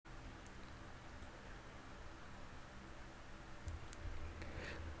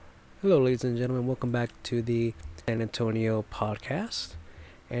Hello, ladies and gentlemen. Welcome back to the San Antonio podcast.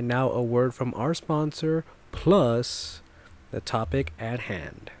 And now, a word from our sponsor, plus the topic at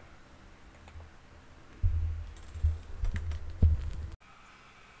hand.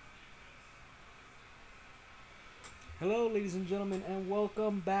 Hello, ladies and gentlemen, and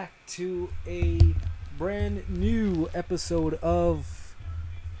welcome back to a brand new episode of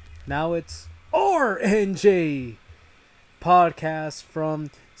Now It's RNJ podcast from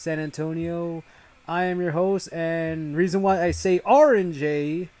San Antonio. I am your host, and reason why I say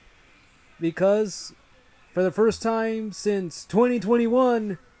RNJ because for the first time since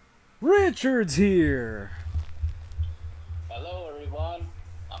 2021, Richard's here. Hello, everyone.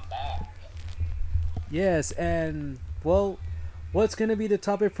 I'm back. Yes, and well, what's gonna be the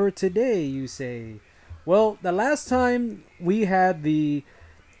topic for today, you say? Well, the last time we had the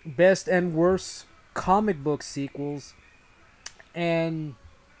best and worst comic book sequels, and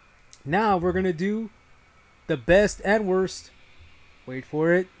now we're gonna do the best and worst, wait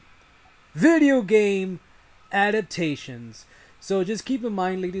for it, video game adaptations. So just keep in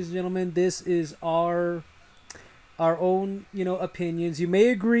mind, ladies and gentlemen, this is our own, opinions. You may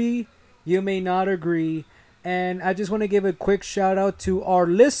agree, you may not agree. And I just want to give a quick shout out to our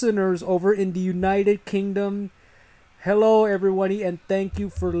listeners over in the United Kingdom. Hello, everybody, and thank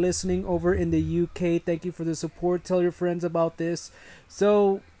you for listening over in the UK. Thank you for the support. Tell your friends about this.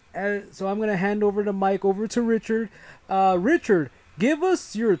 So I'm gonna hand over the mic over to Richard. Richard, give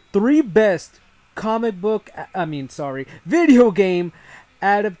us your three best video game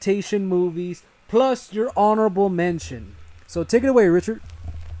adaptation movies plus your honorable mention. So take it away, Richard.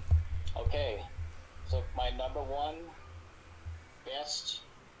 Okay, so my number one best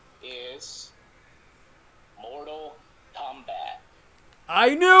is Mortal Kombat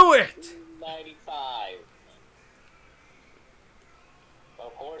I knew it. 95.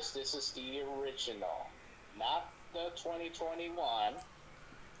 Of course, this is the original, not the 2021,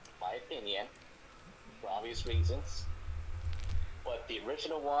 my opinion, for obvious reasons. But the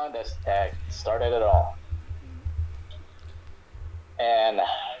original one that started it all. And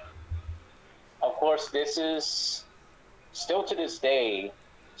of course, this is still to this day,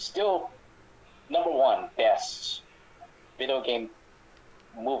 still number one best video game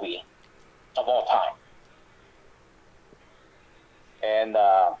movie of all time. And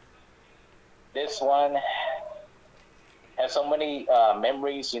this one has so many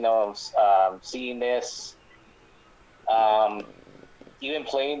memories, seeing this, um, even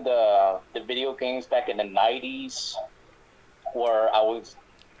playing the video games back in the 90s, where I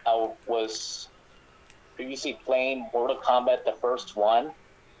was previously playing Mortal Kombat, the first one,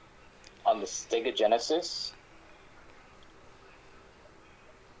 on the Sega Genesis.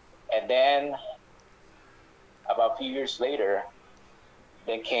 And then, about a few years later,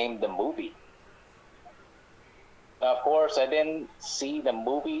 then came the movie. Now, of course, I didn't see the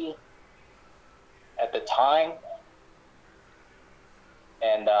movie at the time,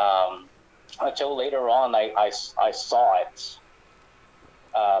 and until later on, I saw it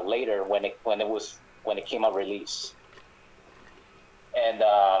later when it came out release. And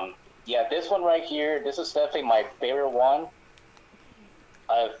yeah, this one right here, this is definitely my favorite one.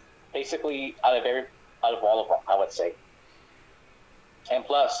 Basically out of all of them, I would say. And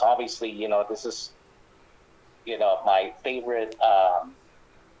plus, obviously, this is my favorite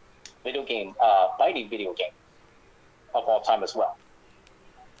video game, fighting video game of all time as well.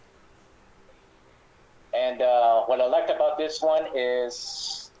 And what I liked about this one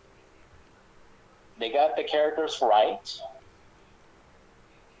is they got the characters right.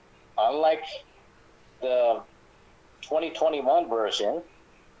 Unlike the 2021 version,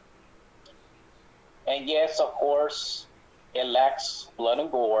 and yes, of course, it lacks blood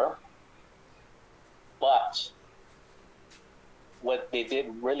and gore, but what they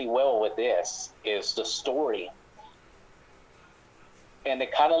did really well with this is the story. And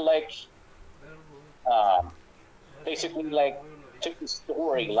it kind of um, basically took the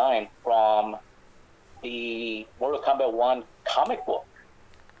storyline from the Mortal Kombat 1 comic book.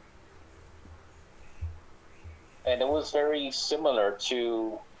 And it was very similar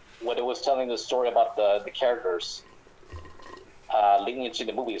to what it was telling the story about the characters leading into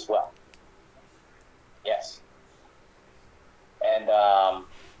the movie as well. Yes. And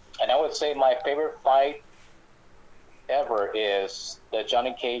I would say my favorite fight ever is the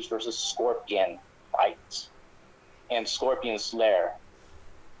Johnny Cage versus Scorpion fight in Scorpion's Lair.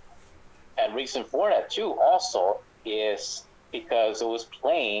 And reason for that too also is because it was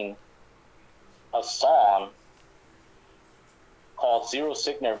playing a song called Zero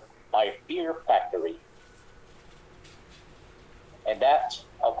Signal by Fear Factory. And that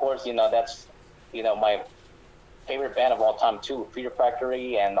of course, that's my favorite band of all time too, Fear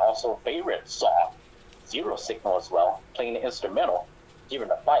Factory, and also favorite song, Zero Signal as well, playing the instrumental during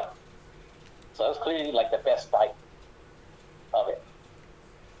the fight. So that's clearly like the best fight of it.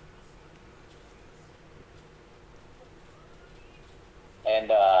 And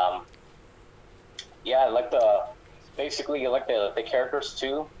yeah, I like the basically I like the characters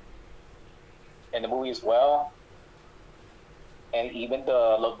too in the movie as well, and even the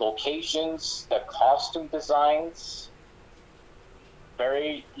locations, the costume designs,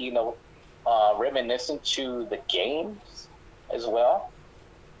 very reminiscent to the games as well.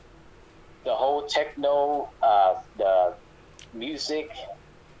 The whole techno, the music,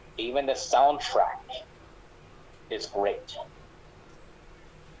 even the soundtrack is great.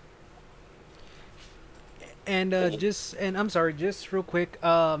 And just and I'm sorry, just real quick.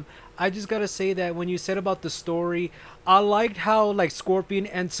 I just gotta say that when you said about the story, I liked how like Scorpion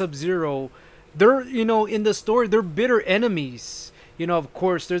and Sub Zero, they're in the story they're bitter enemies. Of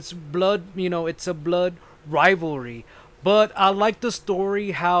course, there's blood. It's a blood rivalry, but I like the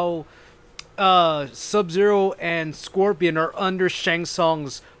story how Sub Zero and Scorpion are under Shang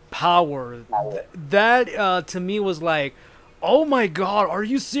Tsung's power. That to me was like, oh my god, are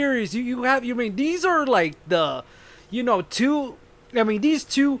you serious? You mean these are like the, two. I mean these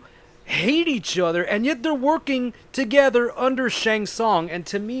two hate each other and yet they're working together under Shang Tsung, and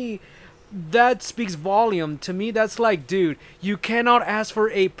to me that speaks volume. To me that's like, dude, you cannot ask for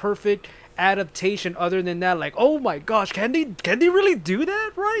a perfect adaptation other than that. Like, oh my gosh, can they really do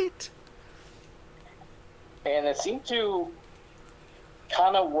that, right? And it seemed to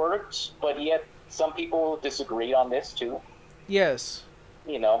kind of worked, but yet some people disagree on this too. Yes.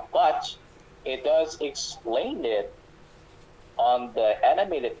 But it does explain it on the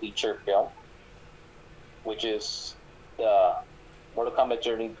animated feature film, which is the Mortal Kombat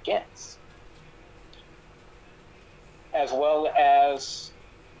Journey Begins, as well as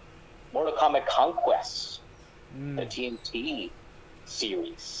Mortal Kombat Conquest, the TNT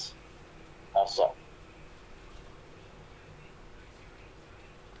series, also.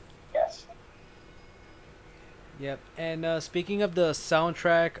 Yes. Yep. And speaking of the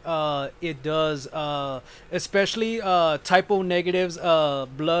soundtrack, it does, especially Typo Negative's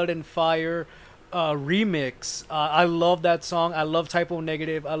 "Blood and Fire" remix. I love that song. I love Typo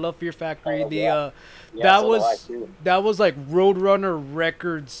Negative. I love Fear Factory. Oh The yeah. Yeah. that So do I was too. that was like Roadrunner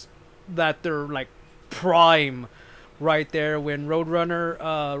Records, that they're like prime right there when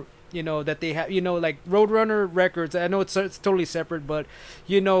Roadrunner that they have, like Roadrunner Records. I know it's totally separate, but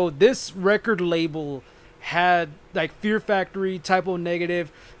this record label had like Fear Factory, Typo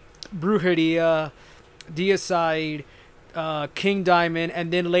Negative, Brujeria, Deicide, King Diamond,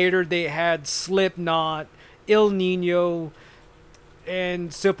 and then later they had Slipknot, Il Nino,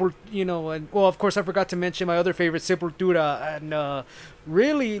 and and well, of course, I forgot to mention my other favorite, Sepultura, and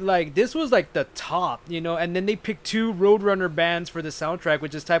really, like, this was like the top, and then they picked two Roadrunner bands for the soundtrack,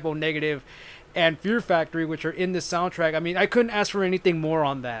 which is Typo Negative and Fear Factory, which are in the soundtrack. I mean, I couldn't ask for anything more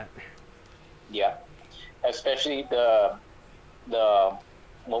on that. Yeah. Especially the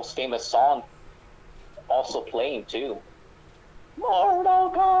most famous song also playing too. Mortal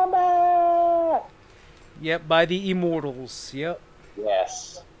Kombat. Yep, by the Immortals. Yep.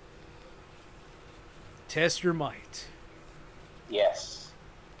 Yes. Test your might. Yes.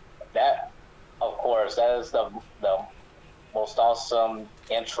 That, of course, that is the most awesome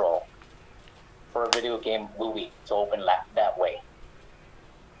intro for a video game movie to open that way.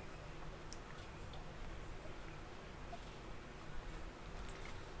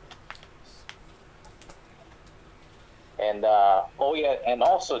 And oh yeah, and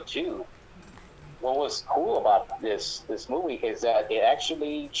also too, what was cool about this movie is that it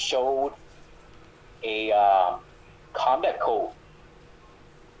actually showed a combat code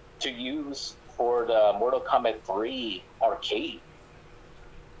to use for the Mortal Kombat 3 arcade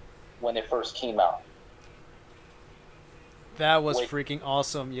when it first came out. That was Which, freaking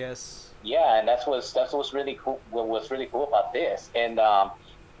awesome. Yes. yeah, and that's what's really cool. What was really cool about this, and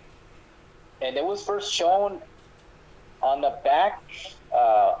it was first shown on the back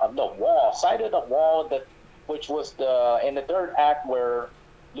of the wall, side of the wall, that which was the in the third act where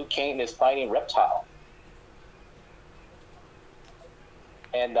Liu Kang is fighting Reptile,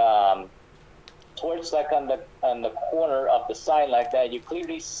 and towards like on the corner of the side like that, you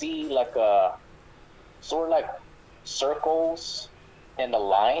clearly see like a sort of like circles in the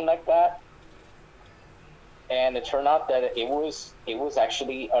line like that, and it turned out that it was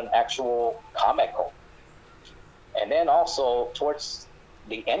actually an actual comic code. And then also towards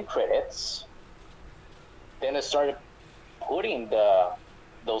the end credits, then it started putting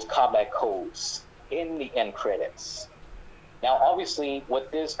those combat codes in the end credits. Now, obviously,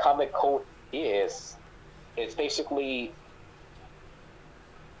 what this combat code is, it's basically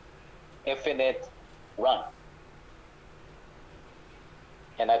infinite run.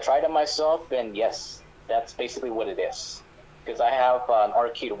 And I tried it myself, and yes, that's basically what it is. Because I have an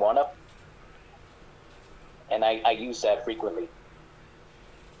arcade one up, and I use that frequently,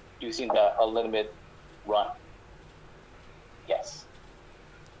 using the unlimited run. Yes.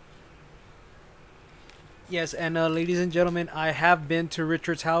 Yes, and ladies and gentlemen, I have been to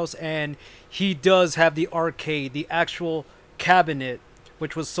Richard's house, and he does have the arcade, the actual cabinet,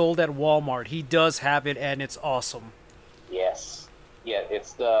 which was sold at Walmart. He does have it, and it's awesome. Yes. Yeah,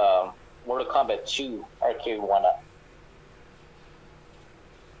 it's the Mortal Kombat 2 arcade one up.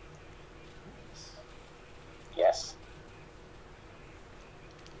 Yes.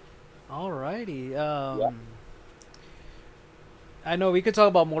 Alrighty. Yeah. I know we could talk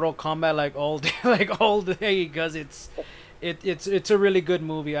about Mortal Kombat like all day, like all day, because it's a really good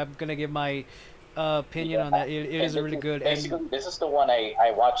movie. I'm gonna give my opinion Yeah. on that. It And is a really good, and basically, this is the one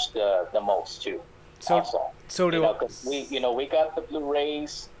I watched the most too. so Also, so do because we got the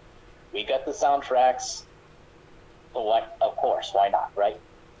Blu-rays, we got the soundtracks. So what? Of course, why not, right?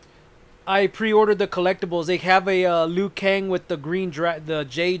 I pre-ordered the collectibles. They have a Liu Kang with the the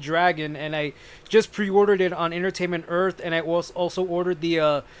Jade Dragon, and I just pre-ordered it on Entertainment Earth. And I also ordered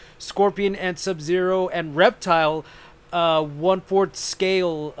the Scorpion and Sub Zero and Reptile 1/4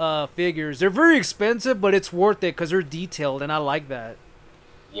 scale figures. They're very expensive, but it's worth it because they're detailed, and I like that.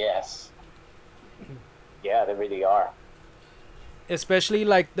 Yes. Yeah, they really are. Especially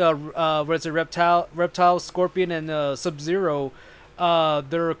like the what's it, Reptile, Scorpion, and Sub Zero.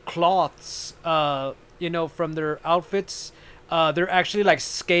 Their cloths, from their outfits, they're actually like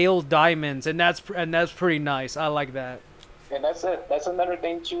scale diamonds, and that's pretty nice. I like that. And that's it. That's another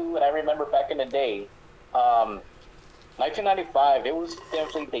thing too. And I remember back in the day, um, 1995. It was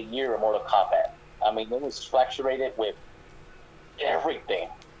definitely the year of Mortal Kombat. I mean, it was fluctuated with everything,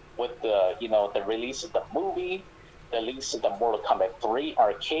 with the release of the movie, the release of the Mortal Kombat 3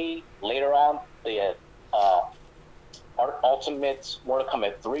 arcade. Later on, the uh, Ultimate Mortal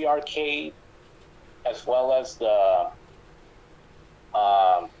Kombat 3 arcade, as well as the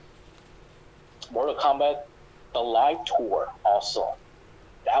um, Mortal Kombat the live tour. Also,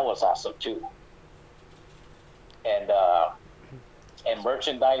 that was awesome too. And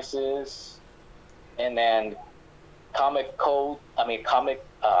merchandises, and then comic code. I mean, combat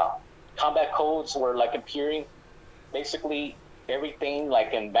codes were like appearing. Basically, everything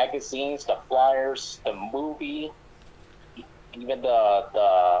like in magazines, the flyers, the movie, even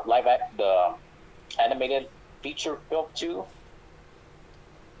the animated feature film too.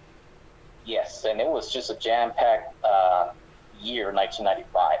 Yes, and it was just a jam-packed year,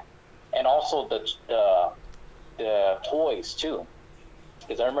 1995, and also the toys too,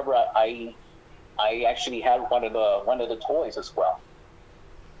 because I remember I actually had one of the toys as well,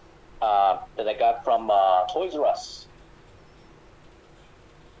 that I got from Toys R Us.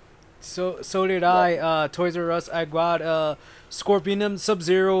 So did Yeah. I. Toys R Us. I got Scorpion, Sub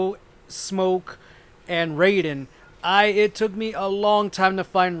Zero, Smoke, and Raiden. It took me a long time to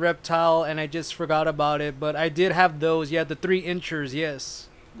find Reptile, and I just forgot about it. But I did have those. Yeah, the 3 inchers. Yes.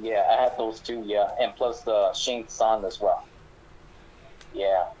 Yeah, I had those too. Yeah, and plus the Shang Tsung as well.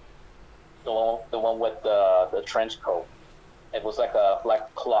 Yeah, the one with the trench coat. It was like a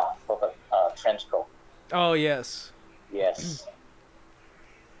black cloth of a trench coat. Oh yes. Yes,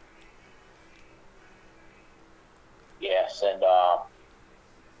 yes, and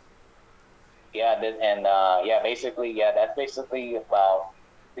yeah, yeah, basically, yeah, that's basically about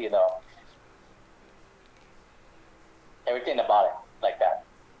you know everything about it like that.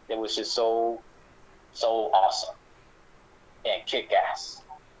 It was just so awesome and kick ass.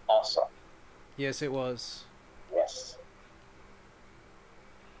 Awesome. Yes, it was. Yes.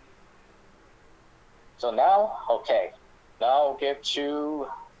 So now, okay, now I'll get to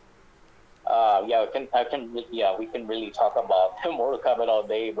yeah, yeah, we can really talk about Mortal Kombat all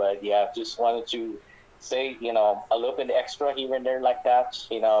day, but yeah, just wanted to say, a little bit extra here and there like that,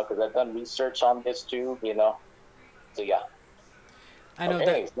 because I've done research on this too, So yeah, I know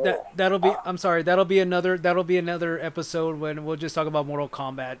okay, so that'll be. uh, I'm sorry. That'll be another episode when we'll just talk about Mortal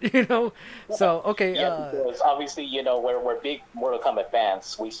Kombat. So okay. yeah, because obviously, we're big Mortal Kombat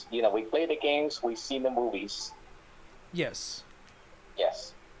fans. We play the games, we see the movies. Yes.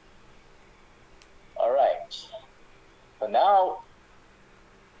 Yes. All right. So now,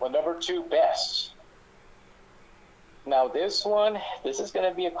 for number two best. Now this is going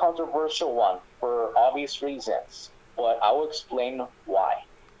to be a controversial one for obvious reasons, but I will explain why.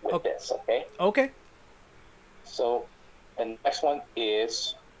 with this. Okay, Okay. so the next one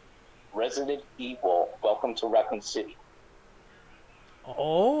is Resident Evil: Welcome to Raccoon City.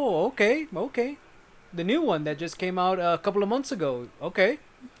 Oh, okay, okay. The new one that just came out a couple of months ago. Okay.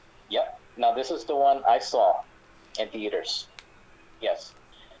 Yep. Now this is the one I saw in theaters. Yes.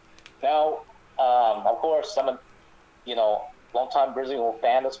 Now, of course, I'm a long time Resident Evil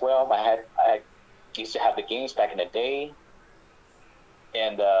fan as well. I used to have the games back in the day,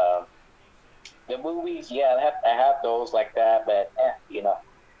 and the movies. Yeah, I have those like that, but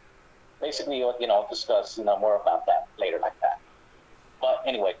basically, discuss more about that later like that. But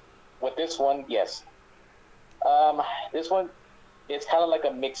anyway, with this one, yes, um, this one it's kind of like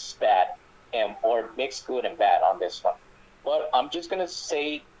a mixed bad and or mixed good and bad on this one. But I'm just gonna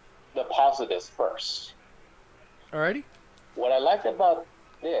say the positives first. Alrighty. What I liked about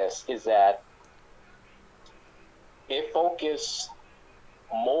this is that it focused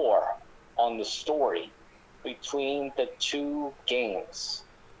more on the story between the two games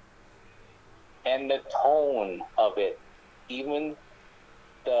and the tone of it, even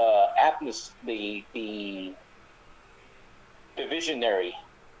the atmosphere, the visionary,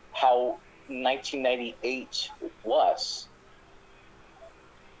 how 1998 was,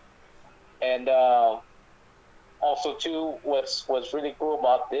 and also too, what's really cool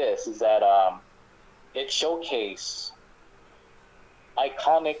about this is that it showcased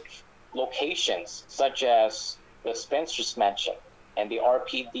iconic locations such as the Spencer's Mansion and the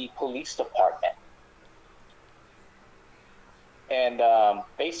RPD Police Department. And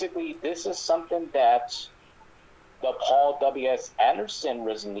basically, this is something that the Paul W.S. Anderson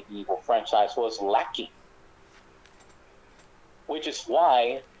Resident Evil franchise was lacking, which is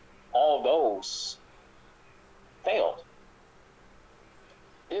why all those failed.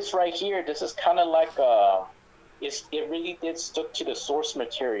 This right here, this is kind of like it really did stick to the source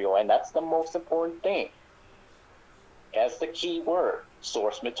material, and that's the most important thing. That's the key word,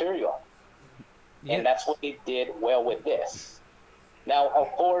 source material. Yeah. And that's what they did well with this. Now, of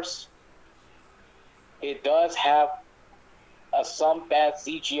course, it does have some bad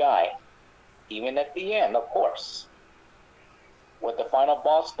CGI, even at the end, of course, with the final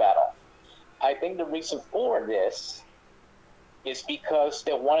boss battle. I think the reason for this is because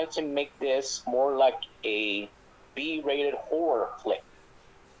they wanted to make this more like a B-rated horror flick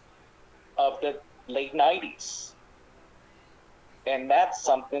of the late 90s. And that's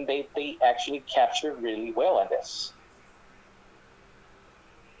something they actually captured really well in this.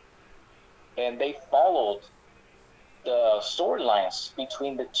 And they followed the storylines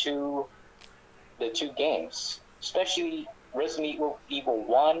between the two games, especially Resident Evil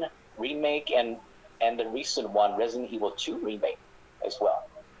 1 remake and the recent one, Resident Evil 2 remake as well.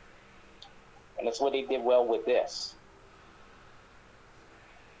 And that's what they did well with this.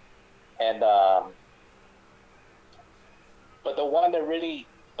 And but the one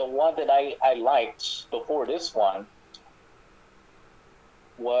that I liked before this one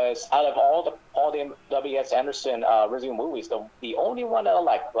was out of all the W.S. Anderson Resident Evil movies, the only one that I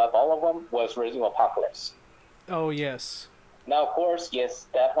liked of all of them was Resident Evil Apocalypse. Oh yes. Now, of course, yes,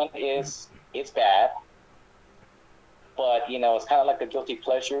 that one it's bad, but it's kind of like a guilty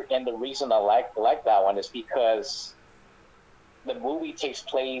pleasure. And the reason I like that one is because the movie takes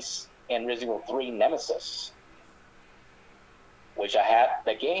place in Resident Evil 3 Nemesis, which I had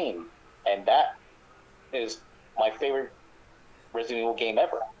the game, and that is my favorite Resident Evil game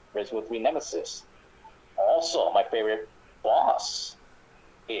ever, Resident Evil 3 Nemesis. Also, my favorite boss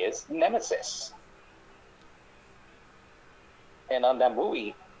is Nemesis. And on that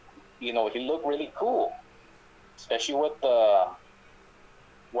movie, he looked really cool, especially with the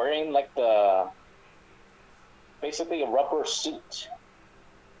wearing like the basically a rubber suit.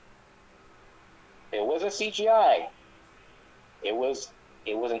 It wasn't CGI. It was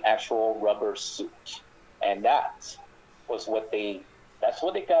an actual rubber suit, and was what they that's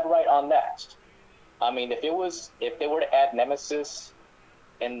what they got right on that. I mean, if they were to add Nemesis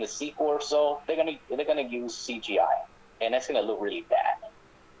in the sequel or so, they're gonna use CGI, and that's gonna look really bad.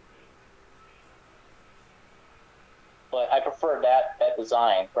 But I prefer that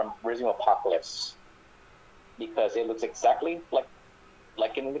design from Resident Evil Apocalypse because it looks exactly like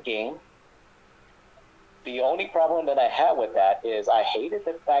in the game. The only problem that I had with that is I hated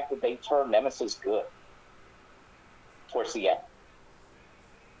the fact that they turned Nemesis good towards the end.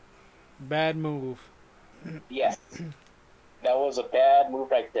 Bad move. Yes, that was a bad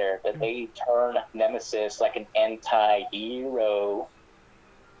move right there. That they turned Nemesis like an anti-hero.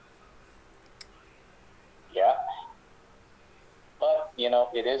 Yeah, but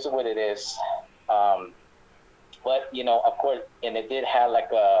it is what it is. Um, But of course, and it did have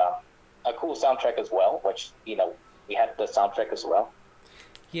like a cool soundtrack as well, which we had the soundtrack as well.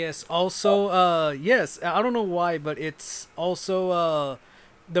 Yes. Also, yes. I don't know why, but it's also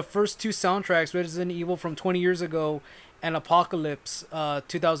the first two soundtracks, Resident Evil from 20 years ago and Apocalypse,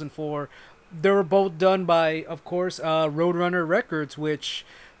 2004. They were both done by, of course, Roadrunner Records, which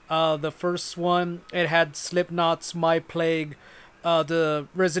the first one it had Slipknot's "My Plague," the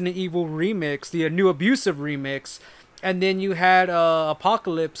Resident Evil remix, the new Abusive remix, and then you had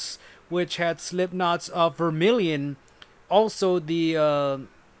Apocalypse, which had Slipknot's Vermilion, also the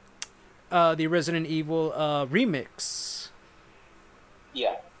Resident Evil remix,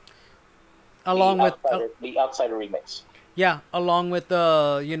 Yeah, along with the Outsider remix. yeah, along with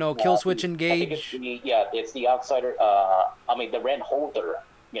Kill Switch I think it's Engage. the Outsider. I mean the Red Holder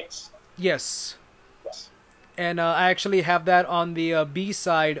mix. Yes, Yes. and I actually have that on the B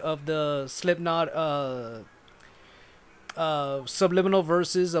side of the Slipknot Subliminal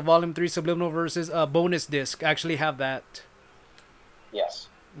Verses, Volume 3 Subliminal Verses bonus disc. I actually have that. Yes.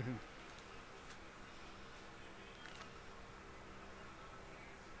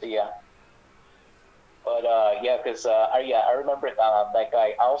 So, yeah. But yeah, because I remember that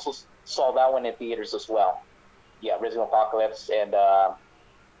guy. I also saw that one in theaters as well. Yeah, Resident Apocalypse, and yeah,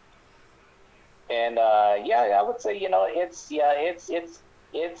 I would say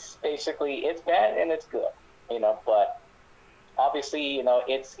it's basically it's bad and it's good, but obviously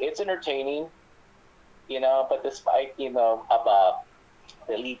it's entertaining, but despite about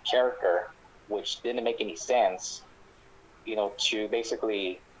the lead character, which didn't make any sense, to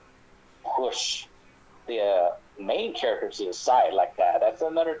basically push the main character to the side like that. That's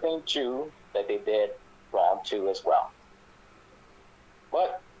another thing too that they did wrong too as well.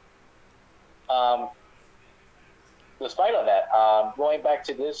 But um, despite of that, going back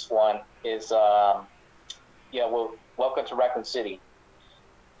to this one is yeah, well, welcome to Raccoon City.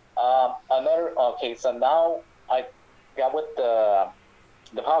 Another okay, so now I got with the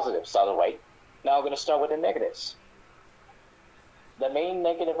positives out of the way. Now I'm going to start with the negatives. The main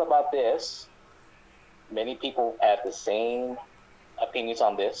negative about this, many people have the same opinions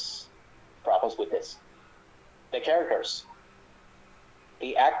on this, problems with this. The characters,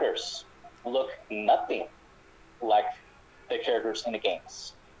 the actors look nothing like the characters in the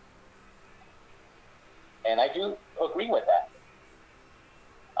games. And I do agree with that.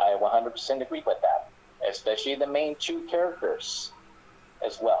 I 100% agree with that, especially the main two characters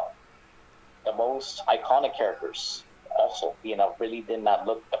as well. The most iconic characters also, really did not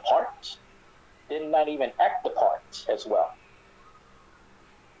look the part, did not even act the part as well.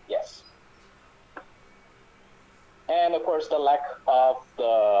 Yes. And of course, the lack of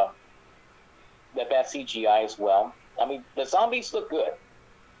the bad CGI as well. I mean, the zombies look good.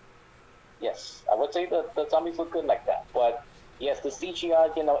 Yes, I would say the zombies look good like that. But yes, the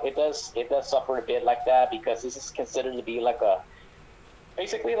CGI, it does suffer a bit like that because this is considered to be like a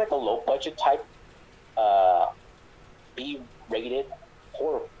basically like a low budget type uh, B-rated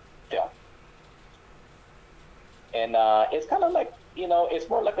horror film, and it's kind of like it's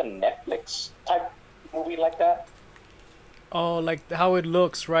more like a Netflix type movie like that. Oh, like how it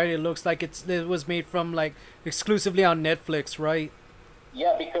looks, right? It looks like it was made from like exclusively on Netflix, right?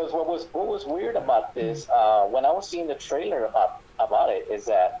 Yeah, because what was weird about this when I was seeing the trailer about it is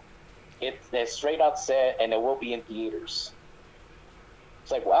that it's straight out said and it will be in theaters.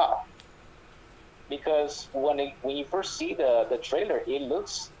 It's like wow, because when you first see the trailer, it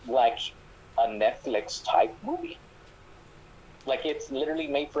looks like a Netflix type movie, like it's literally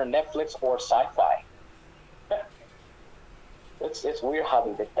made for Netflix or sci-fi. It's weird how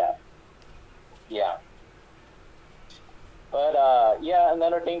they did that. Yeah, but yeah,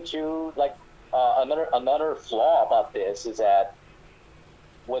 another thing too, like another flaw about this is that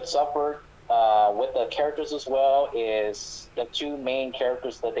what suffered with the characters as well is the two main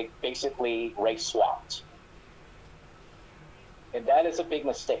characters that they basically race swapped, and that is a big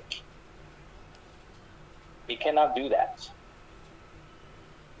mistake. You cannot do that.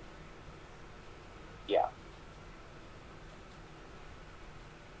 Yeah,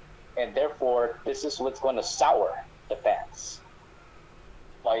 and therefore this is what's going to sour the fans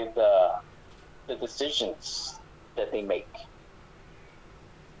by the decisions that they make,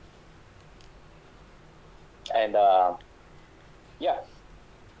 and yeah,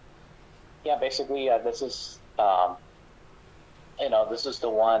 yeah, basically this is the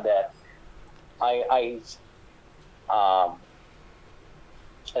one that I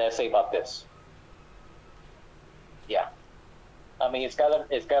say about this. Yeah, I mean it's got a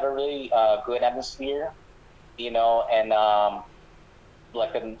really good atmosphere, and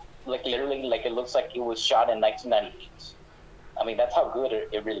like a like literally like it looks like it was shot in 1998. I mean, that's how good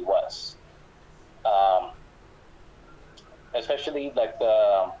it really was. Um, Especially like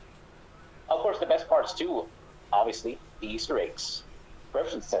of course, the best parts too. Obviously, the Easter eggs,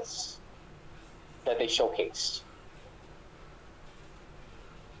 references that they showcased,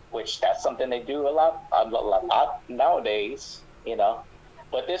 which that's something they do a lot nowadays.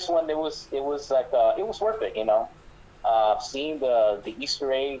 But this one, it was like it was worth it. Seeing the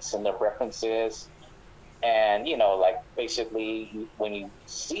Easter eggs and the references, and like basically when you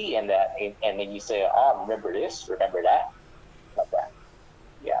see in that, and then you say, "Oh, remember this, remember that," like that.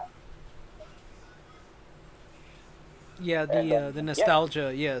 Yeah, Yeah, and the yeah.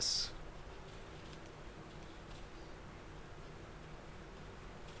 nostalgia. Yes.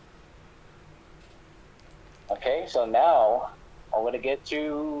 Okay, so now I'm gonna get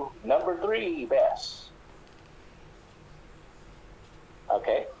to number three best.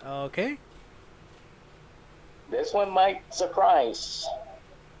 Okay, Okay. this one might surprise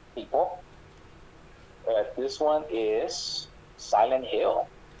people, but this one is Silent Hill.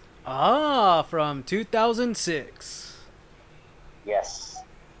 Ah, from 2006. Yes.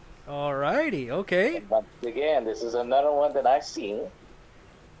 Alrighty. Okay. And once again, this is another one that I've seen,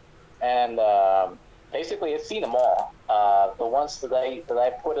 and basically I've seen them all. The ones that I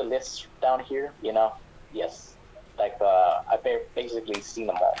put a list down here, yes, like I've basically seen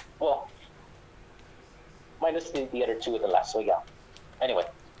them all. Well, minus the other two of the last. So yeah. Anyway,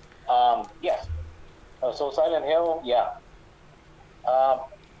 yes. So Silent Hill, yeah. Um,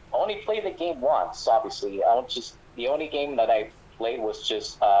 I only played the game once. Obviously, I don't just the only game that I played was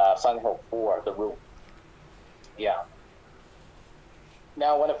just Silent Hill 4, The Room. Yeah.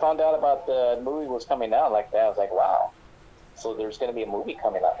 Now, when I found out about the movie was coming out like that, I was like, wow. So there's going to be a movie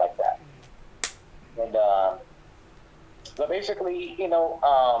coming out like that. And but basically,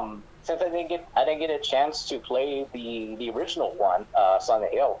 since I didn't get a chance to play the original one,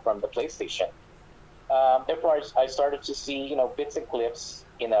 Silent Hill from the PlayStation. Therefore, I started to see bits and clips,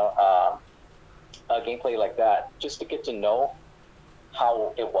 gameplay like that, just to get to know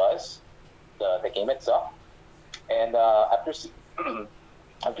how it was, the game itself. And after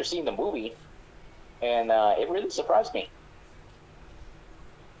seeing the movie, and it really surprised me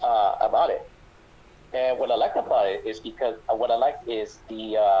about it. And what I like about it is because what I like is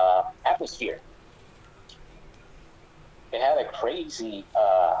the atmosphere. It had a crazy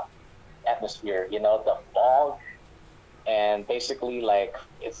atmosphere, the fog, and basically like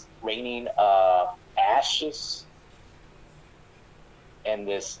it's raining ashes in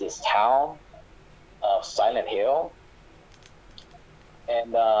this town of Silent Hill.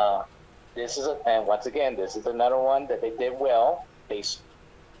 And and once again, this is another one that they did well. They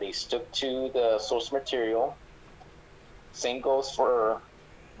stuck to the source material. Same goes for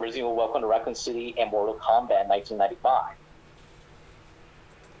Resident Evil Welcome to Raccoon City and Mortal Kombat 1995.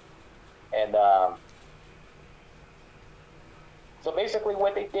 And so basically,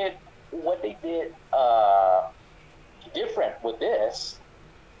 what they did different with this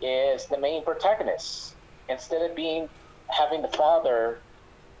is the main protagonist. Instead of being having the father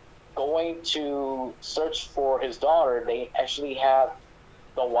going to search for his daughter, they actually have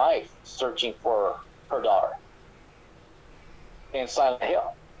the wife searching for her daughter in Silent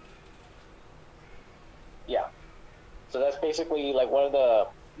Hill. Yeah. So that's basically like one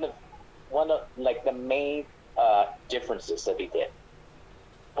of like the main differences that they did.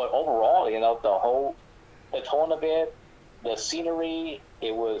 But overall, the tone of it, the scenery,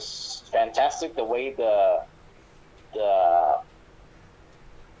 it was fantastic. The way the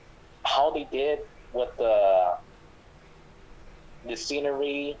how they did with the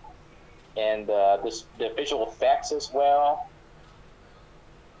scenery and the visual effects as well,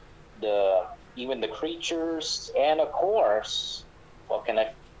 the even the creatures, and of course, what can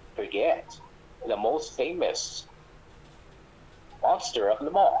I forget? The most famous monster of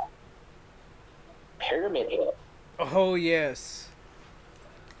them all, Pyramid Head, Oh yes.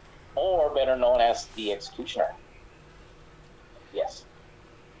 or better known as the Executioner. Yes.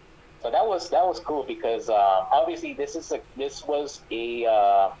 So that was cool because obviously this was a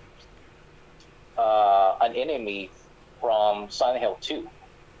an enemy from Silent Hill 2.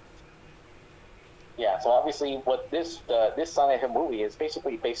 Yeah, so obviously what this Silent Hill movie is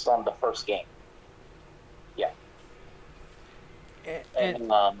basically based on the first game. Yeah,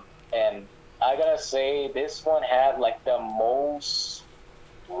 And and I gotta say this one had like the most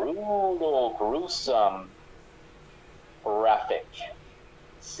brutal, gruesome, graphic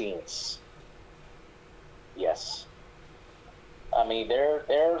scenes. Yes, I mean there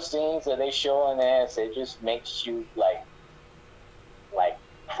are scenes that they show in this. It just makes you like like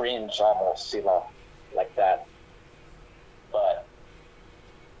cringe almost, like that. But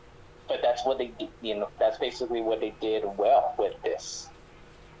that's what they did, that's basically what they did well with this.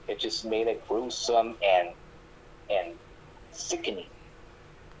 It just made it gruesome and sickening.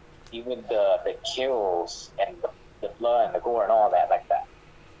 Even the kills and the blood and the gore and all that like that.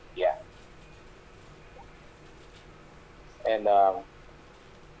 Yeah. And so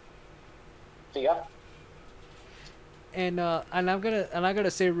yeah. And I'm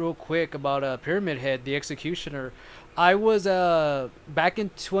gonna say real quick about Pyramid Head, the Executioner. I was back in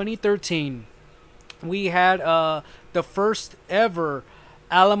 2013. We had the first ever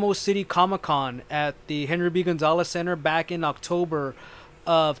Alamo City Comic Con at the Henry B. Gonzalez Center back in October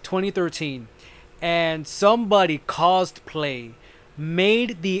of 2013, and somebody cosplay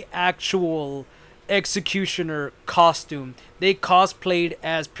made the actual executioner costume. They cosplayed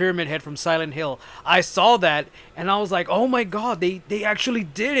as Pyramid Head from Silent Hill. I saw that and I was like, "Oh my god, they actually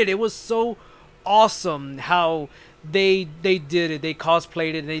did it." It was so awesome how they did it. They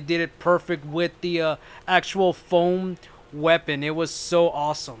cosplayed it and they did it perfect with the actual foam weapon. It was so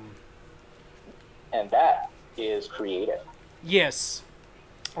awesome. And that is creative. Yes.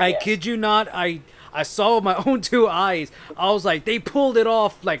 I Yes. kid you not, I saw with my own two eyes. I was like, they pulled it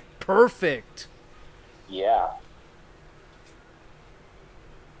off like perfect. Yeah.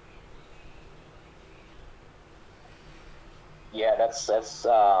 Yeah,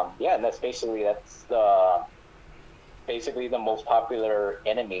 yeah, and that's basically the most popular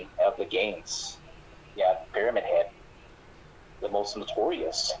enemy of the games. Yeah, Pyramid Head, the most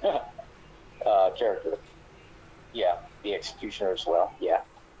notorious character. Yeah, the Executioner as well. Yeah,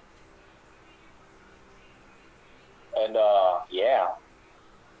 and yeah.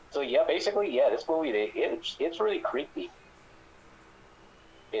 So yeah, basically, yeah, this movie it's really creepy.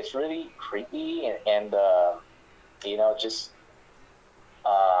 It's really creepy and uh,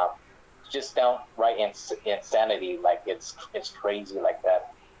 just downright insanity. Like it's crazy like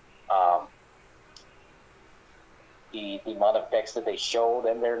that. Um, the amount of effects that they showed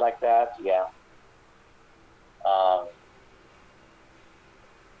in there like that. Yeah. Um,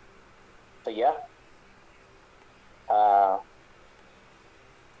 so yeah. Uh,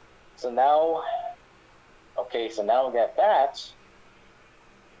 so now, okay. So now we got that.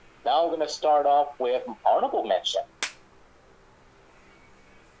 Now I'm gonna start off with honorable mention.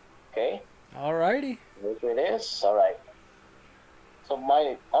 Okay. Alrighty. Here it is. All right. So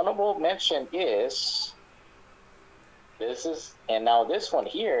my honorable mention is and now this one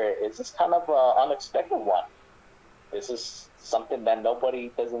here is this kind of an unexpected one. This is something that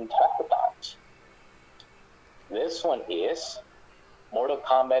nobody doesn't talk about. This one is Mortal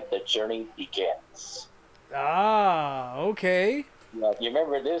Kombat: The Journey Begins. Ah, okay. You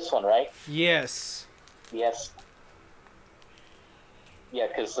remember this one, right? Yes. Yes. Yeah,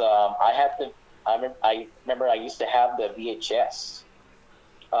 because I had the I remember I used to have the VHS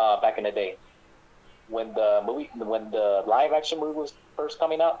back in the day when the live action movie was first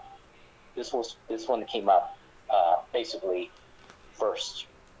coming out. This one came out basically first.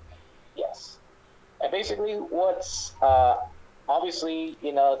 Yes, and basically what's obviously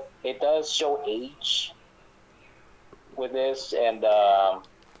it does show age with this, and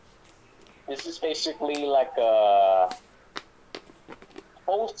this is basically like a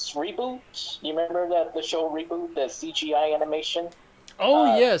post reboot. You remember that the show Reboot, the CGI animation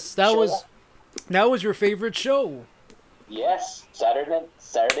Oh yes, show? that was your favorite show. Yes,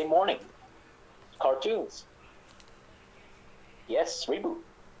 Saturday morning cartoons. Yes, Reboot.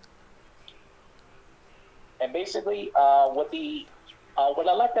 And basically, what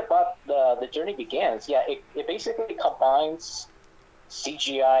I liked about the Journey Begins, yeah, it basically combines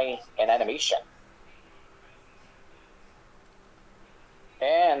CGI and animation.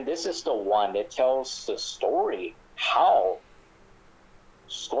 And this is the one that tells the story how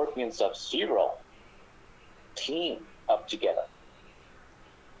Scorpions of Zero team up together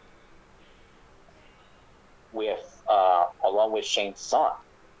with along with Shane Son.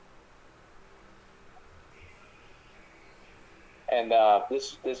 And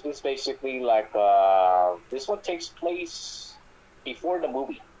this was basically like this one takes place before the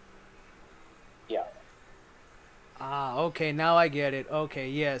movie. Yeah, Ah, okay. Now I get it. Okay.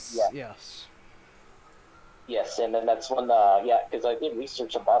 Yes. yeah, Yes. yes. And then that's when yeah, because I did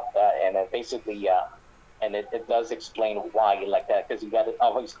research about that, and it basically yeah, and it does explain why you like that because you got it.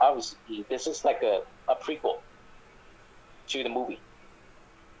 Obviously, this is like a prequel to the movie.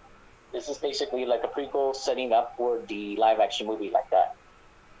 This is basically like a prequel setting up for the live action movie like that.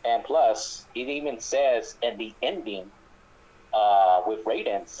 And plus, it even says in the ending with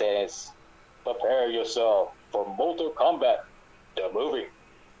Raiden says, "Prepare yourself for Mortal Kombat." the movie.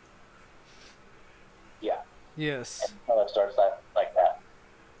 Yeah, and Yes. it starts like that.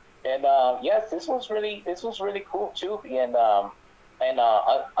 And yes, this was really cool too. And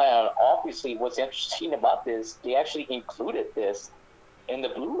obviously, what's interesting about this, they actually included this in the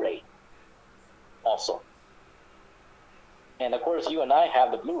Blu-ray also. And of course, you and I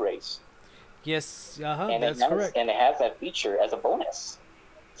have the Blu-rays, Yes. Uh huh. and it That's has correct. and it has that feature as a bonus.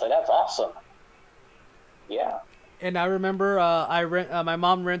 So that's awesome. Yeah, And I remember my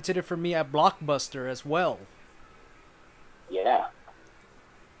mom rented it for me at Blockbuster as well. yeah,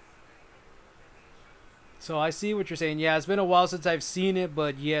 So I see what you're saying. Yeah, it's been a while since I've seen it,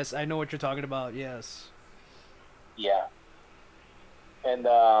 but yes, I know what you're talking about. Yes. yeah. And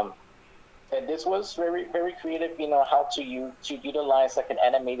and this was very very creative. How to utilize like an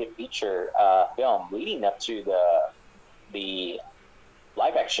animated feature film leading up to the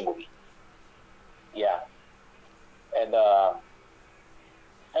live action movie. Yeah, and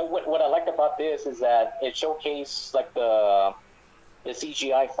what I liked about this is that it showcased like the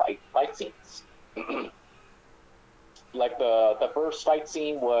CGI fight scenes. Like the first fight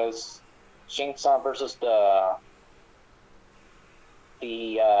scene was Shang Tsung versus the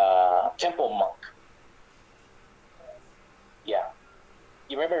temple monk. Yeah,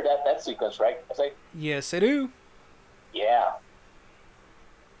 you remember that sequence, right? It's like, Yes, I do. yeah,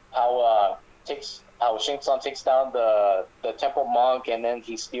 how how Shang Tsung takes down the temple monk, and then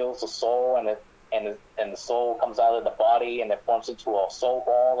he steals the soul, and the soul comes out of the body, and it forms into a soul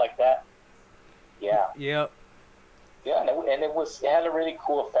ball like that. Yeah, Yep. yeah, and it had a really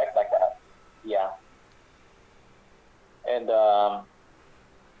cool effect like that. Yeah, and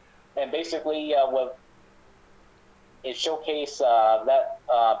basically what it showcased that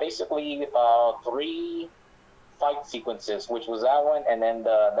basically three fight sequences, which was that one, and then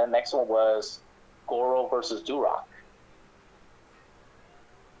the next one was Goro versus Duroc,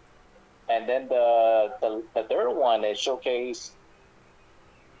 and then the third one it showcased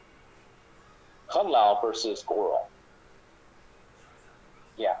Kung Lao versus Goro.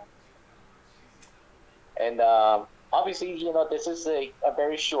 Yeah, and obviously this is a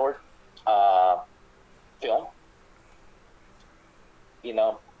very short uh, film, you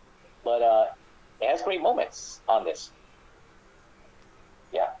know, but it has great moments on this.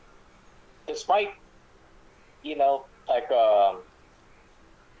 Yeah, despite like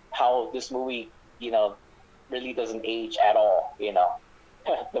how this movie really doesn't age at all.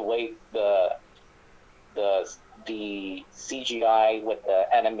 The way the the CGI with the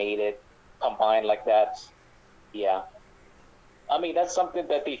animated combined like that. Yeah, I mean that's something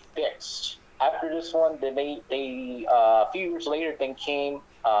that they fixed after this one. Then they a few years later then came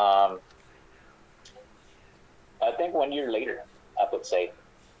I think 1 year later I would say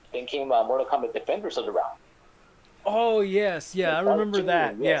then came Mortal Kombat Defenders of the Realm. Oh yes, yeah, I Part remember two,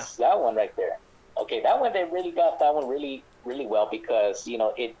 that. Yeah. yes, that one right there. Okay, that one they really got that one really really well because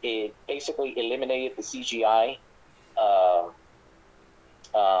it basically eliminated the CGI uh,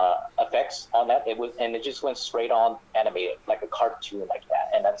 effects on that. It just went straight on animated like a cartoon like that,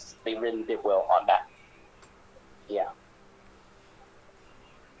 and they really did well on that. Yeah,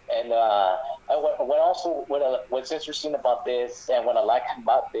 and what's interesting about this and what I like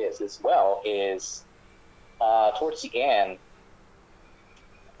about this as well is towards the end.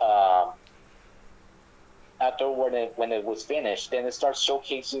 Um, After when it was finished, then it starts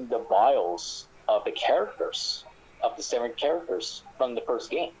showcasing the bios of the characters of the seven characters from the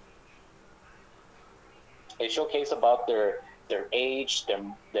first game. It showcased about their age,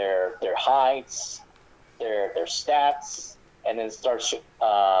 their heights, their stats, and then starts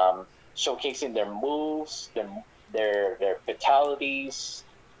showcasing their moves, their fatalities,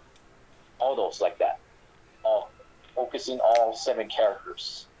 all those like that. All focusing all seven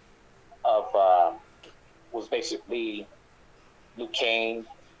characters of was basically Luke Kane,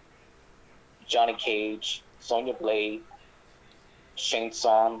 Johnny Cage, Sonya Blade, Shang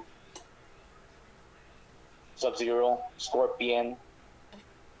Tsung, Sub Zero, Scorpion,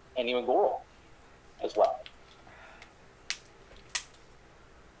 and even Goro as well.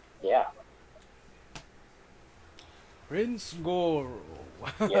 Yeah, Prince Goro.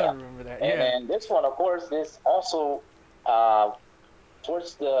 I yeah. remember that. And Yeah. then this one, of course, this also uh,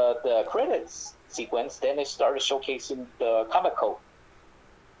 towards the credits sequence, then they started showcasing the comic code,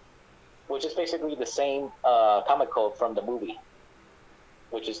 which is basically the same comic code from the movie,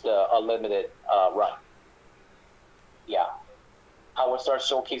 which is the unlimited run. Yeah, how it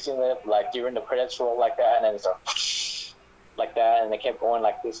starts showcasing it like during the credits roll like that, and then it starts like that, and they kept going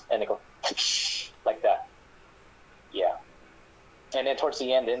like this, and they go like that. Yeah, and then towards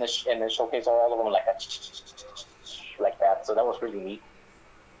the end, and then showcase all of them like that, like that. So that was really neat.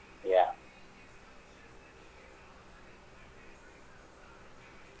 Yeah.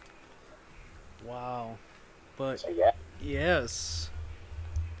 Wow. But So yeah. yes.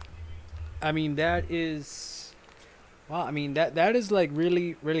 I mean that is wow, I mean that is like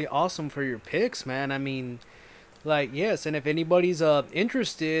really really awesome for your picks, man. I mean, like yes, and if anybody's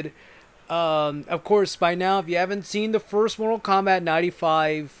interested, of course by now if you haven't seen the first Mortal Kombat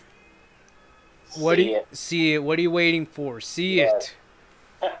 95, what do you See it. see it? What are you waiting for? See Yes.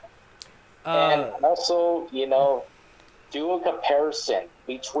 it. And Uh also, do a comparison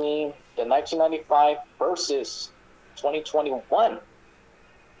between the 1995 versus 2021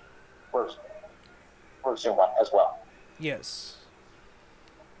 version, version one as well, yes.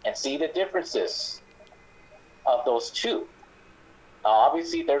 and see the differences of those two.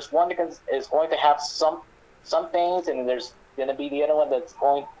 Obviously, there's one that is going to have some things, and there's going to be the other one that's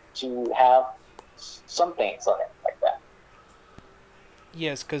going to have some things on it like that.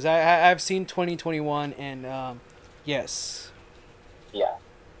 Yes, cuz I've seen 2021 and yes. Yeah,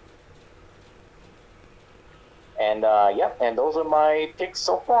 and yeah, and those are my picks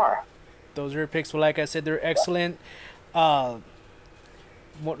so far. Those are your picks. Well, like I said, they're excellent. Uh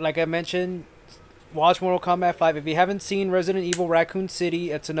like I mentioned, watch Mortal Kombat 5. If you haven't seen Resident Evil Raccoon City,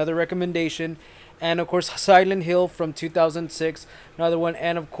 it's another recommendation. And of course, Silent Hill from 2006, another one.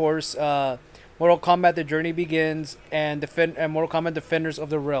 And of course, Mortal Kombat: The Journey Begins and Mortal Kombat: Defenders of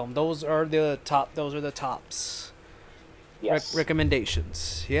the Realm. Those are the top. Those are the tops. Yes.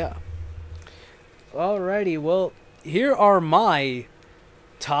 Recommendations. Yeah. Alrighty. Well, here are my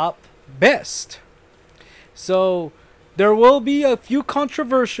top best. So there will be a few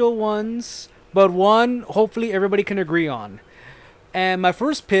controversial ones, but one hopefully everybody can agree on. And my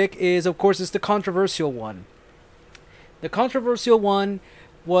first pick is, of course, it's the controversial one. The controversial one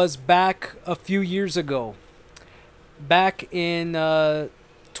was back a few years ago, back in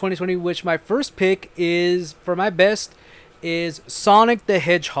 2020. Which my first pick is for my best is Sonic the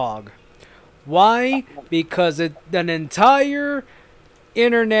Hedgehog. Why? Because an entire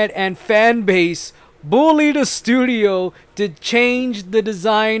internet and fan base bullied a studio to change the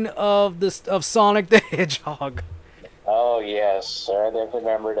design of Sonic the Hedgehog. Oh yes, I definitely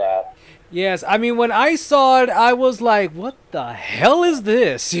remember that. Yes, I mean when I saw it, I was like, "What the hell is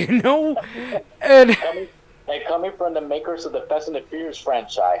this?" You know, and Coming from the makers of the Fast and the Furious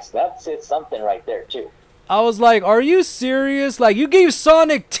franchise, that's it something right there too. I was like, "Are you serious? Like you gave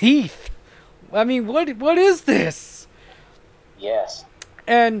Sonic teeth? I mean, what is this?" Yes.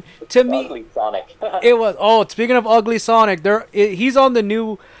 And to me, Ugly Sonic. it was. Oh, speaking of ugly Sonic, he's on the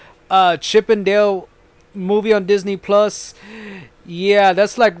new Chip and Dale movie on Disney Plus. Yeah,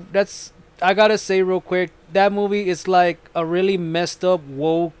 that's. I gotta say real quick, that movie is like a really messed up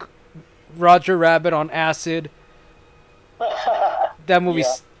woke Roger Rabbit on acid. That movie,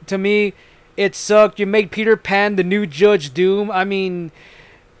 Yeah. to me, it sucked. You made Peter Pan the new Judge Doom. I mean,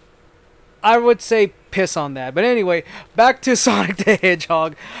 I would say piss on that. But anyway, back to Sonic the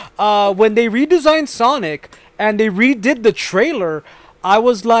Hedgehog. When they redesigned Sonic and they redid the trailer, I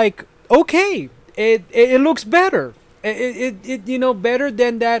was like, okay, it looks better. Better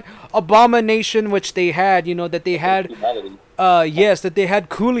than that abomination which they had. That they had. Humanity. Yes, that they had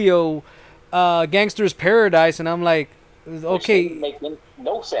Coolio, Gangster's Paradise, and I'm like, Which okay, didn't make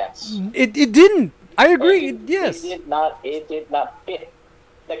no sense. it didn't. I agree. Yes. It did not fit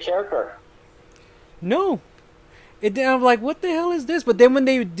the character. No, it didn't. I'm like, what the hell is this? But then when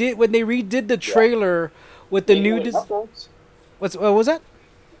they redid the trailer with the Maybe new with Knuckles. what was that?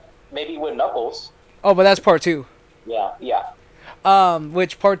 Maybe with Knuckles. Oh, but that's part two. Yeah, yeah.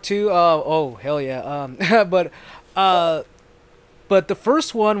 Which part two? Oh hell yeah. But uh, but the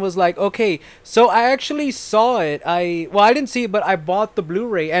first one was like, okay, so I actually saw it. I didn't see it, but I bought the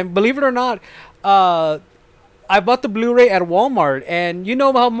Blu-ray, and believe it or not, I bought the Blu-ray at Walmart, and you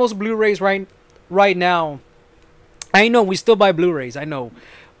know how most Blu-rays right now. I know we still buy Blu-rays. I know.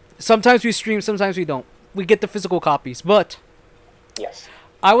 Sometimes we stream, sometimes we don't. We get the physical copies, but Yes.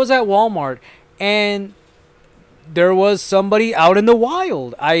 I was at Walmart and there was somebody out in the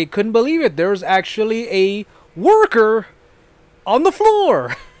wild. I couldn't believe it. There was actually a worker on the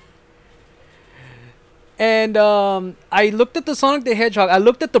floor. And I looked at the Sonic the Hedgehog. I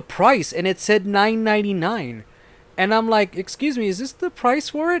looked at the price and it said $9.99. And I'm like, "Excuse me, is this the price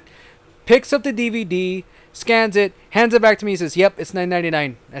for it?" Picks up the DVD, scans it, hands it back to me, says, "Yep, it's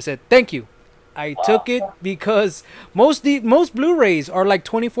 $9.99." I said, "Thank you." I took it because most Blu-rays are like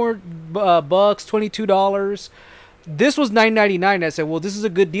 24 bucks, $22. This was $9.99. I said, "Well, this is a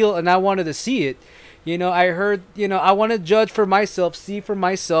good deal," and I wanted to see it. I heard, I want to judge for myself, see for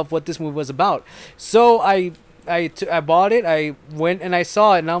myself what this movie was about. So I I bought it. I went and I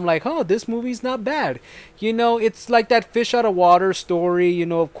saw it, and I'm like, oh, this movie's not bad. It's like that fish out of water story.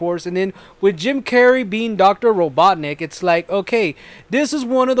 Of course. And then with Jim Carrey being Doctor Robotnik, it's like, okay, this is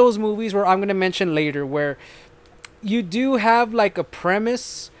one of those movies where I'm gonna mention later where you do have like a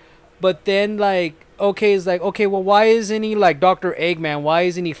premise, but then like okay, it's like okay, well, why isn't he like Dr. Eggman? Why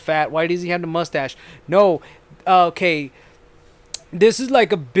isn't he fat? Why does he have the mustache? No, okay, this is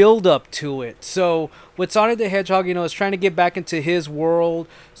like a build up to it. So with Sonic the Hedgehog, is trying to get back into his world,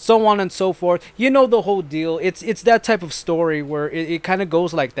 so on and so forth. The whole deal. It's that type of story where it kind of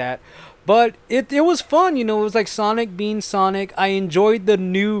goes like that. But it was fun, It was like Sonic being Sonic. I enjoyed the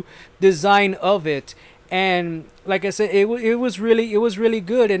new design of it, and like I said, it was really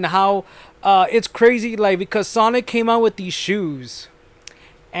good. And how it's crazy, like because Sonic came out with these shoes,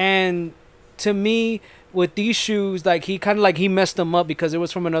 and to me, with these shoes, like he kind of like he messed them up because it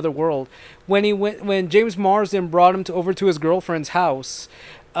was from another world. When James Marsden brought him over to his girlfriend's house,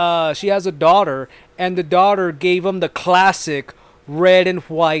 she has a daughter, and the daughter gave him the classic red and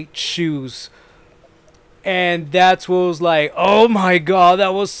white shoes. And that's what was like, oh my god,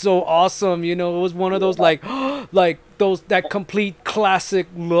 that was so awesome. It was one of those like like those that complete classic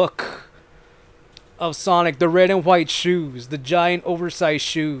look of Sonic, the red and white shoes, the giant oversized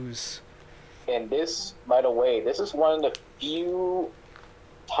shoes. And this, by the way, this is one of the few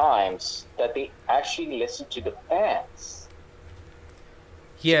times that they actually listen to the fans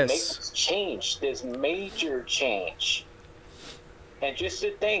to make Yes. this change, this major change. And just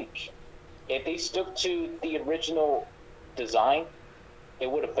to think, if they stuck to the original design, it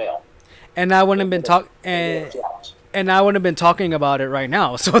would have failed. And I wouldn't have been talk It would have and flopped. and I wouldn't have been talking about it right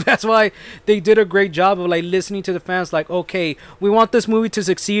now. So that's why they did a great job of like listening to the fans. Like, okay, we want this movie to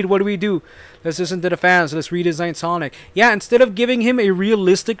succeed. What do we do? Let's listen to the fans. Let's redesign Sonic. Yeah, instead of giving him a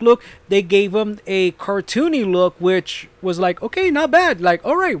realistic look, they gave him a cartoony look, which was like, okay, not bad. Like,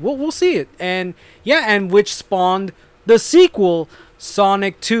 all right, we'll see it. And yeah, and which spawned the sequel,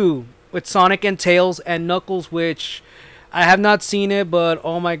 Sonic 2, with Sonic and Tails and Knuckles, which I have not seen it, but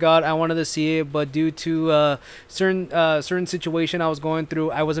oh my god, I wanted to see it, but due to certain situation I was going through,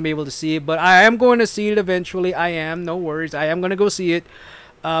 I wasn't able to see it. But I am going to see it eventually. I am, no worries. I am gonna go see it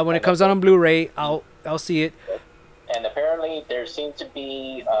when it And, comes out on Blu-ray. I'll see it. and apparently, there seemed to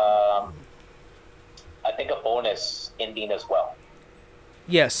be, I think, a bonus ending as well.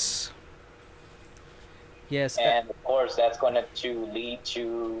 Yes, yes, And of course, that's going to lead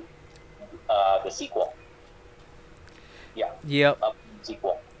to the sequel. Yeah, yep.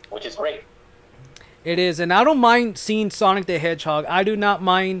 sequel, which is great. It is, and I don't mind seeing Sonic the Hedgehog. I do not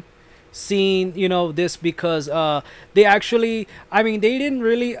mind seeing this because they actually, I mean, they didn't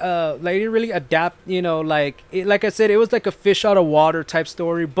really adapt, like I said, it was like a fish out of water type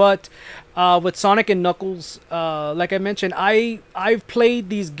story. But with Sonic and Knuckles, like I mentioned, I've played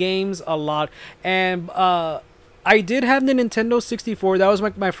these games a lot, and I did have the Nintendo 64. That was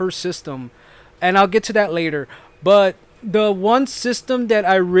like my first system, and I'll get to that later. But the one system that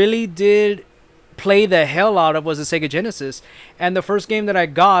I really did play the hell out of was the Sega Genesis, and the first game that I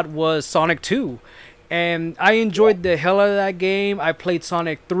got was Sonic 2, and I enjoyed the hell out of that game. I played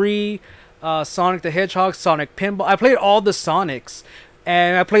Sonic 3, Sonic the Hedgehog, Sonic Pinball. I played all the Sonics,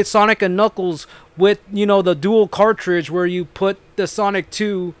 and I played Sonic and Knuckles with the dual cartridge where you put the Sonic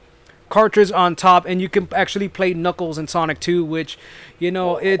 2 cartridge on top, and you can actually play Knuckles in Sonic 2, which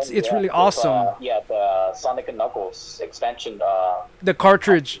it's really awesome. Yeah, the Sonic and Knuckles expansion. The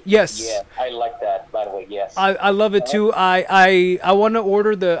cartridge, yes. Yeah, I like that. By the way, yes. I love it too. I want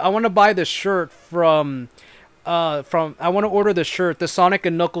to I want to buy the shirt from I want to order the shirt, the Sonic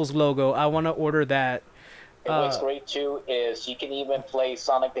and Knuckles logo. I want to order that. And what's great too is you can even play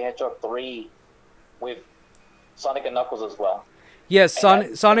Sonic the Hedgehog 3 with Sonic and Knuckles as well. Yes,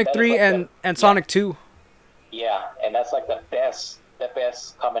 And Sonic that is 3 like and yeah, Sonic 2. yeah, and that's like the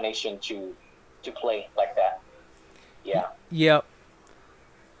best combination to play like that. Yeah. Yep.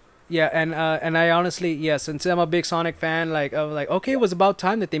 Yeah, and I honestly, yes, since I'm a big Sonic fan, like I was like, okay, it was about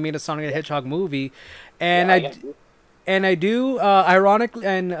time that they made a Sonic the Hedgehog movie, and Yeah, I I agree. and I do ironically,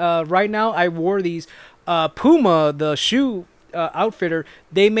 and right now I wore these Puma, the shoe outfitter.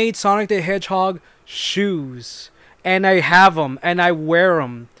 They made Sonic the Hedgehog shoes, and I have them and I wear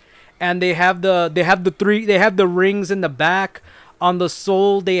them, and they have the rings in the back. On the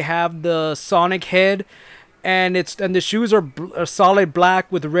sole they have the Sonic head, and the shoes are solid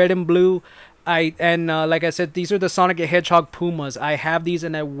black with red and blue. Like I said, these are the Sonic the Hedgehog Pumas. I have these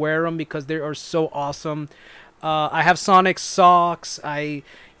and I wear them because they are so awesome. I have Sonic socks. Like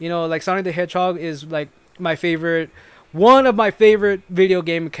Sonic the Hedgehog is like one of my favorite video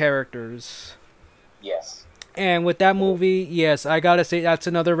game characters. Yes. And with that movie, yes, I gotta say that's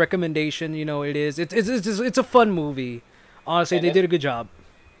another recommendation. You know, it is. It's a fun movie. Honestly, And they did a good job.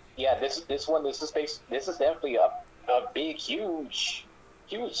 yeah, this one, this is definitely a big, huge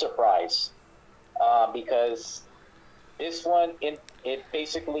surprise. Because this one, it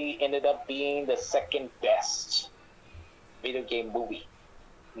basically ended up being the second best video game movie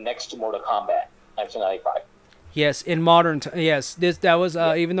next to Mortal Kombat 1995. Yes, in modern. Yes, this that was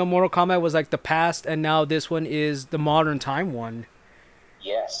Yeah, even though Mortal Kombat was like the past, and now this one is the modern time one.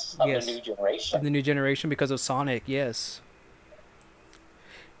 yes, of the Yes, new generation. of the new generation because of Sonic. Yes,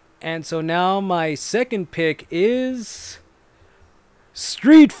 and so now my second pick is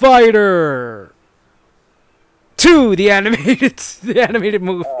Street Fighter 2, the animated the animated Uh,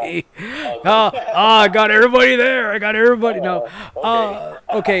 movie. okay. I got everybody there. I got everybody. No, Okay.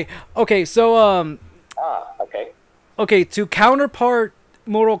 okay, okay. So Okay. okay, to counterpart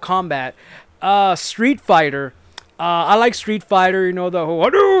Mortal Kombat, Street Fighter. I like Street Fighter, you know, the whole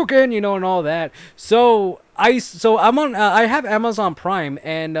Hadouken, you know, and all that. So I'm on. I have Amazon Prime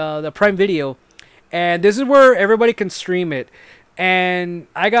and the Prime Video, and this is where everybody can stream it. And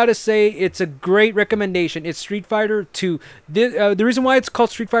I gotta say, it's a great recommendation. It's Street Fighter 2. The reason why it's called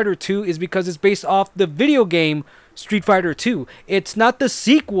Street Fighter 2 is because it's based off the video game Street Fighter 2. It's not the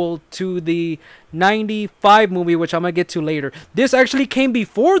sequel to the 95 movie, which I'm gonna get to later. This actually came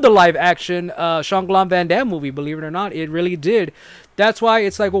before the live action Jean-Claude Van Damme movie, believe it or not. It really did. That's why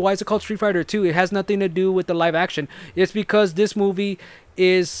it's like, well, why is it called Street Fighter 2? It has nothing to do with the live action. It's because this movie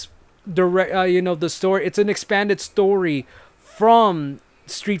is you know, the story. It's an expanded story from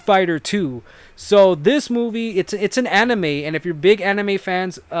Street Fighter 2. So this movie, it's an anime, and if you're big anime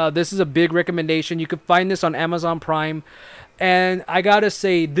fans, this is a big recommendation. You can find this on Amazon Prime, and I gotta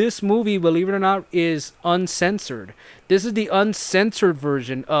say, this movie, believe it or not, is uncensored. This is the uncensored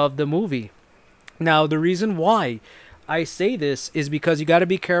version of the movie. Now, the reason why I say this is because you got to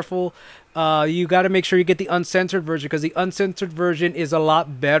be careful. You got to make sure you get the uncensored version because the uncensored version is a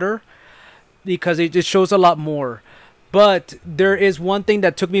lot better because it shows a lot more. But there is one thing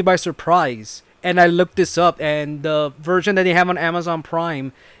that took me by surprise, and I looked this up, and the version that they have on Amazon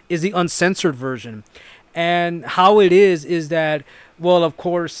Prime is the uncensored version. And how it is that, well, of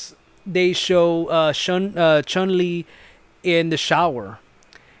course, they show Chun Li in the shower.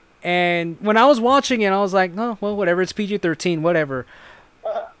 And when I was watching it, I was like, oh, well, whatever. It's PG-13, whatever.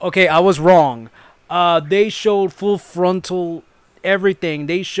 Okay, I was wrong. They showed full frontal everything.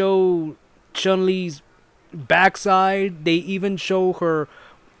 They show Chun Li's backside. They even show her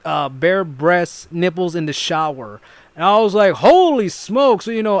bare breasts, nipples in the shower. And I was like, holy smoke!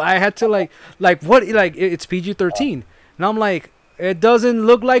 So you know, I had to like what? Like it's PG-13, and I'm like, it doesn't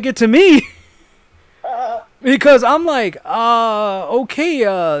look like it to me. Because I'm like, okay,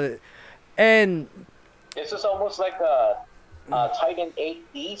 and This is almost like a Titan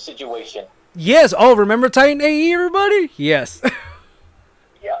 8E situation. yes, oh, remember Titan AE, everybody? Yes,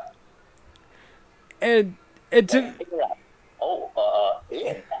 Yeah. and and to Yeah. Oh,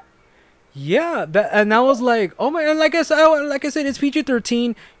 in. yeah, and I was like, oh my, and like I said, it's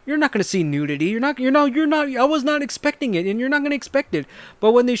PG-13. You're not gonna see nudity. You're not. I was not expecting it, and you're not gonna expect it.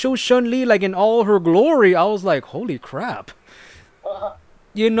 But when they show Chun Li like in all her glory, I was like, holy crap.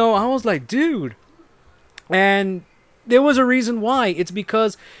 You know, I was like, dude. And there was a reason why. It's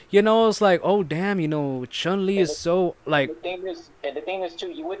because, you know, it's like, oh damn, you know, Chun Li And is so like, the thing is too,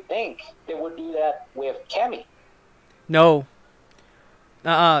 you would think they would do that with Cammy. no,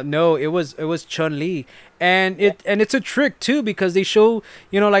 no, it was Chun Li, and it's a trick too because they show,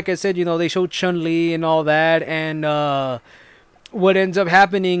 you know, like I said, you know, they show Chun Li and all that, and what ends up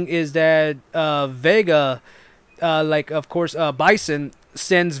happening is that Vega, like of course, Bison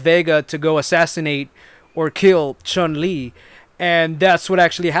sends Vega to go assassinate or kill Chun Li. And that's what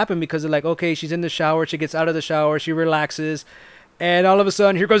actually happened because they're like, okay, she's in the shower, she gets out of the shower, she relaxes, and all of a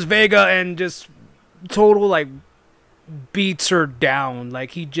sudden here goes Vega and just total like beats her down.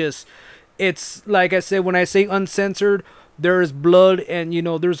 Like he just, it's like I said, when I say uncensored, there's blood, and you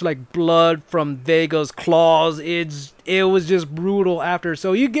know there's like blood from Vega's claws. It was just brutal after.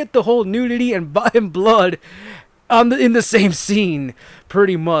 So you get the whole nudity and blood in the same scene,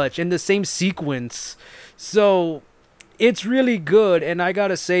 pretty much in the same sequence. So it's really good, and I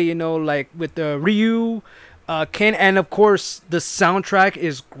gotta say, you know, like with the Ryu, Ken, and of course the soundtrack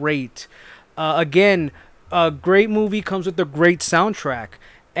is great. Again, a great movie comes with a great soundtrack,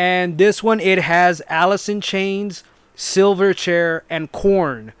 and this one it has Alice in Chains, Silverchair, and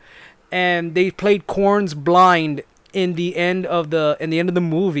Korn, and they played Korn's "Blind" in the end of the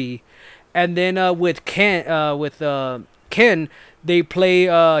movie, and then with Ken, They play.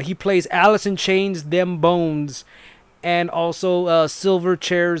 He plays Alice in Chains, Them Bones, and also Silver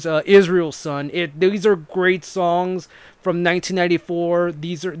Chair's Israel's Son. These are great songs from 1994.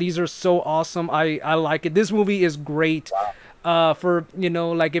 These are so awesome. I like it. This movie is great. Wow. For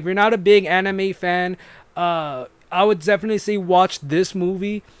like if you're not a big anime fan, I would definitely say watch this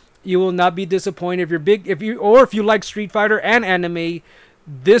movie. You will not be disappointed if you like Street Fighter and anime.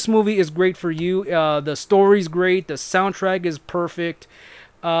 This movie is great for you. The story's great. The soundtrack is perfect.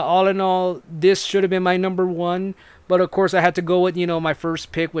 All in all, this should have been my number one. But of course, I had to go with my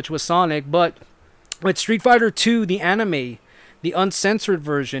first pick, which was Sonic. But with Street Fighter 2, the anime, the uncensored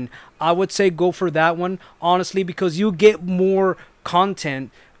version, I would say go for that one. Honestly, because you get more content.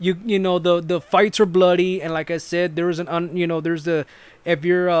 The fights are bloody, and like I said, there is there's the if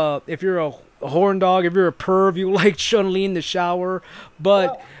you're a horn dog, if you're a perv, you like Chun-Li in the shower,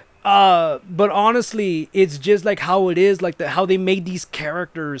 but but honestly, it's just like how it is, like how they made these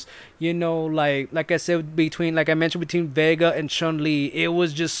characters, like I said, like I mentioned, between Vega and Chun-Li, it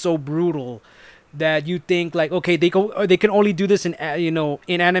was just so brutal that you think like, okay, they can only do this in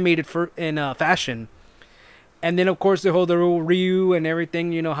in animated fashion. And then of course the whole Ryu and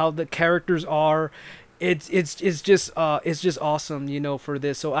everything, how the characters are. It's just awesome, for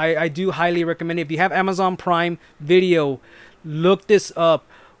this. So I do highly recommend it. If you have Amazon Prime Video, look this up,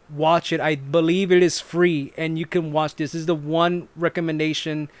 watch it. I believe it is free and you can watch this. This is the one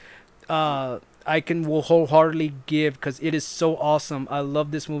recommendation will wholeheartedly give, because it is so awesome. I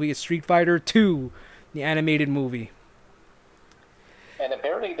love this movie. It's Street Fighter 2, the animated movie. And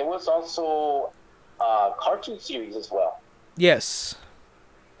apparently there was also a cartoon series as well. Yes.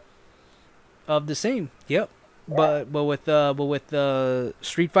 Of the same. Yep. Yeah. But with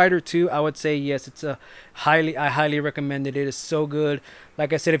Street Fighter 2, I would say yes, I highly recommend it. It is so good.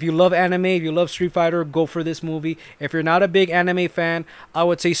 Like I said, if you love anime, if you love Street Fighter, go for this movie. If you're not a big anime fan, I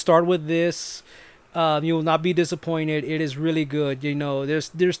would say start with this. You will not be disappointed. It is really good.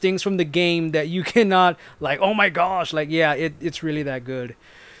 There's things from the game that you cannot, like, oh my gosh, like, yeah, it's really that good.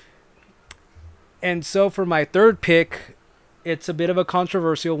 And so for my third pick, it's a bit of a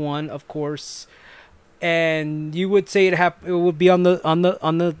controversial one, of course, and you would say it would be on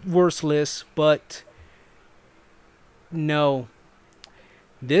the worst list, but no.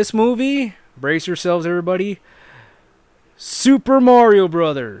 This movie, brace yourselves, everybody. Super Mario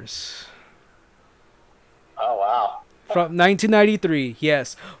Brothers. Oh wow. From 1993,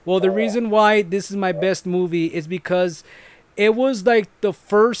 yes. Well, the reason why this is my best movie is because it was like the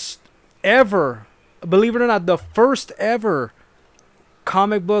first ever, believe it or not, the first ever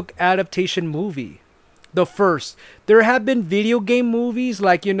comic book adaptation movie. The first. There have been video game movies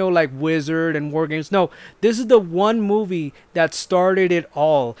like like Wizard and War Games. No, this is the one movie that started it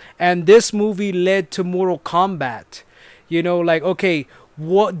all. And this movie led to Mortal Kombat. Like, okay,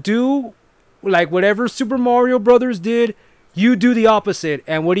 whatever Super Mario Brothers did, you do the opposite.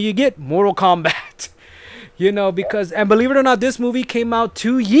 And what do you get? Mortal Kombat. Because, and believe it or not, this movie came out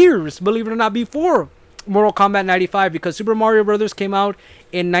 2 years, believe it or not, before Mortal Kombat 95, because Super Mario Brothers came out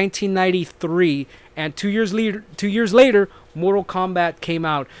in 1993, and 2 years later, Mortal Kombat came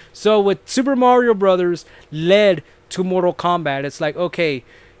out. So with Super Mario Brothers led to Mortal Kombat, it's like, okay,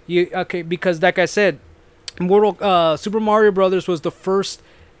 because like I said, Super Mario Brothers was the first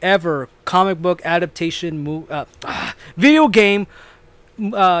ever comic book adaptation video game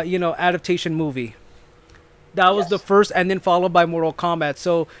adaptation movie. That was the first, and then followed by Mortal Kombat.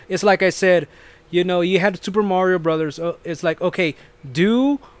 So it's like I said, you had Super Mario Brothers. It's like, okay,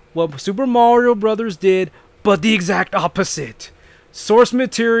 do what Super Mario Brothers did, but the exact opposite. Source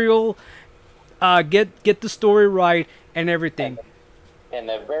material, get the story right, and everything. And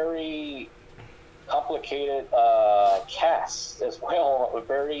a very complicated cast as well. A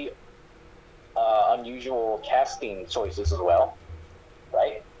very unusual casting choices as well,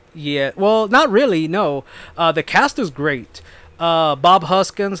 right? Yeah, well, not really. No, the cast is great. Bob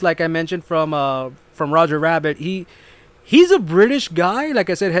Hoskins, like I mentioned from Roger Rabbit, he's a British guy. Like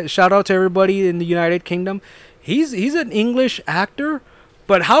I said, shout out to everybody in the United Kingdom. He's an English actor,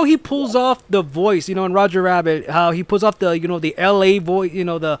 but how he pulls off the voice, in Roger Rabbit, how he pulls off the the L.A. voice,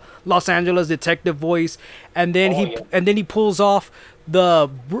 the Los Angeles detective voice, and then he pulls off the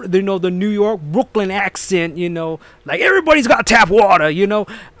New York Brooklyn accent, like everybody's got tap water, in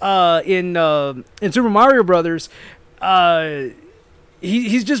Super Mario Brothers.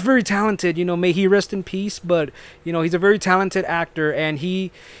 He's just very talented, may he rest in peace, but he's a very talented actor, and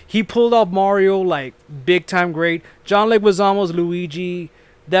he pulled off Mario like big time great. John Leguizamo's Luigi,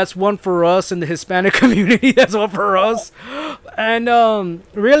 that's one for us in the Hispanic community. That's one for us. And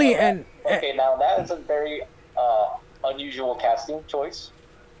really, and okay, now that is a very unusual casting choice,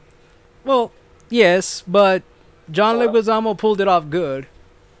 Well, yes, but John sort of. Leguizamo pulled it off good.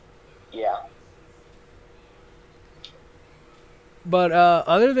 Yeah. But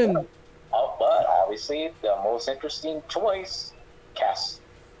other than Oh, but obviously the most interesting choice cast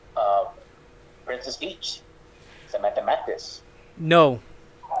uh, Princess Peach, Samantha Mathis. no,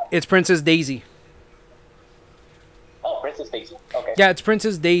 it's Princess Daisy. Oh, Princess Daisy. Okay. Yeah, it's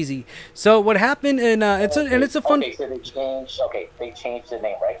Princess Daisy. So what happened, and it's a fun. Okay, so they changed. Okay, they changed the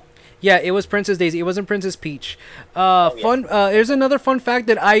name, right? Yeah, it was Princess Daisy. It wasn't Princess Peach. Oh yeah. Fun. There's another fun fact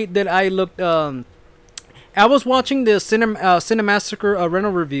that I looked. I was watching the Cinemassacre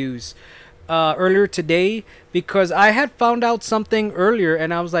rental reviews earlier today because I had found out something earlier,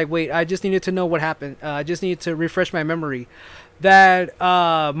 and I was like, wait, I just needed to know what happened. I just needed to refresh my memory. That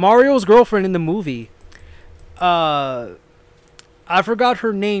Mario's girlfriend in the movie, uh, I forgot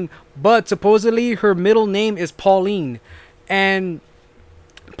her name, but supposedly her middle name is Pauline, and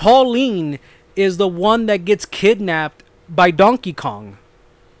Pauline is the one that gets kidnapped by Donkey Kong.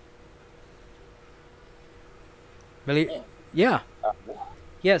 Really? Yeah. Uh,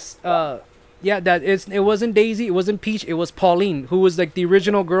 Yes. Yeah. That is. It wasn't Daisy. It wasn't Peach. It was Pauline, who was like the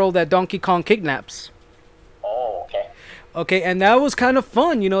original girl that Donkey Kong kidnaps. oh, okay. Okay, and that was kind of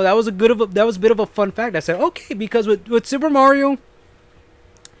fun. You know, that was a bit of a fun fact. I said, okay, because with Super Mario,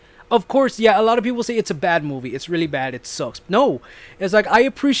 of course, yeah, a lot of people say it's a bad movie. It's really bad. It sucks. No, it's like I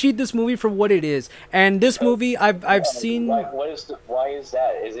appreciate this movie for what it is. And this movie, I've Why? seen. What is the? Why is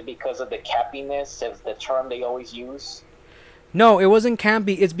that? Is it because of the cappiness? Is the term they always use? No, it wasn't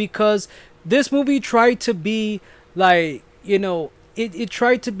campy. It's because this movie tried to be like, it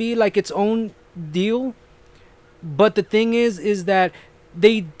tried to be like its own deal. But the thing is that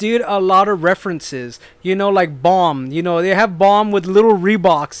they did a lot of references, like Bomb. They have Bomb with little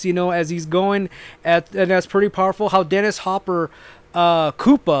Reeboks, as he's going and that's pretty powerful. How Dennis Hopper,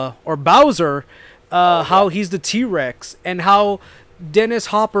 Koopa or Bowser, Oh yeah. how he's the T Rex, and how Dennis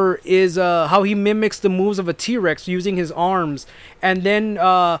Hopper is how he mimics the moves of a T Rex using his arms. And then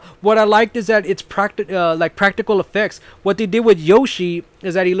what I liked is that it's like practical effects. What they did with Yoshi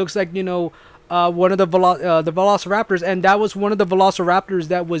is that he looks like one of the Velociraptors, and that was one of the Velociraptors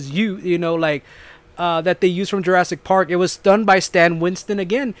that was like that they used from Jurassic Park. It was done by Stan Winston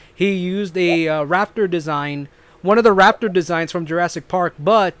again. He used a raptor design, one of the raptor designs from Jurassic Park,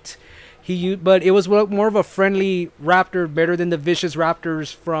 but but it was more of a friendly raptor, better than the vicious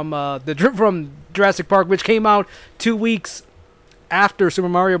raptors from from Jurassic Park, which came out 2 weeks after Super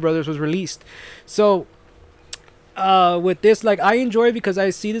Mario Brothers was released. So with this, like, I enjoy it because I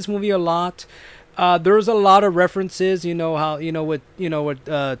see this movie a lot. There's a lot of references, how with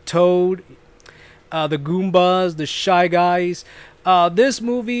Toad, the Goombas, the Shy Guys. This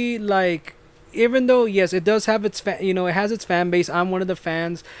movie, like, even though yes, it does have it has its fan base. I'm one of the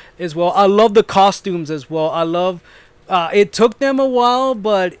fans as well. I love the costumes as well. I love. It took them a while,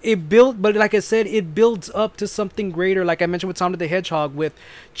 but but like I said, it builds up to something greater. Like I mentioned with Sonic the Hedgehog, with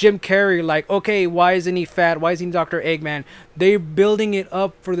Jim Carrey, like, okay, why isn't he fat? Why isn't he Dr. Eggman? They're building it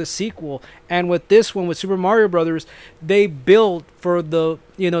up for the sequel. And with this one, with Super Mario Brothers, they built for the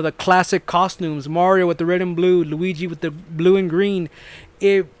classic costumes. Mario with the red and blue, Luigi with the blue and green.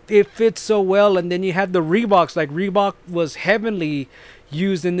 It fits so well. And then you have the Reeboks. Like, Reebok was heavily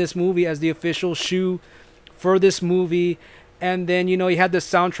used in this movie as the official shoe for this movie. And then you had the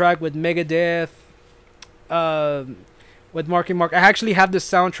soundtrack with Megadeth, uh, with Marky Mark. I actually have the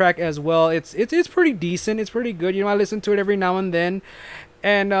soundtrack as well. It's pretty decent. It's pretty good. I listen to it every now and then,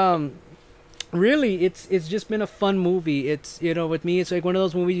 and really, it's just been a fun movie. It's with me, it's like one of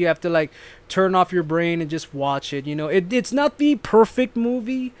those movies you have to like turn off your brain and just watch it. It's not the perfect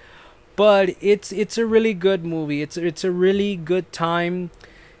movie, but it's a really good movie. It's a really good time.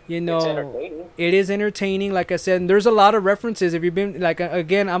 It's entertaining. It is entertaining, like I said. And there's a lot of references. If you've been like,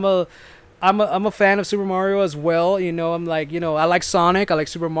 again, I'm a fan of Super Mario as well. I'm like, I like Sonic, I like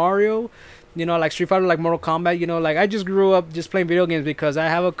Super Mario. I like Street Fighter, like Mortal Kombat. Like, I just grew up just playing video games because I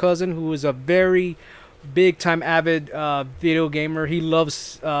have a cousin who is a very big time avid video gamer. He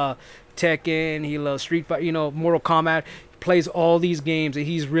loves Tekken, he loves Street Fighter, Mortal Kombat. Plays all these games, and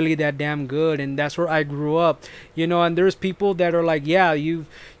he's really that damn good. And that's where I grew up. And there's people that are like, yeah, you've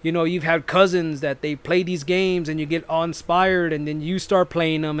had cousins that they play these games and you get all inspired, and then you start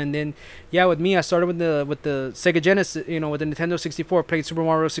playing them. And then yeah, with me, I started with the Sega Genesis, with the Nintendo 64. Played Super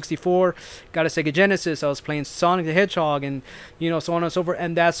Mario 64, got a Sega Genesis. I was playing Sonic the Hedgehog, and so on and so forth.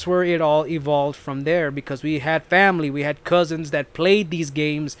 And that's where it all evolved from there, because we had family, we had cousins that played these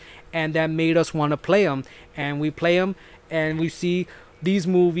games, and that made us want to play them. And we play them, and we see these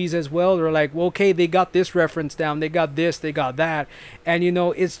movies as well. They're like, well, okay, they got this reference down, they got this, they got that, and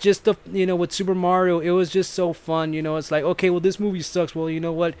it's just the with Super Mario, it was just so fun. It's like, okay, well, this movie sucks. Well, you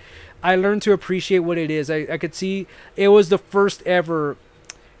know what? I learned to appreciate what it is. I could see it was the first ever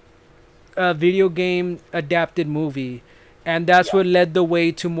video game adapted movie, and that's Yeah. what led the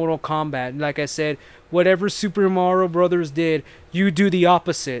way to Mortal Kombat. Like I said, whatever Super Mario Brothers did, you do the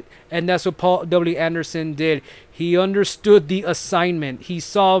opposite, and that's what Paul W. Anderson did. He understood the assignment. He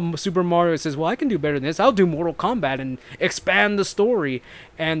saw Super Mario and says, "Well, I can do better than this. I'll do Mortal Kombat and expand the story,"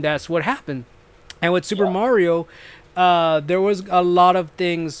 and that's what happened. And with Super Yeah. Mario, there was a lot of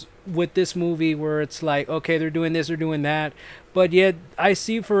things with this movie where it's like, okay, they're doing this, they're doing that, but yet I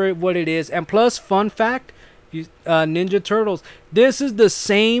see for it what it is. And plus, fun fact, Ninja Turtles. This is the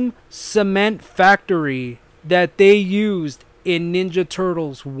same cement factory that they used in Ninja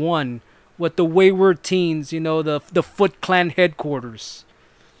Turtles 1 with the Wayward Teens, the Foot Clan headquarters.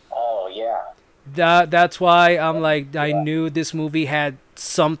 Oh yeah. That's why I'm like, I Yeah. knew this movie had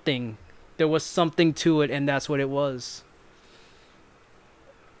something. There was something to it, and that's what it was.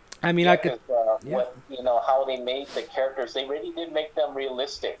 I mean, I Yeah, could, because yeah. what how they made the characters, they really did make them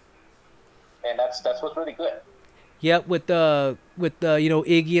realistic, and that's what's really good. Yep, with the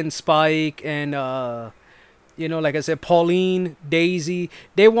Iggy and Spike and like I said, Pauline, Daisy.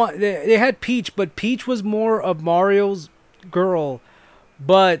 They had Peach, but Peach was more of Mario's girl.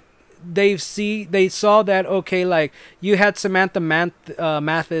 But they saw that, okay, like you had Samantha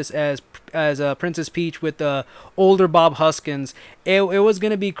Mathis as Princess Peach with the older Bob Hoskins. It was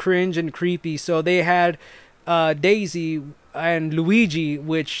gonna be cringe and creepy, so they had Daisy and Luigi,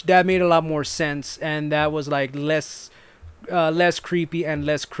 which that made a lot more sense, and that was like less creepy and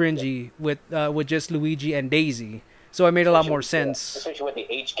less cringy with just Luigi and Daisy. So it made a lot Especially more with sense. especially with the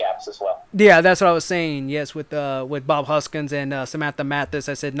age gaps as well. Yeah, that's what I was saying. Yes, with Bob Hoskins and Samantha Mathis,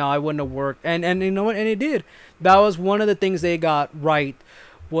 I said no, I wouldn't have worked, and you know what, and it did. That was one of the things they got right,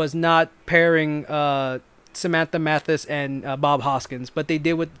 was not pairing Samantha Mathis and Bob Hoskins, but they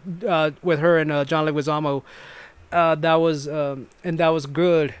did with her and John Leguizamo. That was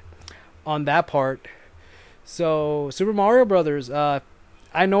good on that part. So Super Mario Brothers.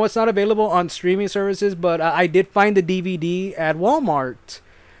 I know it's not available on streaming services, but I did find the DVD at Walmart.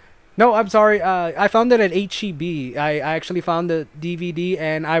 No, I'm sorry. I found it at HEB. I actually found the DVD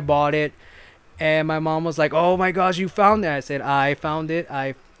and I bought it. And my mom was like, "Oh my gosh, you found that!" I said, "I found it.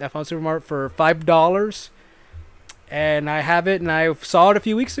 I found Super Mario for $5, and I have it. And I saw it a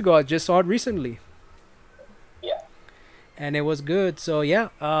few weeks ago. I just saw it recently, Yeah. and it was good. So yeah,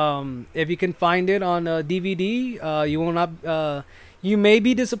 if you can find it on DVD, you will not. You may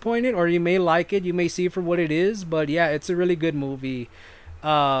be disappointed, or you may like it. You may see it for what it is. But yeah, it's a really good movie.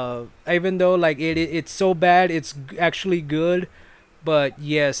 Even though like it's so bad, it's actually good. But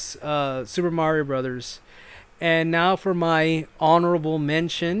yes, Super Mario Brothers. And now for my honorable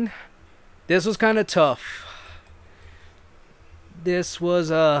mention. This was kind of tough. This was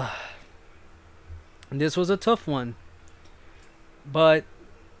a this was a tough one. But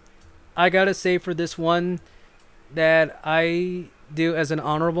I gotta say for this one that I do as an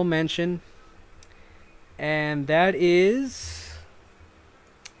honorable mention, and that is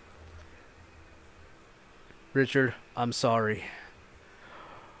Richard. I'm sorry.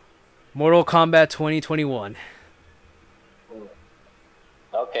 Mortal Kombat 2021.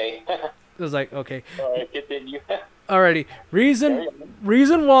 Okay. It was like, okay, All right, continue. alrighty. Carry Reason on.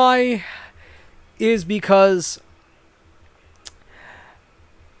 reason why is because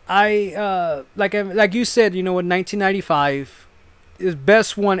like you said, in 1995 is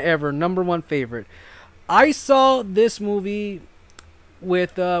best one ever, number one favorite. I saw this movie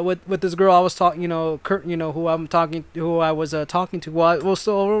with this girl I was talking, Kurt, who I was talking to. Well, we're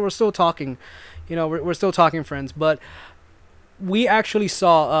still talking, we're still talking friends, but we actually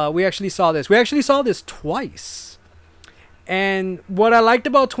saw this. We actually saw this twice. And what I liked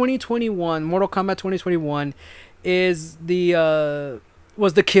about 2021, Mortal Kombat 2021, is the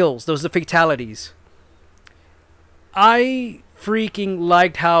kills, those the fatalities. I freaking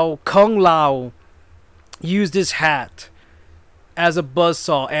liked how Kung Lao used his hat as a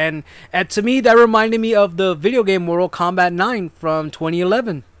buzzsaw, and to me that reminded me of the video game Mortal Kombat 9 from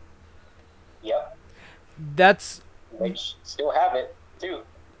 2011. Yep. That's Which still have it too.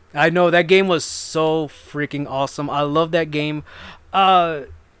 I know that game was so freaking awesome. I love that game. Uh,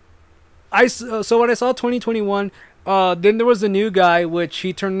 so when I saw 2021, then there was a new guy which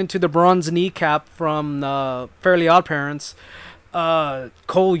he turned into the bronze kneecap from Fairly Odd Parents.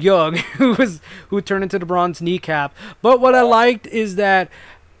 Cole Young, who turned into the bronze kneecap. But what I liked is that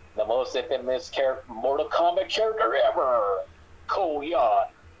The most infamous Mortal Kombat character ever. Koyan.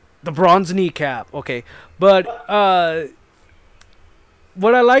 The bronze kneecap. Okay, but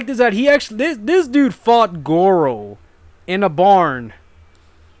what I liked is that he actually this dude fought Goro in a barn,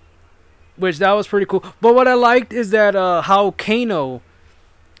 which that was pretty cool. But what I liked is that how Kano,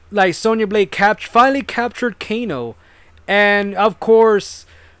 like Sonya Blade, finally captured Kano, and of course,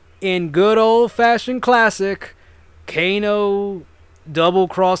 in good old fashioned classic, Kano double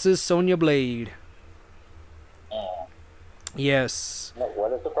crosses Sonya Blade. Mm. Yes.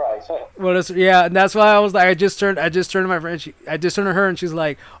 What a surprise! Hey. Well, yeah, and that's why I was like, I just turned to my friend, I just turned to her, and she's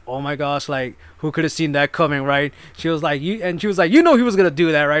like, "Oh my gosh, like, who could have seen that coming, right?" She was like, she was like, "You know, he was gonna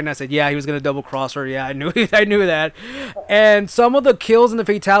do that, right?" And I said, "Yeah, he was gonna double cross her. Yeah, I knew, I knew that." And some of the kills and the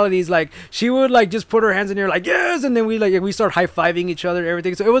fatalities, like, she would like just put her hands in the air, like, "Yes," and then we start high fiving each other, and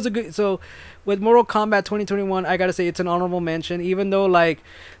everything. So it was a good. So with Mortal Kombat 2021, I gotta say it's an honorable mention, even though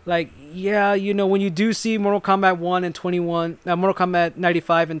yeah, you know, when you do see Mortal Kombat 1 and 21, Mortal Kombat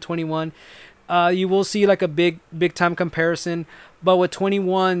 95 and 21, you will see like a big time comparison. But with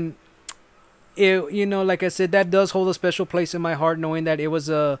 21, it, you know, like I said, that does hold a special place in my heart, knowing that it was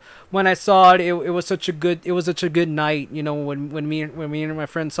a when I saw it, it was such a good night. You know, when me and my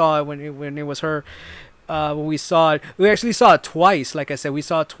friend saw it, when it was her, when we saw it, we actually saw it twice. Like I said, we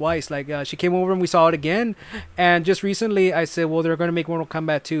saw it twice. Like she came over and we saw it again. And just recently, I said, well, they're gonna make Mortal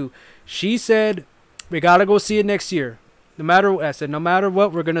Kombat 2. She said, we gotta go see it next year. No matter what, I said, no matter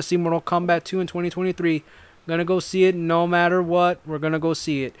what, we're gonna see Mortal Kombat 2 in 2023. Gonna go see it no matter what. We're gonna go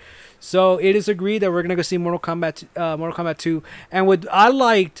see it. So it is agreed that we're gonna go see Mortal Kombat 2. And what I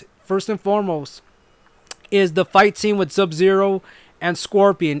liked first and foremost is the fight scene with Sub Zero and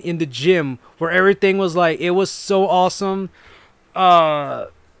Scorpion in the gym, where everything was like, it was so awesome. Uh,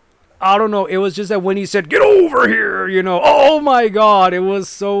 I don't know. It was just that when he said, "Get over here," you know, oh my god, it was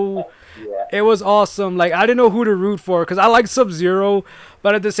so, Yeah. it was awesome. Like, I didn't know who to root for because I like Sub Zero,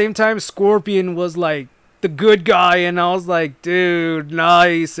 but at the same time, Scorpion was like the good guy, and I was like, dude,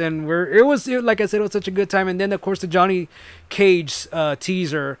 nice. And like I said, it was such a good time. And then of course the Johnny Cage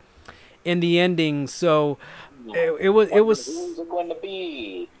teaser in the ending. So it was Who's it going to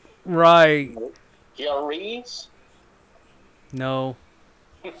be? right. Reese? No,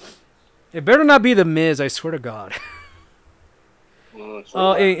 it better not be the Miz. I swear to God.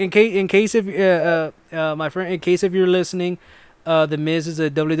 In case if my friend, in case if you're listening, the Miz is a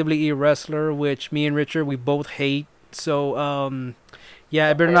WWE wrestler, which me and Richard we both hate. So yeah,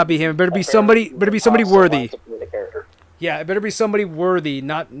 it better not be him. It better be somebody. Better be somebody worthy. Yeah, it better be somebody worthy,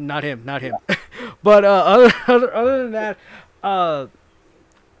 not him, not him. But other than that, uh,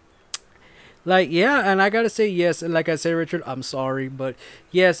 like, yeah, and I gotta say yes, and like I said, Richard, I'm sorry, but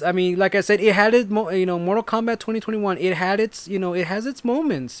yes, I mean, like I said, it had its Mortal Kombat 2021. It had its, it has its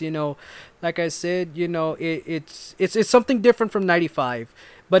moments. Like I said, it's something different from 95,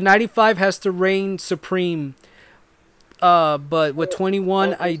 but 95 has to reign supreme. But with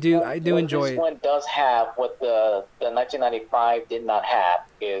 21, I do enjoy this it. one does have what the 1995 did not have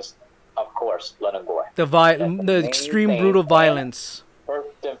is, of course, blood and gore. The extreme brutal violence.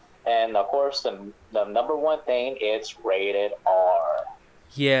 And of course, the number one thing, it's rated R.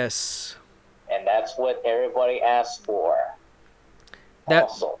 Yes. And that's what everybody asked for. And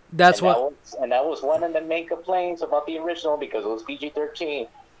that was one of the main complaints about the original, because it was PG-13.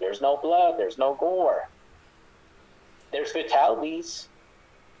 There's no blood. There's no gore. There's fatalities.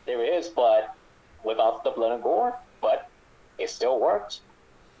 There is, but without the blood and gore. But it still worked.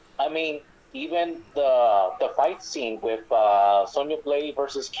 I mean, even the fight scene with Sonya Blade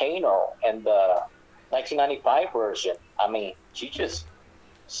versus Kano and the 1995 version. I mean, she just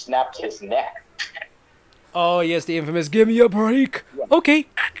snapped his neck. Oh yes, the infamous "Give me a break." Yeah. Okay,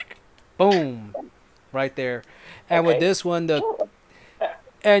 boom, right there. And with this one,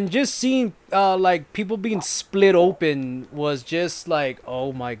 and just seeing like people being split open was just like,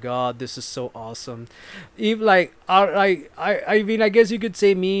 oh my god, this is so awesome. Even like I mean, I guess you could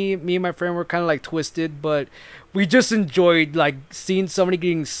say me and my friend were kind of like twisted, but we just enjoyed like seeing somebody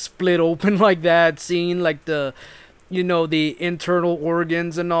getting split open like that, seeing like the the internal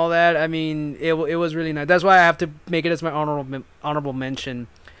organs and all that. I mean, it was really nice. That's why I have to make it as my honorable mention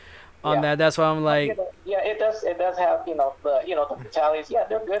on that. That's why I'm like, yeah, it does have the fatalities. Yeah,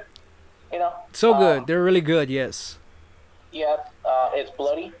 they're good. So good. They're really good. Yes. Yeah, it's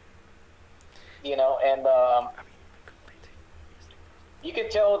bloody. And you can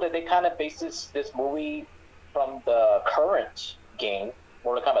tell that they kind of based this movie from the current game,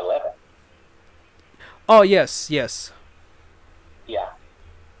 Mortal Kombat 11. Oh yes, yes. Yeah,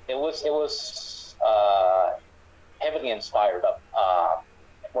 it was heavily inspired of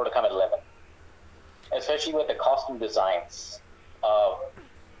Mortal Kombat 11, especially with the costume designs. of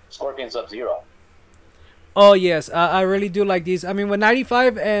Scorpion Sub Zero. Oh yes, I really do like these. I mean, with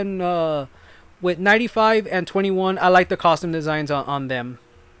 95 and 21, I like the costume designs on them.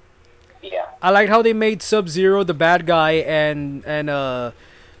 Yeah. I like how they made Sub Zero the bad guy and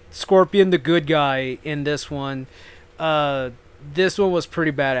Scorpion the good guy in this one. Uh, this one was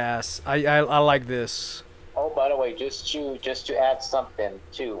pretty badass. I like this. Oh, by the way, just to add something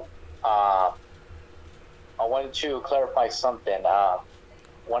too. Uh, I wanted to clarify something.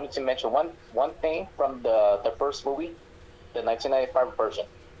 Wanted to mention one thing from the first movie, the 1995 version,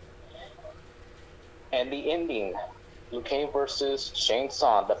 and the ending. Liu Kang versus Shang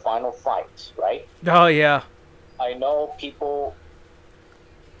Tsung, the final fight, right? Oh yeah, I know people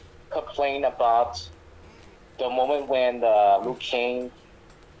complain about the moment when Liu Kang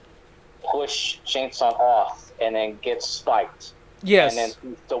push Shang Tsung off and then gets spiked, and then yes,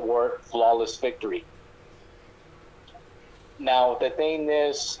 the word flawless victory. Now the thing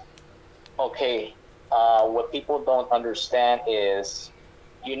is, okay, what people don't understand is,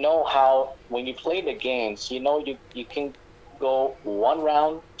 you know how when you play the games, you know you can go 1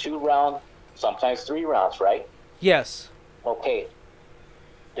 round, 2 round, sometimes 3 rounds, right? yes, Okay,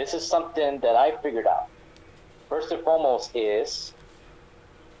 this is something that I figured out. First and foremost is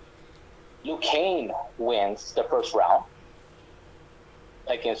Liu Kang wins the first round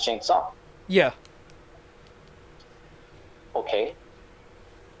against Shang Tsung. yeah, Okay,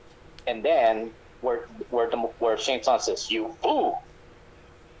 and then where Shang Tsung says you fool.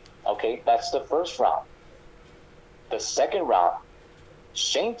 Okay, that's the first round. The second round,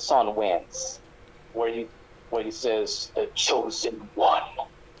 Shang Tsung wins, where he says the chosen one.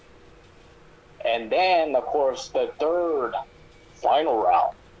 And then of course the third final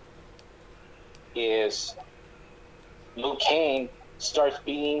round is Liu Kang starts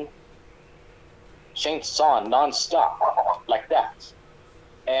beating Shang Tsung nonstop like that,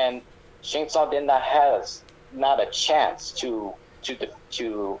 and Shang Tsung then not a chance to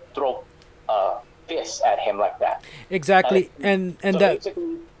throw a fist at him like that. exactly. And So that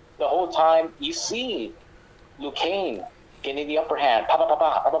basically, the whole time you see Liu Kang getting the upper hand, pa pa pa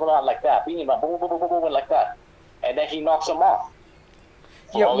pa pa pa pa like that, beating him boom boom boom boom boom like that, and then he knocks him off.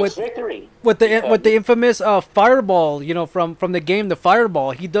 yeah Flawless victory. with the infamous fireball, from the game, the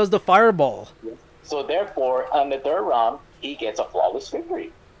fireball. He does the fireball. So therefore, on the third round, he gets a flawless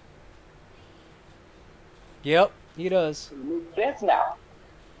victory. Yep, he does. It makes sense now.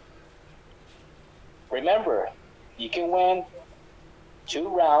 Remember, you can win 2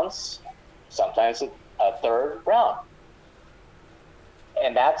 rounds, sometimes a third round.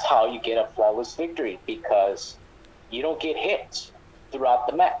 And that's how you get a flawless victory, because you don't get hit throughout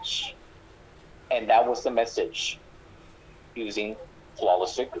the match. And that was the message using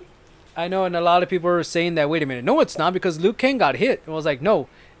flawless victory. I know, and a lot of people are saying that. Wait a minute, no, it's not, because Liu Kang got hit. And I was like, no,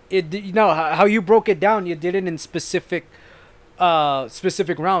 how you broke it down. You did it in specific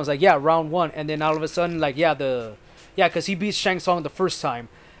rounds. Like, yeah, round one, and then all of a sudden, like, because he beat Shang Tsung the first time,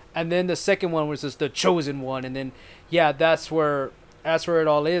 and then the second one was just the chosen one, and then that's where it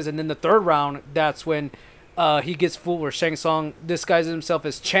all is. And then the third round, that's when he gets fooled, where Shang Tsung disguises himself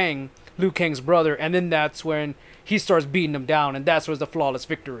as Chang, Liu Kang's brother, and then that's when he starts beating him down, and that's where the flawless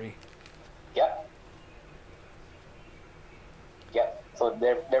victory. Yep. Yep. So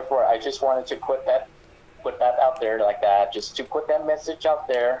therefore, I just wanted to put that out there like that, just to put that message out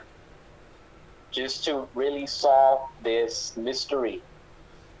there, just to really solve this mystery,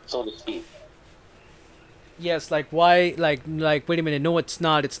 so to speak. Yes, like why, like wait a minute, no, it's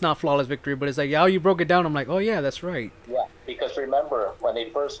not flawless victory, but it's like how you broke it down. I'm like, oh yeah, that's right. Yeah, because remember when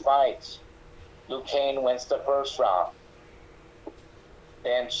they first fight, Liu Kang wins the first round,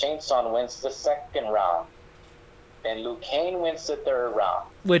 then Shang Tsung wins the second round, then Liu Kang wins the third round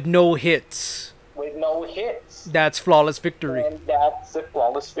With no hits, with no hits. that's flawless victory. And that's a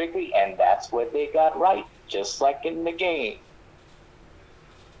flawless victory, and that's what they got right, just like in the game.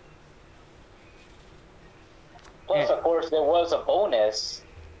 Plus, Yeah. of course, there was a bonus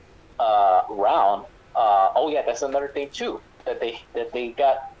round. Oh yeah, that's another thing too that they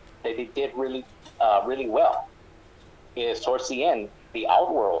did really well. Is towards the end the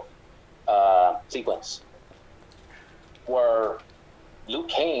Outworld sequence where Liu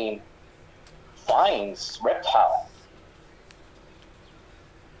Kang finds Reptile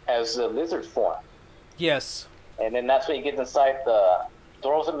as a lizard form, Yes, and then that's when he gets inside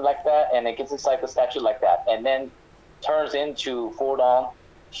throws him like that, and it gets inside the statue like that, and then turns into full-on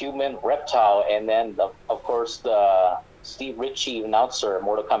human reptile, and then of course the Steve Ritchie announcer,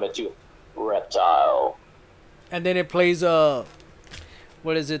 Mortal Kombat 2, reptile. and then it plays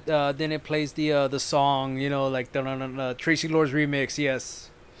what is it? Then it plays the song, like the Tracy Lords remix. Yes.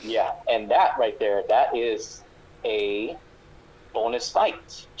 Yeah, and that right there, that is a bonus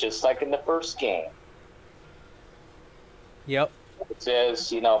fight, just like in the first game. Yep. It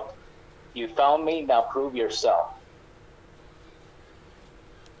says, you found me, now prove yourself.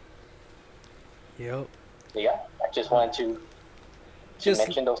 Yep. Yeah, I just wanted to Just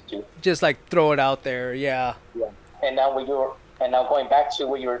mention those two. just like throw it out there. Yeah. Yeah. And now going back to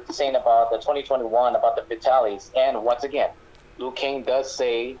what you were saying about the 2021 about the fatalities, and once again, Liu Kang does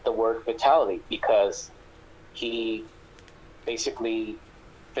say the word fatality because he basically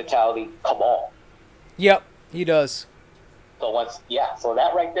fatality cabal. Yep. He does. So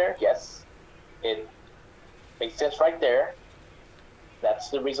that right there, yes, it makes sense right there. That's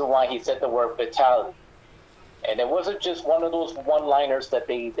the reason why he said the word fatality. And it wasn't just one of those one-liners that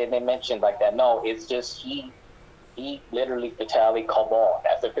they mentioned like that. No, it's just he literally fatality cabal.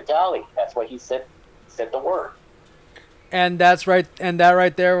 That's a fatality. That's what he said. Said the word. And that's right. And that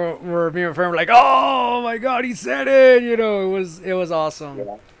right there, where me and my friend were like, "Oh my God, he said it!" It was awesome.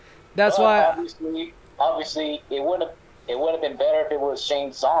 Yeah. That's But why. obviously, it would have been better if it was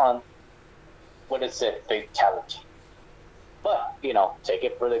Shane Song would have said fatality. But take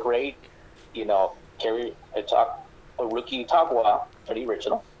it for the great, Kerry talk a rookie Tagwa for the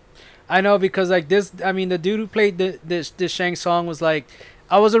original. I know because like this. I mean, the dude who played this Shang song was like,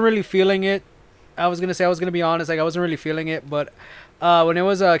 I wasn't really feeling it. I was gonna be honest, like I wasn't really feeling it, but when it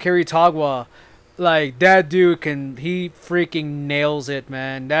was Kerry Tagwa, like that dude he freaking nails it,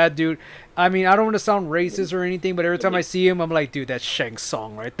 man. That dude. I mean, I don't want to sound racist or anything, but every time I see him, I'm like, dude, that's Shank's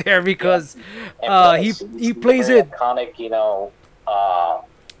song right there Yeah. because And plus, he he's a plays very it. iconic,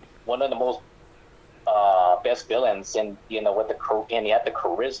 one of the most best villains, and and he had the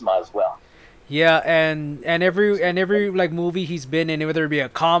charisma as well. Yeah, and every like movie he's been in, whether it be a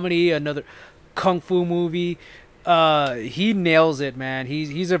comedy, another kung fu movie, he nails it, man.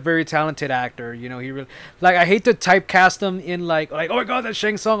 He's a very talented actor. He really, like, I hate to typecast him in like oh my god, that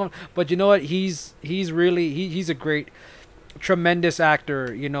Shang Tsung, but you know what? He's really he's a great, tremendous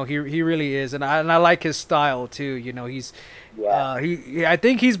actor. He really is, and I like his style too. Yeah, I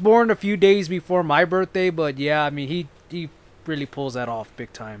think he's born a few days before my birthday, but yeah, I mean he really pulls that off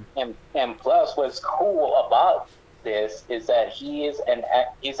big time. and plus, what's cool about this is that he's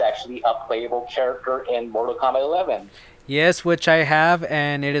actually a playable character in Mortal Kombat 11 Yes, which I have,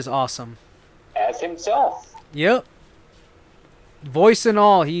 and it is awesome. as himself. Yep, voice and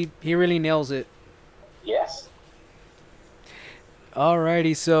all, he really nails it. Yes.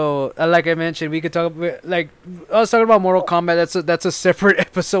 Alrighty, so like I mentioned, we could talk about, like, I was talking about Mortal Kombat. That's a separate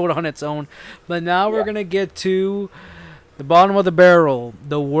episode on its own. But now we're Yeah. gonna get to the bottom of the barrel,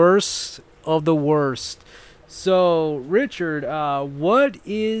 the worst of the worst. So, Richard, what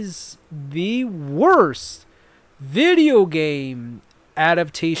is the worst video game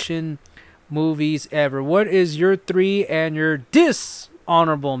adaptation movies ever? What is your three and your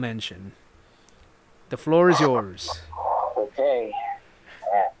dishonorable mention? The floor is yours. Okay.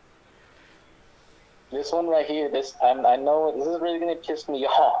 This one right here. I know this is really gonna piss me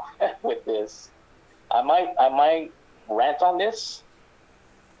off with this. I might rant on this,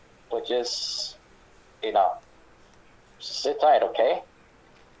 but just sit tight, okay?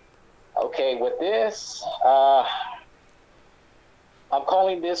 Okay, with this, I'm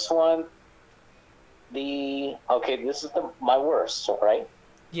calling this one this is my worst, right?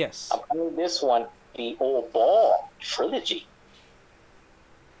 Yes. I'm calling this one the Old Ball trilogy.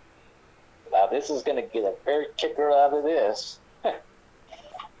 Now this is gonna get a very kicker out of this.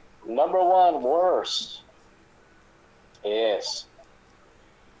 Number one worst is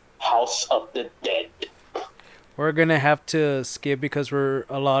House of the Dead. We're gonna have to skip because we're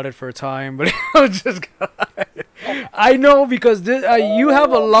allotted for time, but I'm just. I know because you have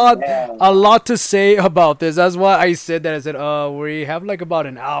Man. a lot to say about this. That's why I said that. I said, we have like about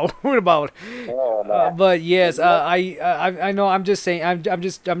an hour about. Oh, man. But yes, I know. I'm just saying. I'm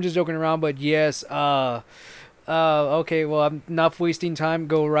just joking around. But yes. Okay. Well, I'm not wasting time.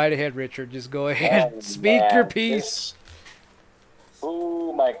 Go right ahead, Richard. Just go ahead. Oh, Speak man. your piece.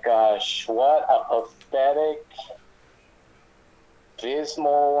 Oh my gosh, what a pathetic,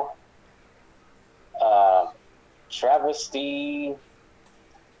 dismal, travesty,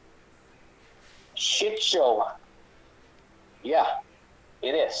 shit show. Yeah,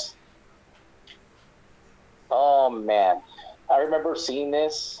 it is. Oh man, I remember seeing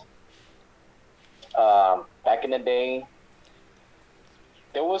this back in the day.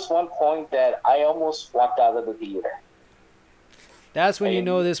 There was one point that I almost walked out of the theater. That's when you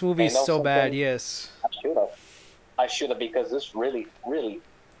know this movie is I know so bad. something- Yes. I should have. I should have, because this really, really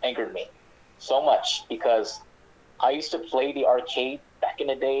angered me so much, because I used to play the arcade back in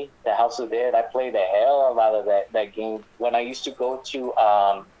the day, the House of Dead. I played the hell out of that game when I used to go to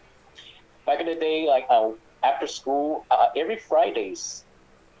back in the day, like after school, every Fridays.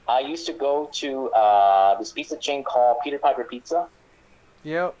 I used to go to this pizza chain called Peter Piper Pizza.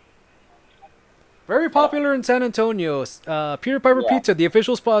 Yep. Very And popular in San Antonio. Peter Piper yeah, Pizza, the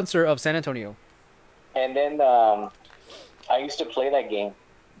official sponsor of San Antonio. and then I used to play that game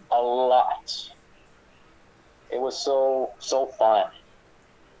a lot. It was so fun.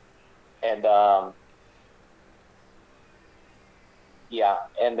 And yeah,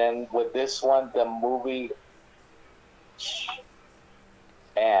 and then with this one, the movie,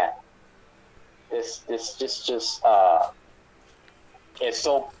 man, this just it's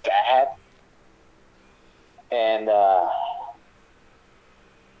so bad. And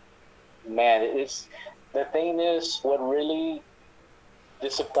man, it's the thing is, what really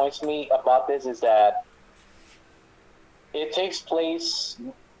disappoints me about this is that it takes place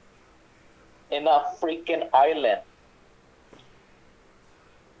in a freaking island.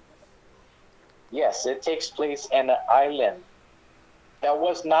 Yes, it takes place in an island. That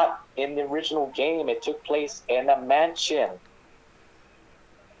was not in the original game. It took place in a mansion.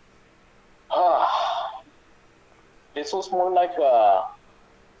 Ah, this was more like a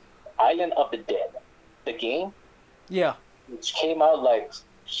Island of the Dead, the game, Yeah. which came out like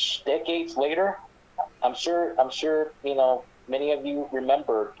decades later. I'm sure, many of you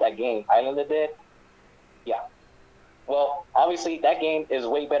remember that game, Island of the Dead. Yeah. Well, obviously that game is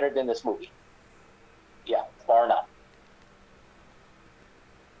way better than this movie. Yeah, far not.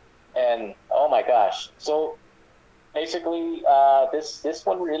 And oh my gosh, so basically, this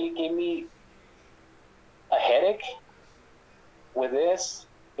one really gave me a headache with this.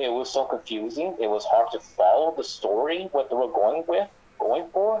 It was so confusing. It was hard to follow the story, what they were going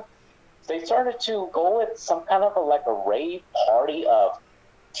for. They started to go with some kind of like a rave party of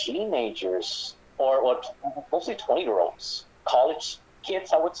teenagers, or mostly 20-year-olds, college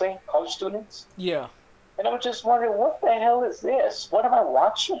kids, I would say, college students. Yeah. And I was just wondering, what the hell is this? What am I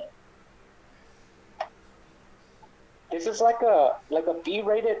watching? This is like a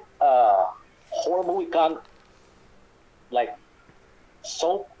B-rated horror movie gone like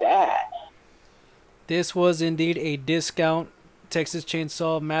so bad. This was indeed a discount Texas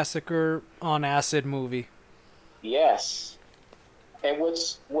Chainsaw Massacre on acid movie. Yes. And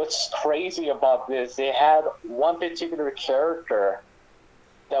what's crazy about this? They had one particular character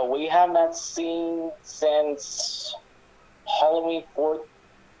that we have not seen since Halloween 5,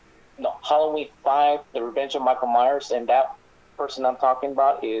 The Revenge of Michael Myers, and that person I'm talking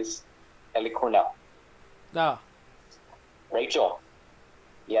about is Ellie Cornell. Ah. Rachel.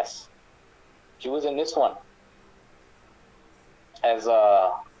 Yes. She was in this one as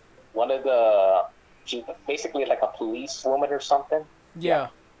one of the, she's basically like a police woman or something. Yeah.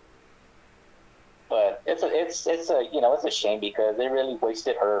 But it's a shame, because they really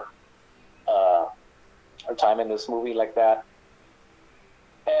wasted uh, her time in this movie like that.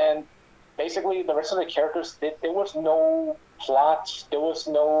 And basically, the rest of the characters, there was no plot, there was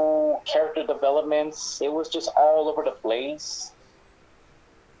no character developments. It was just all over the place.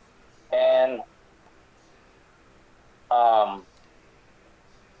 And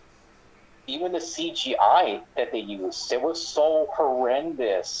even the CGI that they used, it was so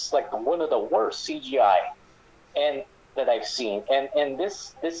horrendous, like one of the worst CGI and that I've seen. And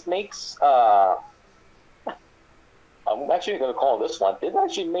this makes I'm actually going to call this one. This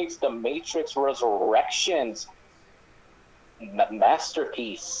actually makes the Matrix Resurrections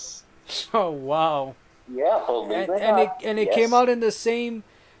masterpiece. Oh wow. Yeah, believe And it or and it not. and it came Yes. out in the same.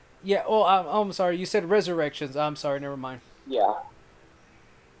 Yeah. Oh, I'm sorry. You said Resurrections. I'm sorry. Never mind. Yeah.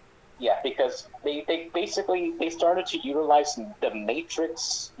 Yeah, because they basically they started to utilize the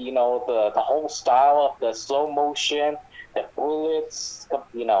Matrix, the whole style of the slow motion, the bullets,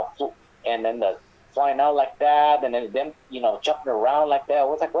 and then the flying out like that, and then them, jumping around like that. I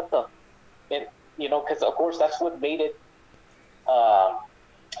was like, what the, because of course that's what made it um,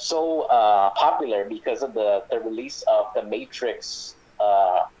 so popular, because of the release of the Matrix,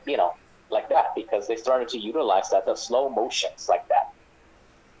 like that, because they started to utilize that, the slow motions like that.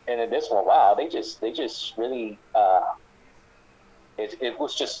 And in this one, wow, they just really it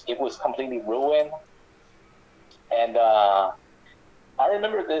was completely ruined. And I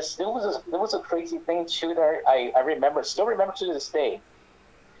remember this. There was a crazy thing too that still remember to this day.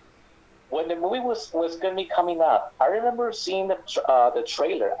 When the movie was going to be coming out, I remember seeing the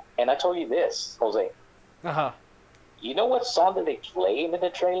trailer, and I told you this, Jose. Uh huh. You know what song did they play in the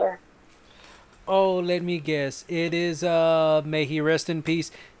trailer? Oh, let me guess. It is may he rest in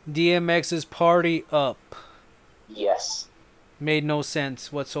peace, DMX's Party Up. Yes, Made no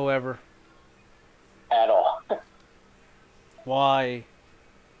sense whatsoever. at all. Why?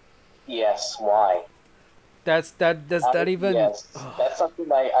 Yes, why? That does that even Yes, that's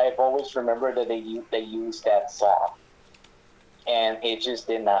something I've always remembered that they used that song, and it just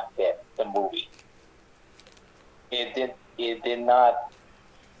did not fit the movie. It did not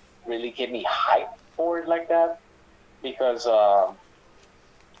really give me hype for it like that because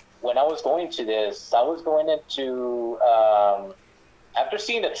when I was going to this, I was going into after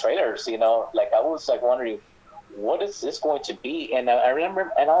seeing the trailers, like I was like wondering what is this going to be, and I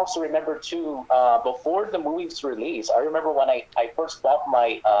remember, and I also remember too before the movie's release, I remember when I first bought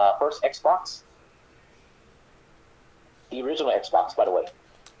my first Xbox, the original Xbox, by the way.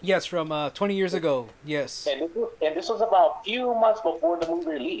 yes, from 20 years ago. Yes. And this was about a few months before the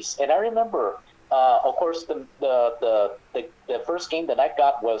movie release. And I remember, of course, the first game that I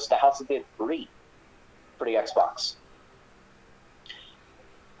got was The House of Dead 3 for the Xbox.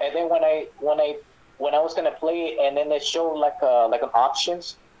 And then when I was gonna play it, and then it showed like an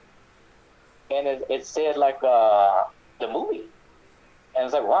options, and it said like the movie, and I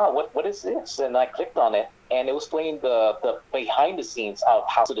was like, wow, what is this? And I clicked on it, and it was playing the behind the scenes of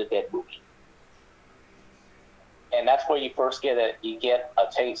House of the Dead movie, and that's where you get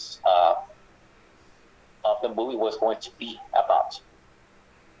a taste of the movie was going to be about.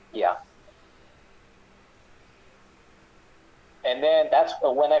 Yeah. And then that's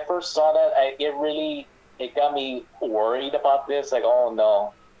when I first saw that. It got me worried about this. Like, oh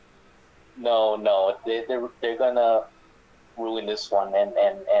no, no, no, they're gonna ruin this one, and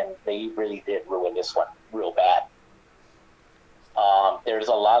they really did ruin this one real bad. There's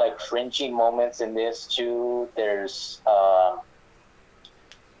a lot of cringy moments in this too. There's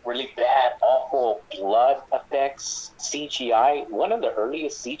really bad, awful blood effects, CGI. One of the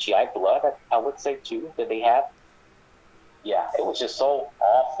earliest CGI blood, I would say too, that they had. Yeah, it was just so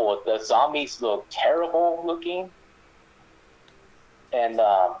awful. The zombies look terrible looking, and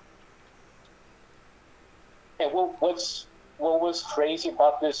what was crazy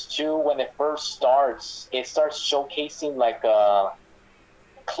about this too, when it starts showcasing like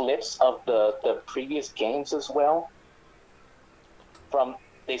clips of the previous games as well. From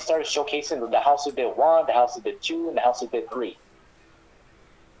They started showcasing the House of Dead 1, the House of Dead 2, and the House of Dead 3,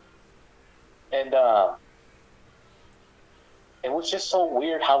 and it was just so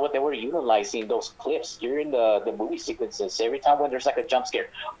weird how they were utilizing those clips during the movie sequences. Every time when there's like a jump scare,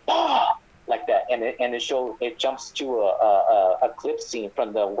 bah! Like that, and it jumps to a clip scene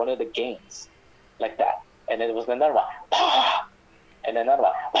from the one of the games, like that, and then it was another one, bah! And another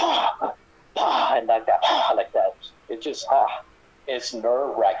one, bah! Bah! And like that, bah! Like that. It just it's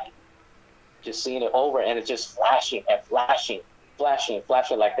nerve wracking just seeing it over, and it's just flashing and flashing, flashing,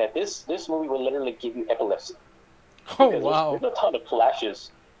 flashing like that. This movie will literally give you epilepsy Oh because wow. there's a ton of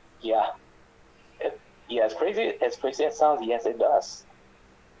flashes. Yeah, yeah, as crazy as it sounds, yes, it does.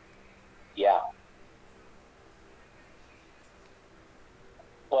 Yeah,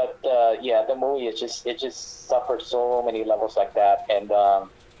 but yeah, the movie it just suffers so many levels like that, and I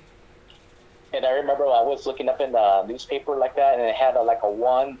remember I was looking up in the newspaper like that, and it had like a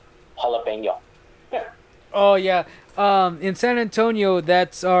one jalapeno. Oh yeah. In San Antonio,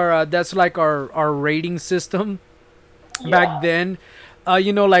 that's like our rating system back Yeah, then.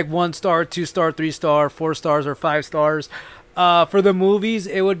 Like 1 star, 2 star, 3 star, 4 stars, or 5 stars. For the movies,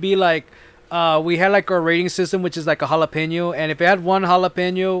 it would be like we had like our rating system, which is like a jalapeno, and if it had one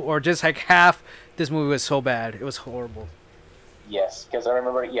jalapeno or just like half, this movie was so bad. It was horrible. yes, because I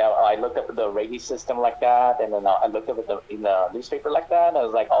remember. Yeah, I looked up the rating system like that, and then I looked up in the newspaper like that, and I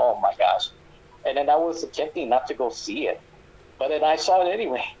was like, oh my gosh. And then I was attempting not to go see it, but then I saw it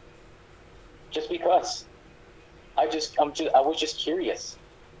anyway, just because. I was just curious.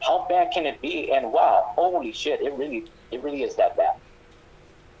 How bad can it be? And wow, holy shit, it really is that bad.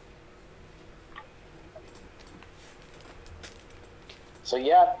 So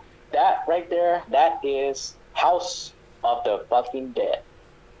yeah, that right there, that is House of the Fucking Dead.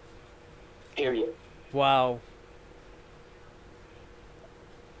 Period. Wow.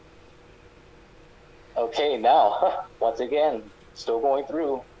 Okay, now once again, still going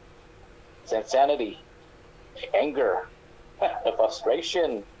through. It's insanity, anger, the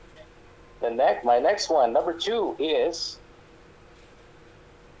frustration. My next one, number two, is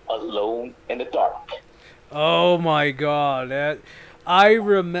Alone in the Dark. Oh my god.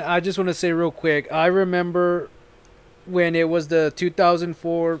 I just want to say real quick. I remember when it was the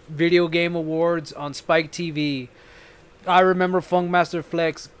 2004 Video Game Awards on Spike TV. I remember Funkmaster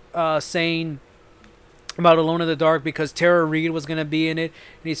Flex saying about Alone in the Dark because Tara Reid was gonna be in it,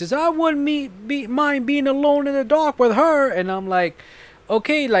 and he says I wouldn't mind being alone in the dark with her, and I'm like,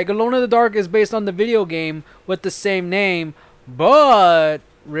 okay, like Alone in the Dark is based on the video game with the same name, but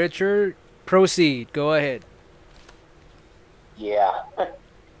Richard, proceed, go ahead. Yeah.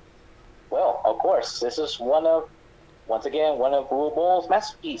 Well, of course, this is once again, one of Blue Ball's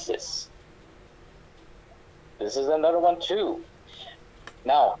masterpieces. This is another one too.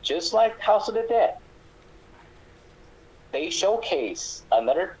 Now, just like House of the Dead, they showcase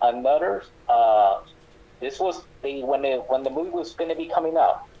another. This was when the movie was going to be coming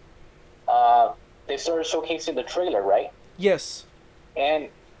out. They started showcasing the trailer, right? Yes. And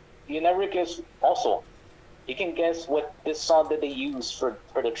you never guess. Also, you can guess what this song that they use for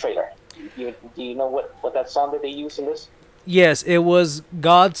the trailer. Do you know what that song that they use in this? Yes, it was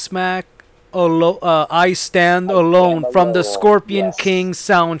Godsmack I Stand I Stand Alone from the Alone. Scorpion Yes. King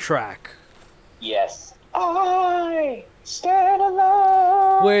soundtrack. Yes. I stand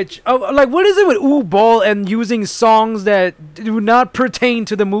alone. Which, oh, like, what is it with Ooh Ball and using songs that do not pertain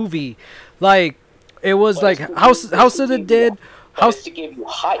to the movie? Like, it was But like it's to House of the Dead. but House. it's to give you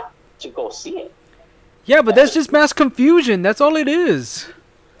hype to go see it. Yeah, but That's that's just mass confusion. That's all it is.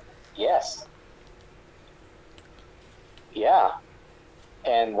 yes. Yeah.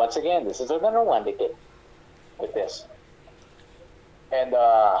 And once again, this is another one they did with this. And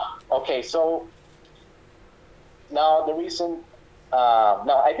okay, so now the reason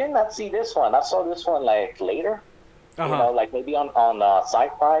no, I did not see this one. I saw this one like later. Uh You huh. know, like maybe on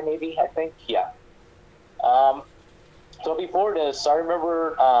sci-fi, maybe I think. Yeah. Um, so before this, I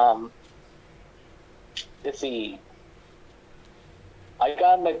remember. Let's see. I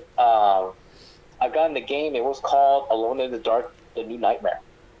got in the I got in the game. It was called Alone in the Dark: The New Nightmare.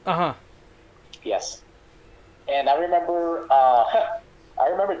 Uh huh. Yes. And I remember. I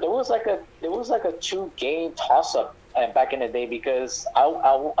remember there was like a two game toss up back in the day because I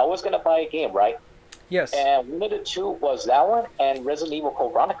was gonna buy a game, right? Yes. And one of the two was that one and Resident Evil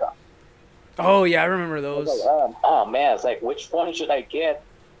Code Veronica. Oh yeah, I remember I was those. like, oh man, it's like which one should I get?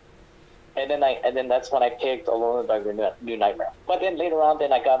 And then that's when I picked Alone in the Dark: New Nightmare. But then later on,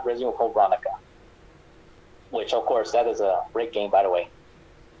 then I got Resident Evil Code Veronica, which of course that is a great game, by the way.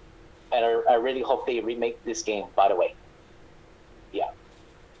 And I really hope they remake this game, by the way. Yeah.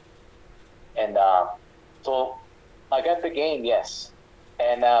 And so I got the game, yes.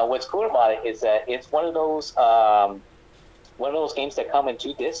 And what's cool about it is that it's one of those games that come in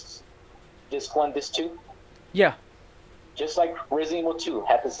two discs, disc one, disc two. Yeah. Just like Resident Evil 2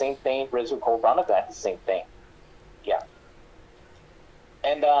 had the same thing, Resident Evil Code Veronica had the same thing. Yeah.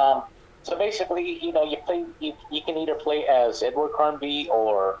 And so basically, you know, you can either play as Edward Carnby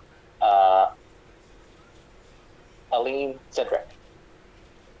or Aline Cedric.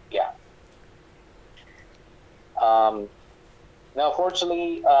 Yeah. Now,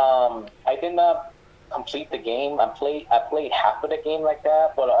 fortunately, I did not complete the game. I played half of the game like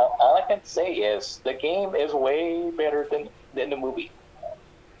that, but all I can say is the game is way better than the movie.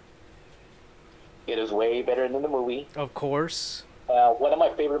 It is way better than the movie. Of course. One of my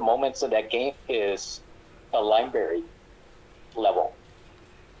favorite moments in that game is the library level.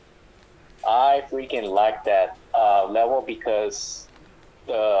 I freaking like that level because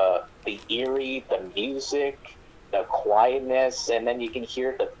the eerie, the music, the quietness, and then you can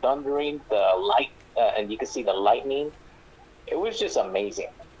hear the thundering, the light, and you can see the lightning. It was just amazing.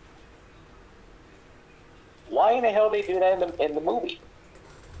 Why in the hell they do that in the movie?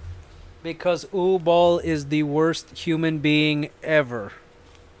 Because Ooh Ball is the worst human being ever.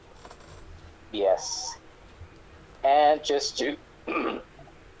 Yes, and just to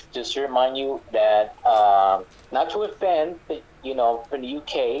just to remind you that not to offend, you know, from the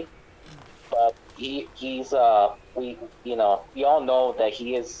UK, but he's we you know we all know that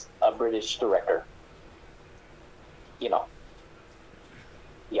he is a British director. You know,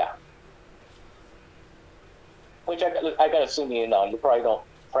 yeah. Which I gotta assume you know you probably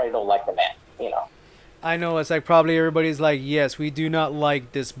don't like the man. You know. I know it's like probably everybody's like, yes, we do not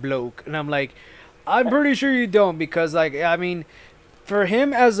like this bloke. And I'm like, I'm pretty sure you don't because, like, I mean, for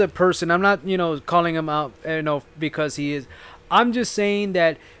him as a person, I'm not, calling him out, because he is. I'm just saying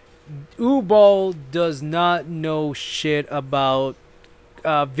that Ubal does not know shit about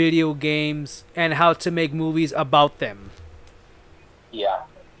video games and how to make movies about them. Yeah.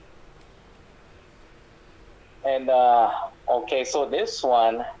 And okay, so this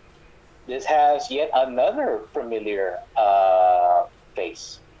has yet another familiar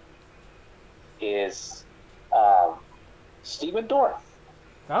face. Is Stephen Dorff.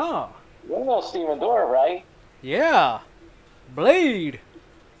 Oh, You know Stephen Dorff, right? yeah. Blade.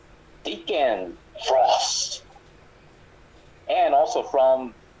 Deacon Frost, and also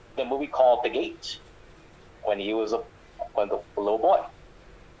from the movie called The Gate when he was a little boy.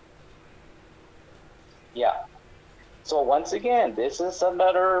 Yeah. So once again, this is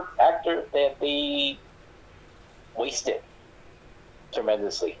another actor that they wasted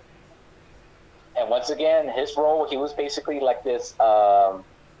tremendously. And once again, his role, he was basically like this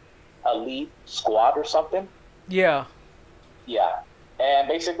elite squad or something. Yeah. Yeah. And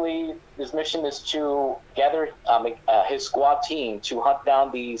basically, his mission is to gather his squad team to hunt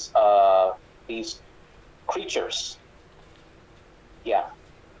down these creatures. Yeah,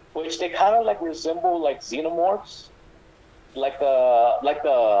 which they kind of like resemble like xenomorphs, like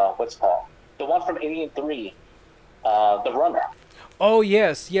the what's it called, the one from Alien 3, the runner. Oh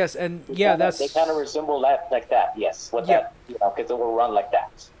yes, yes, and yeah, They kind of that's resemble that like that. Yes, with yeah. that, because it will run like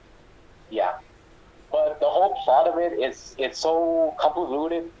that. Yeah, but the whole plot of it is it's so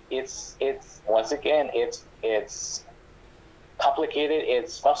convoluted. It's once again it's complicated.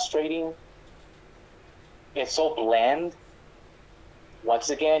 It's frustrating. It's so bland.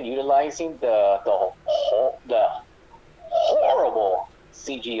 Once again, utilizing the horrible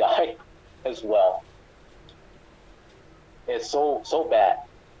CGI as well. It's so bad.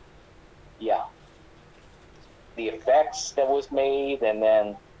 Yeah, the effects that was made, and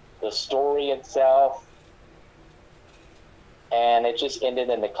then the story itself, and it just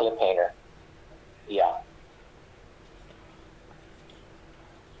ended in the cliffhanger. Yeah,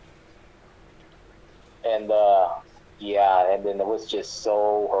 and yeah, and then it was just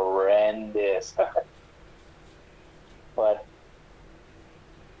so horrendous. but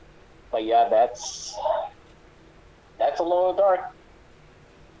but yeah, that's a little dark.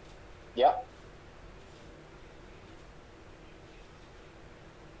 Yeah.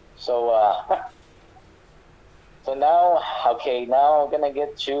 So so now, okay, now I'm gonna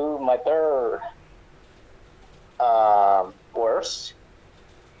get to my third worst.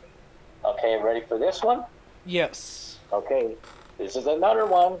 Okay, ready for this one? Yes. Okay, this is another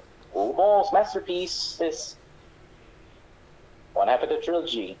one. Ball's masterpiece. This one half of the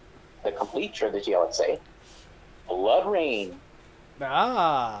trilogy, the complete trilogy, I would say. Blood Rain.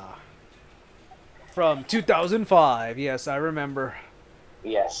 Ah. From 2005. Yes, I remember.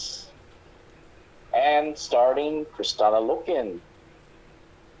 Yes. And starring Kristana Loken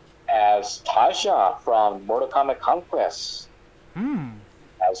as Tasha from Mortal Kombat Conquest, Hmm.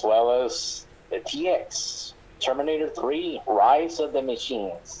 as well as the TX, Terminator 3, Rise of the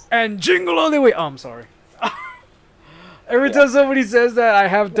Machines. And Jingle All the Way. Oh, I'm sorry. Every Yeah. time somebody says that, I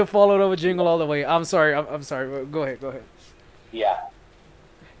have to follow it up with Jingle All the Way. I'm sorry. I'm sorry. Go ahead. Go ahead. Yeah.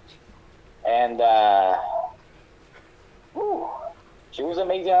 And whew, she was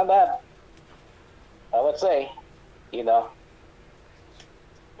amazing on that, I would say, you know.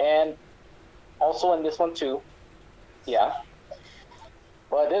 And also in this one too. Yeah.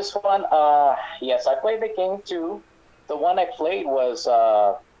 But this one, yes, I played the game too. The one I played was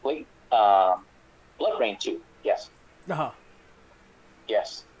played, Blood Rain 2. Yes. Uh-huh.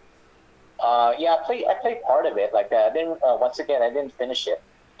 Yes. Yeah, I played part of it like that. I didn't. Once again, I didn't finish it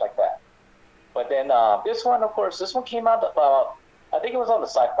like that. But then this one, of course, this one came out about. I think it was on the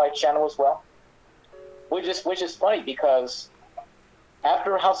Sci-Fi Channel as well, which is funny because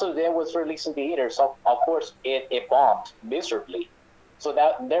after House of the Dead was released in theaters, of course it bombed miserably. So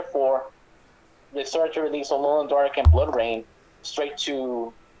that therefore they started to release Alone in the Dark and Blood Rain straight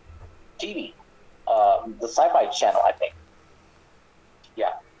to TV, the Sci-Fi Channel, I think.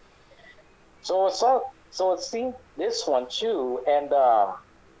 Yeah. So it's seen this one too, and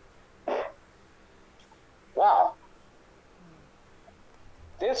wow,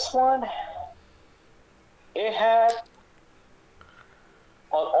 this one it had an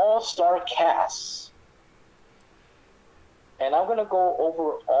all-star cast, and I'm gonna go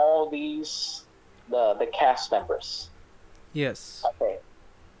over all these the cast members. Yes. Okay.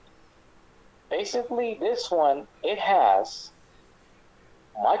 Basically, this one it has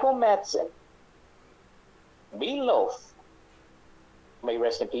Michael Madsen, Meatloaf, may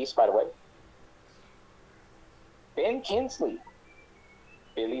rest in peace, by the way. Ben Kingsley,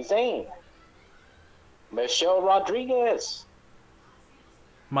 Billy Zane, Michelle Rodriguez,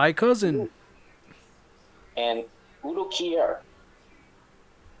 My cousin. and Udo Kier.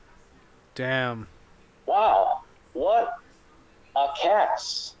 Damn. Wow, what a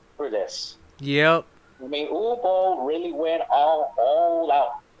cast for this. Yep. I mean, Udo really went all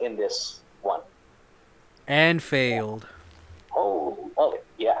out in this one. And failed. Oh,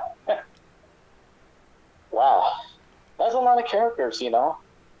 yeah. Wow, that's a lot of characters,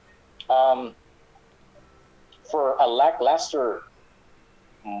 Um, for a lackluster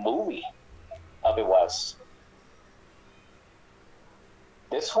movie, it was.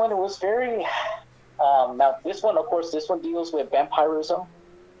 This one was very. Now, this one, of course, this one deals with vampirism.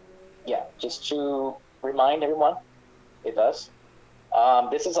 Yeah, just to remind everyone, it does.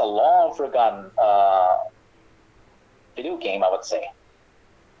 This is a long forgotten video game, I would say.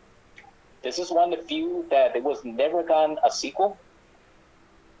 This is one of the few that it was never gotten a sequel,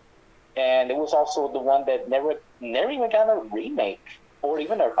 and it was also the one that never even got a remake or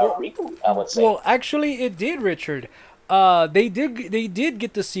even a Well, reboot, I would say. well, actually, it did, Richard. They did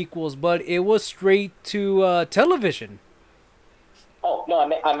get the sequels, but it was straight to television. Oh no,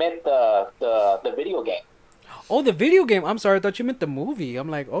 I meant the video game. Oh, the video game. I'm sorry, I thought you meant the movie. I'm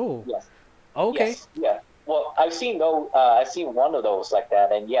like, oh, Yes, okay. yes, yeah. Well, I've seen those. I've seen one of those like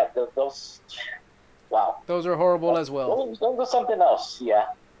that, and yeah, those. Wow, Those are horrible as well. those are something else. Yeah,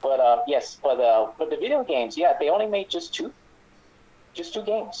 but yes, but the video games, yeah, they only made just two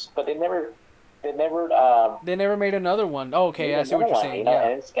games, but they never They never made another one. Oh, okay, made I see another what you're one. You saying. know,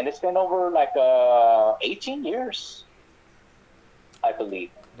 Yeah. and it's been over like 18 years, I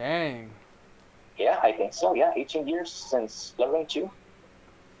believe. Dang. Yeah, I think so. Yeah, 18 years since Blood Rain 2.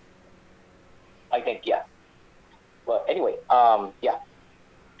 I think yeah. But anyway, yeah.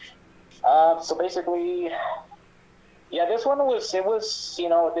 So basically, yeah, this one was it was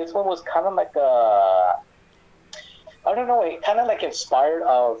this one was kind of like I don't know, it kind of like inspired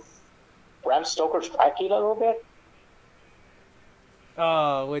of Bram Stoker's Dracula a little bit.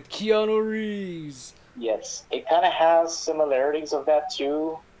 With Keanu Reeves. Yes, it kind of has similarities of that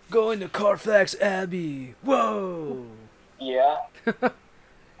too. Going to Carfax Abbey. Whoa. Yeah,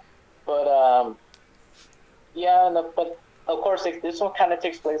 but yeah, but of course this one kind of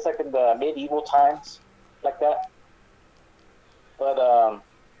takes place like in the medieval times, like that. But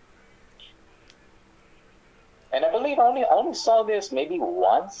and I believe I only saw this maybe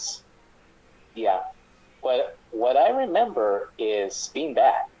once. Yeah, but what I remember is being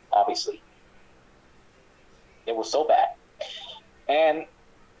bad. Obviously, it was so bad, and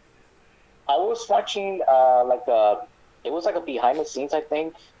I was watching it was like a behind the scenes, I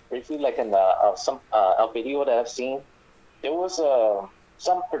think, briefly like in some a video that I've seen. There was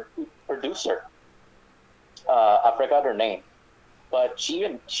some producer, I forgot her name, but she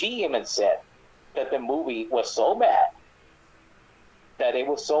even said that the movie was so bad that it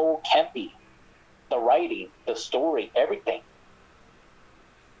was so campy, the writing, the story, everything.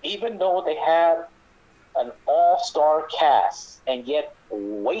 Even though they had an all-star cast and yet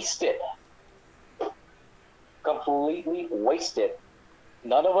wasted, completely wasted.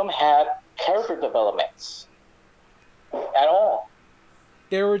 None of them had character developments at all.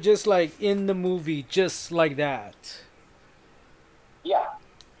 They were just like in the movie, just like that. Yeah,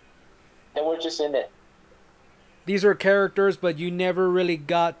 they were just in it. These are characters, but you never really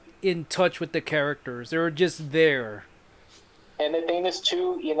got in touch with the characters. They were just there. And the thing is,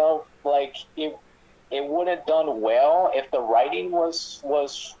 too, like it would have done well if the writing was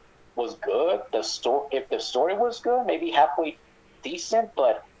good. The story, if the story was good, maybe halfway decent.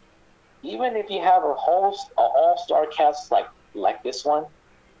 But even if you have a all-star cast like this one,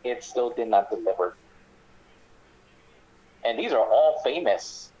 it still did not deliver. And these are all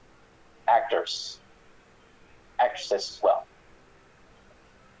famous actors, actresses as well,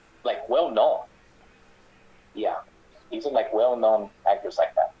 like well known. Yeah, these are like well known actors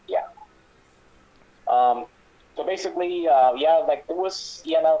like that. Yeah. So basically, yeah, like there was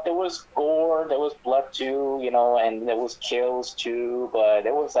gore, there was blood too, and there was kills too, but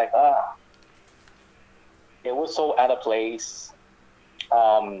it was like it was so out of place.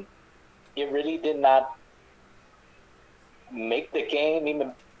 It really did not make the game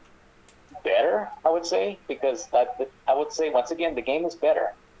even better, I would say, because I would say once again the game is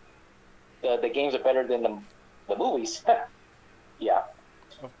better. The games are better than the movies. Yeah.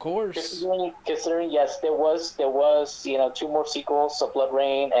 Of course. Considering, yes, there was two more sequels of Blood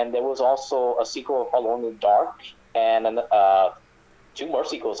Rain, and there was also a sequel of Alone in the Dark, and two more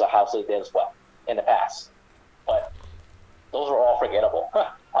sequels of House of the Dead as well in the past. But those were all forgettable,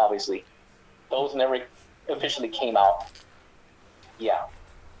 obviously. Those never officially came out. Yeah.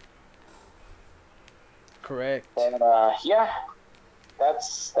 Correct. And yeah,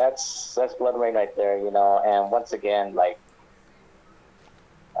 that's Blood Rain right there, And once again, like,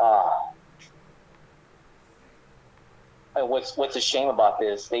 and what's a shame about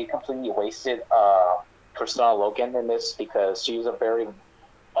this? They completely wasted Christina Logan in this because she was a very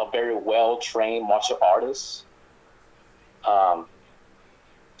well trained martial artist.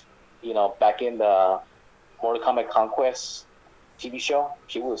 Back in the Mortal Kombat Conquest TV show,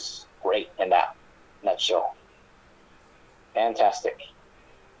 she was great in that show. Fantastic.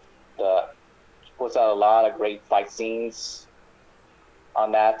 The puts out a lot of great fight scenes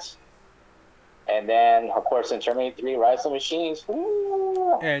on that. And then, of course, in Terminator 3, Rise of the Machines,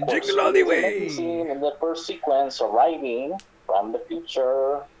 woo, of And course, jingle all the release amazing way. scene in the first sequence arriving from the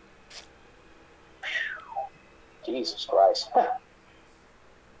future. Jesus Christ.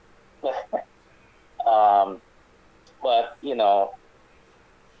 um, but,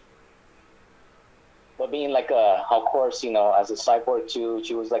 but being like of course, as a cyborg too,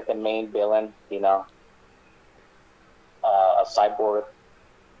 she was like the main villain, a cyborg,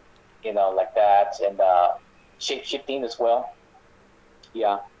 like that, and shape shifting as well.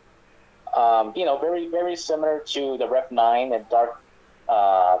 Yeah. Very, very similar to the Ref 9 and Dark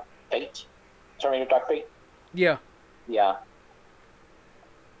Fate, Terminator Dark Fate. Yeah. Yeah.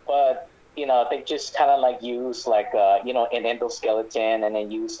 But, they just kind of like use like, an endoskeleton and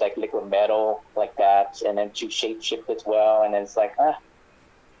then use like liquid metal like that and then to shape shift as well. And then it's like, I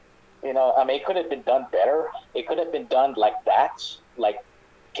mean, it could have been done better. It could have been done like that. Like,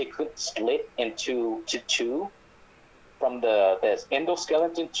 it could split into to two from the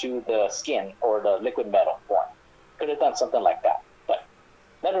endoskeleton to the skin or the liquid metal form. Could have done something like that. But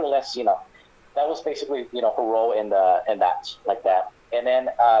nevertheless, that was basically, her role in that, like that. And then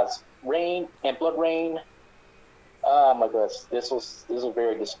Rain and Blood Rain, oh my goodness, this was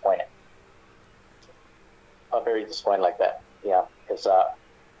very disappointing. Very disappointing like that. Yeah, because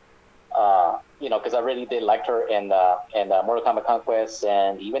because I really did like her in Mortal Kombat Conquest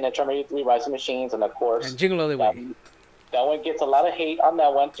and even in Terminator 3 Rise of Machines, and of course And jingle all the that, way. that one gets a lot of hate on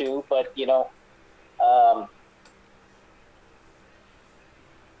that one too. But um,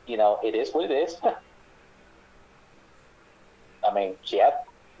 it is what it is. I mean, she had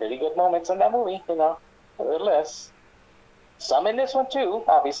really good moments in that movie, nevertheless. Some in this one too,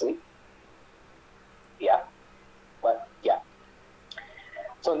 obviously. Yeah, but yeah.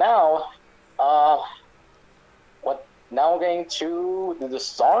 So now, uh, what? Now we're going to the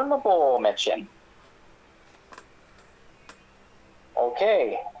discernible mention.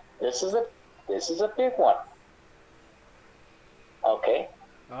 Okay, this is a big one. Okay,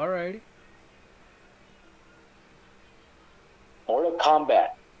 Alrighty. Mortal Kombat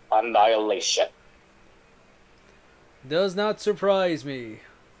Annihilation. Does not surprise me.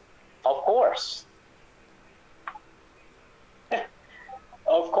 Of course,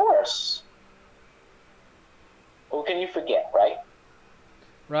 of course. Who can you forget, right?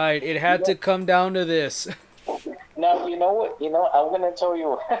 Right, it You had to know, come down to this. now you know what? I'm gonna tell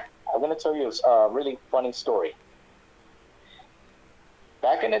you. I'm gonna tell you a really funny story.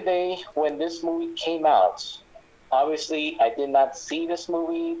 Back in the day when this movie came out, obviously I did not see this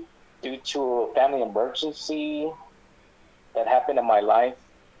movie due to a family emergency that happened in my life.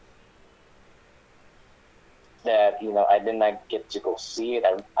 That I did not get to go see it.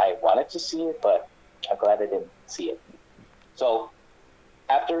 I wanted to see it, but I'm glad I didn't see it. So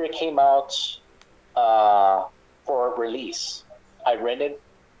after it came out uh, for release, I rented.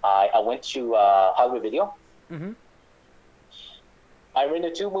 I went to Hollywood Video. Mm-hmm. I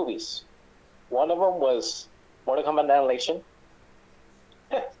rented two movies. One of them was Mortal Kombat Annihilation,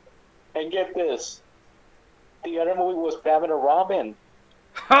 and get this, the other movie was Batman and Robin.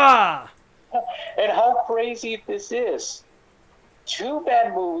 Ha! And how crazy this is! Two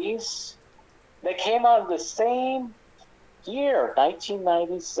bad movies that came out the same year,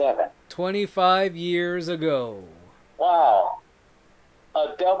 1997. 25 years ago. Wow.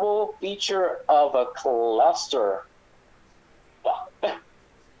 A double feature of a cluster.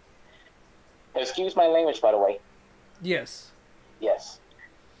 Excuse my language, by the way. Yes. Yes.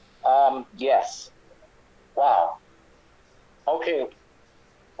 Yes. Wow. Okay.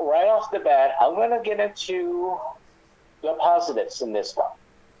 Right off the bat, I'm going to get into the positives in this one.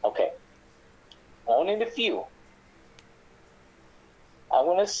 Okay. Only the few. I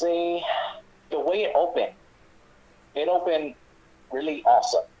want to say the way it opened really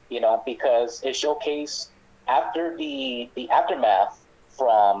awesome, because it showcased after the aftermath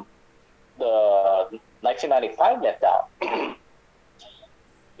from the 1995 letdown.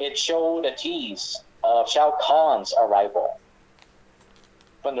 It showed a tease of Shao Kahn's arrival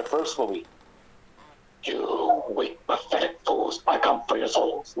from the first movie. You weak, pathetic fools! I come for your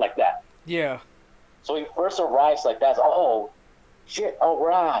souls, like that. Yeah. So he first arrives like that. Oh shit! All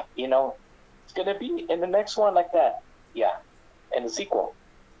right, it's gonna be in the next one like that. Yeah, in the sequel.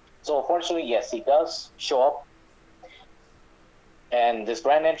 So unfortunately, yes, he does show up. And this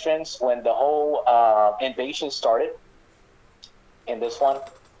grand entrance when the whole invasion started in this one.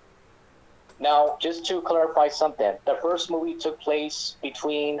 Now, just to clarify something, the first movie took place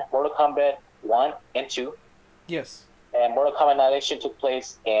between Mortal Kombat 1 and 2, Yes. and Mortal Kombat Annihilation took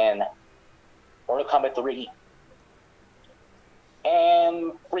place in Mortal Kombat 3,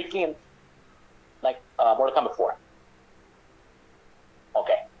 and briefly like Mortal Kombat 4.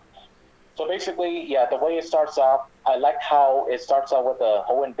 Okay. So basically, yeah, the way it starts off, I like how it starts out with the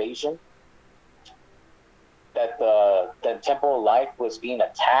whole invasion. That the Temple of Light was being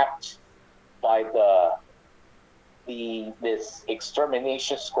attacked by the this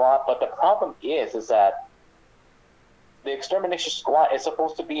extermination squad. But the problem is that the extermination squad is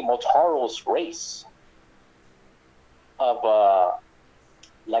supposed to be Motaro's race of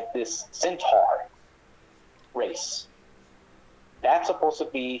like this centaur race. That's supposed to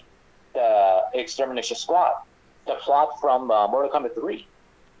be the extermination squad. The plot from Mortal Kombat 3.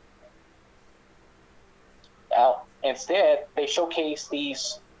 Now, instead, they showcase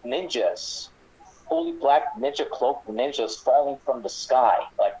these ninjas, fully black ninja cloak ninjas falling from the sky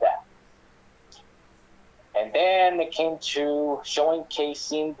like that. And then it came to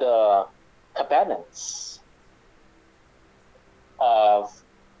showcasing the combatants of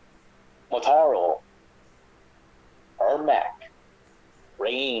Motaro, Ermac,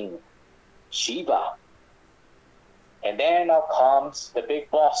 Rain, Shiva. And then now comes the big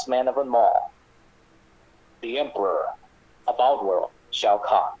boss man of them all, the Emperor of Outworld, Shao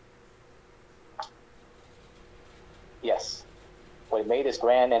Kahn. Yes, when he made his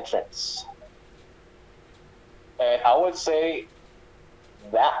grand entrance. And I would say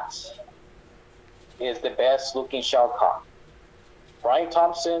that is the best looking Shao Kahn. Brian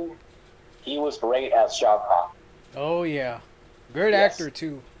Thompson, he was great as Shao Kahn. Oh yeah, great Yes. actor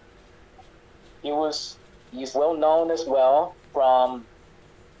too. He's well known as well from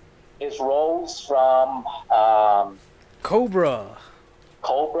his roles from Cobra.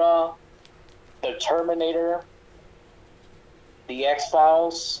 Cobra, The Terminator, The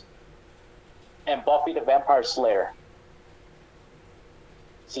X-Files, and Buffy the Vampire Slayer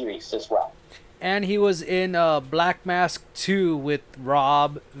series as well. And he was in Black Mask 2 with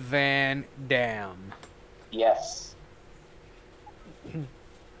Rob Van Dam. Yes.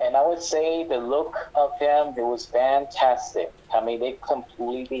 And I would say the look of him, it was fantastic. I mean, they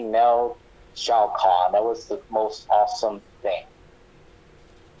completely nailed Shao Kahn. That was the most awesome thing.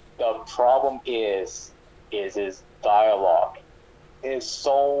 The problem is his dialogue is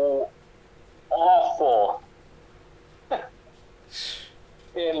so awful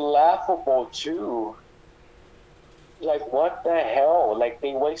and laughable too. Like, what the hell? Like,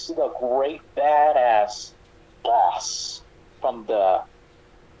 they wasted a great badass boss from the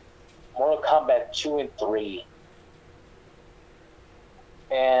Mortal Kombat 2 and 3.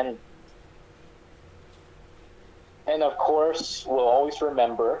 And of course, we'll always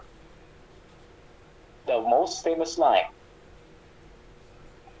remember the most famous line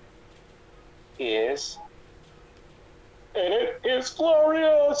is, "And it is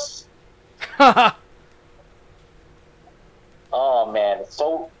glorious!" Oh man, it's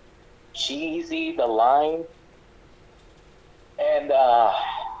so cheesy, the line. And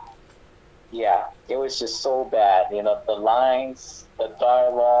yeah, it was just so bad. You know, the lines, the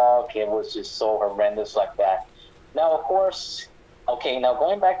dialogue, it was just so horrendous like that. Now, of course, okay, now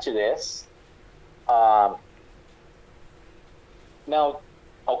going back to this, now,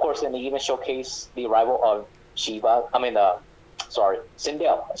 of course, and they even showcase the arrival of Sindel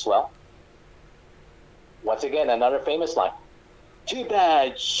as well. Once again, another famous line. Too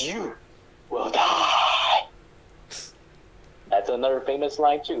bad you will die. That's another famous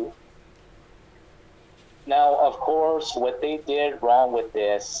line too. Now, of course, what they did wrong with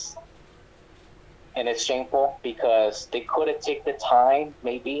this, and it's shameful because they could have taken the time,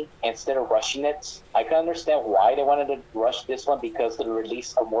 maybe, instead of rushing it. I can understand why they wanted to rush this one because the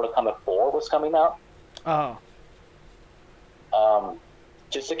release of Mortal Kombat 4 was coming out. Oh.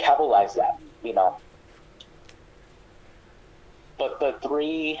 Just to capitalize that, you know. But the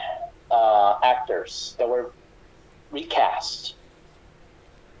three actors that were recast,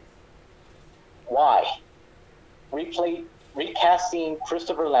 why? Recasting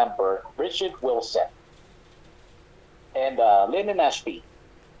Christopher Lambert, Richard Wilson, and Lyndon Ashby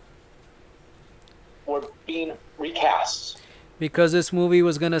were being recast. Because this movie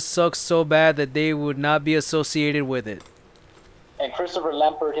was gonna suck so bad that they would not be associated with it. And Christopher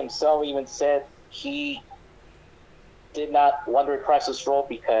Lambert himself even said he did not want to reprise his role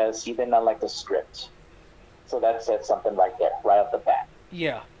because he did not like the script. So that said something like that right off the bat.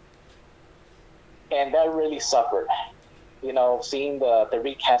 Yeah. And that really suffered. You know, seeing the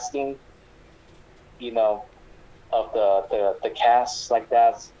recasting, you know, of the cast like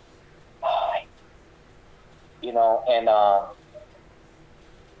that. You know, and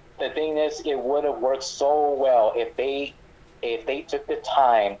the thing is, it would have worked so well if they took the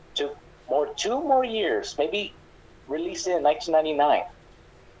time, took two more years, maybe release it in 1999.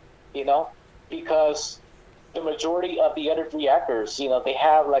 You know, because the majority of the other three actors, they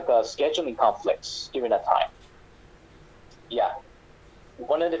have like a scheduling conflicts during that time. Yeah,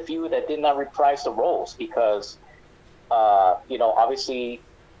 one of the few that did not reprise the roles because, obviously,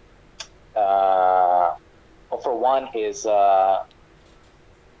 well, for one, is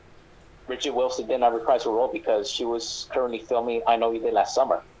Richard Wilson did not reprise her role because she was currently filming I Know You Did Last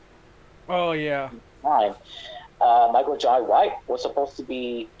Summer. Oh yeah, Time. Michael Jai White was supposed to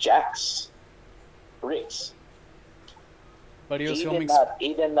be Jax Briggs. but he was He did filming not.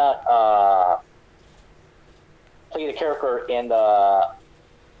 He did not play the character in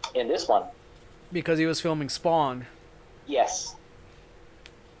this one. because he was filming Spawn. Yes.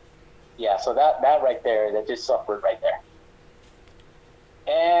 Yeah. So that right there, that just suffered right there.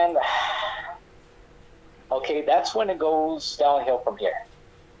 And okay, that's when it goes downhill from here.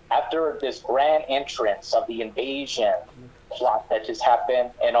 After this grand entrance of the invasion plot that just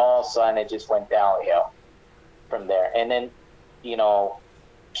happened, and all of a sudden it just went downhill from there. And then,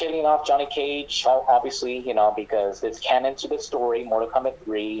 killing off Johnny Cage, obviously, because it's canon to the story. Mortal Kombat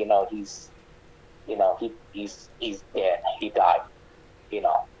 3, he's dead. He died,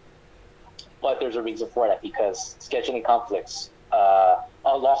 But there's a reason for that because scheduling conflicts,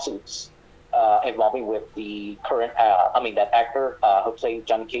 lawsuits involving with the current, that actor who played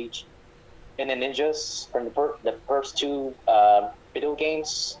Johnny Cage in the Ninjas from the first two video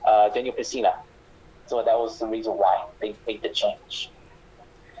games, Daniel Pesina. So that was the reason why they made the change.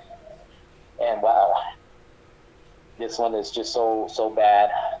 And wow, this one is just so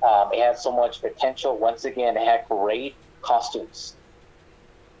bad. It had so much potential. Once again, it had great costumes.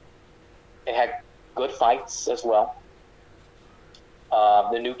 It had good fights as well.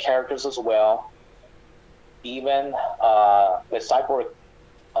 The new characters as well. Even the cyborg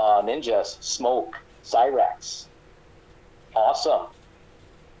ninjas, Smoke, Cyrax. Awesome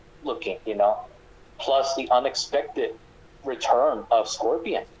looking, Plus the unexpected return of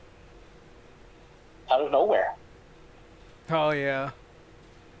Scorpion out of nowhere. Oh yeah,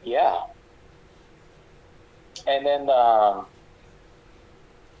 Yeah. And then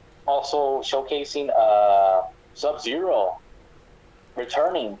also showcasing Sub-Zero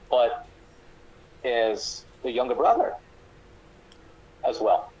returning, but is the younger brother as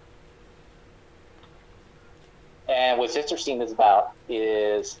well. And what's interesting is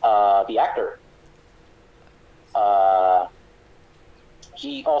the actor.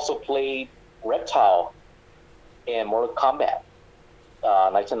 He also played Reptile in Mortal Kombat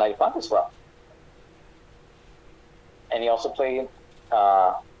 1995 as well. And he also played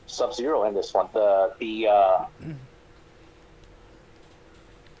Sub-Zero in this one. The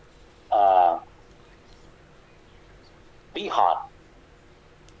Bihan,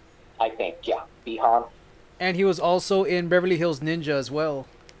 I think. Yeah, Bihan. and he was also in Beverly Hills Ninja as well.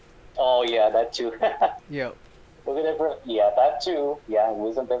 Oh yeah, that too. Yep. Yeah, that too. Yeah, he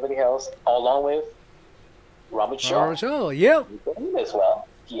was in Beverly Hills along with Robert Shaw. Oh, yep. As well.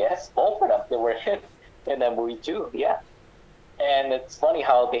 Yes, both of them. They were in that movie too. Yeah, and it's funny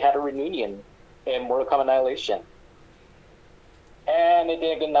how they had a reunion in Mortal Kombat Annihilation, and it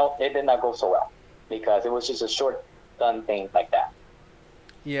did not go so well because it was just a short done thing like that.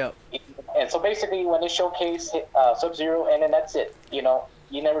 Yep. And so basically, when they showcase Sub-Zero, and then that's it. You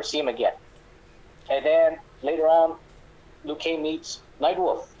never see him again. And then later on, Liu Kang meets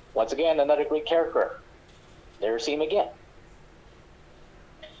Nightwolf. Once again, another great character. Never see him again.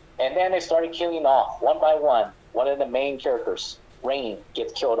 And then they started killing off one by one. One of the main characters, Rain,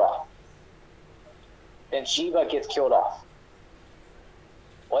 gets killed off. Then Shiva gets killed off.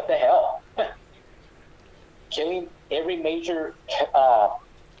 What the hell? Killing every major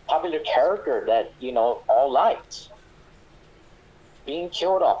popular character that all liked. Being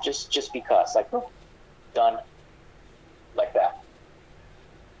killed off just because, done like that.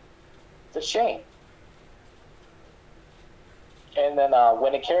 It's a shame. And then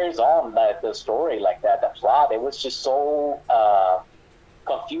when it carries on the story like that, the plot, it was just so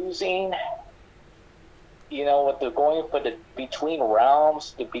confusing. With the going for the between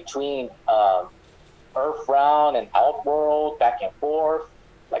realms, between Earth realm and Outworld, back and forth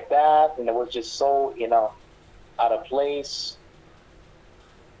like that, and it was just so out of place.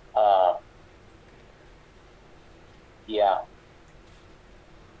 Yeah.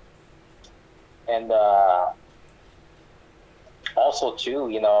 And also too,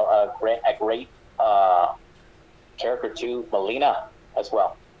 a great character too, Melina as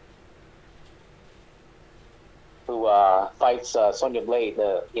well, who fights Sonya Blade.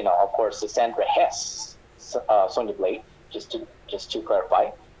 Of course, the Sandra Hess Sonya Blade. Just to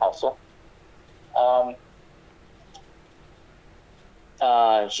clarify, also. Um,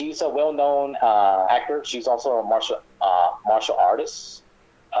 she's a well-known actor. She's also a martial artist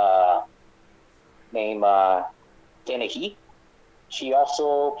uh, named Dana He. She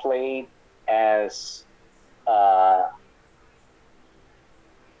also played as uh,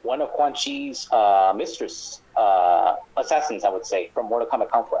 one of Quan Chi's mistress assassins, I would say, from Mortal Kombat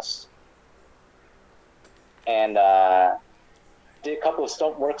Conquest, and did a couple of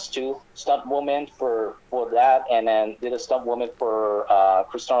stunt works too, stunt woman for that, and then did a stunt woman for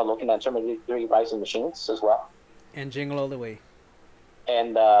Cristiano looking at Terminator 3 Rising Machines as well. And Jingle All the Way.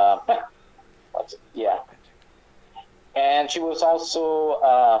 And yeah, and she also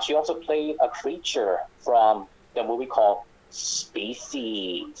played a creature from the movie called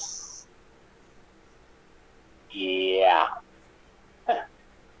Species. Yeah.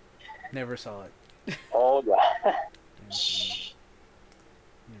 Never saw it. Oh yeah.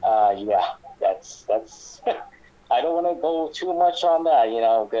 Yeah. That's. I don't want to go too much on that,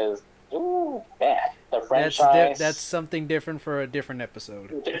 because ooh man, the That's franchise. something different for a different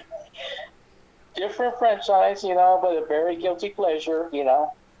episode. Different franchise, but a very guilty pleasure.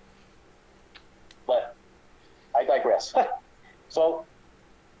 But I digress. So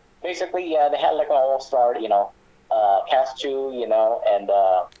basically, yeah, they had like an all-star, cast too, and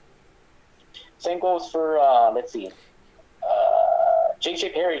same goes for let's see, J.J.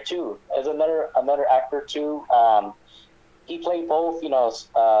 Perry too, as another actor too. He played both,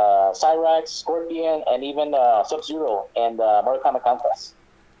 Cyrax, Scorpion, and even Sub Zero and Mortal Kombat Conquest.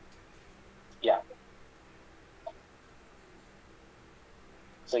 Yeah.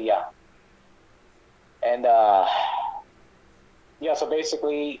 So yeah, and yeah. So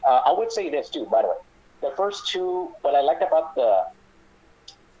basically, I would say this too. By the way, the first two. What I liked about the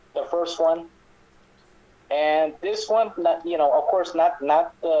first one and this one, not of course, not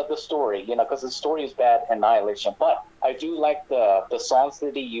the story, because the story is bad, Annihilation. But I do like the songs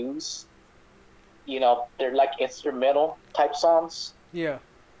that they use. They're like instrumental type songs. Yeah.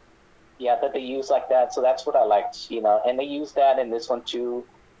 Yeah, that they use like that. So that's what I liked. And they use that in this one too.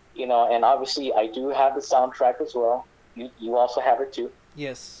 And obviously I do have the soundtrack as well. You also have it too.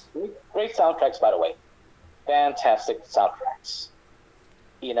 Yes. Great soundtracks, by the way. Fantastic soundtracks.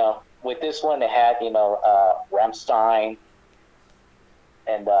 With this one, it had, Rammstein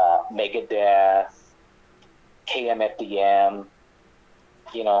and Megadeth, KMFDM,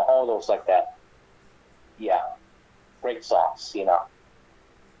 all those like that. Yeah, great songs.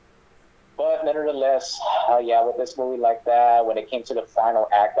 But nevertheless, yeah, with this movie like that, when it came to the final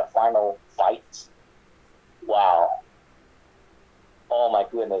act, the final fight, wow. Oh my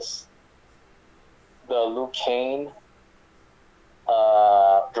goodness. The Liu Kang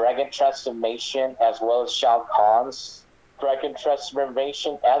dragon transformation, as well as Shao Kahn's dragon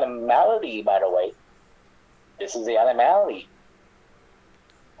transformation animality, by the way. This is the animality.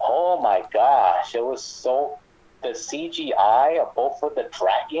 Oh my gosh, it was so. The CGI of both of the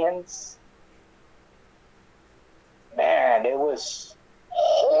dragons, man, it was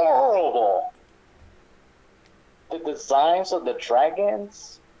horrible. The designs of the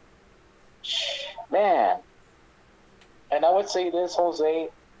dragons, man. And I would say this, Jose,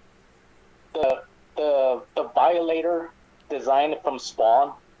 the Violator design from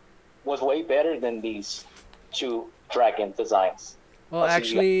Spawn was way better than these two dragon designs. Well,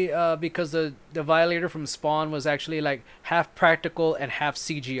 actually, because the Violator from Spawn was actually like half practical and half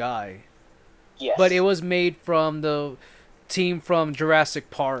CGI, but it Yes, was made from the team from Jurassic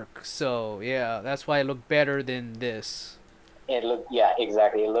Park, so yeah, that's why it looked better than this. it looked, yeah,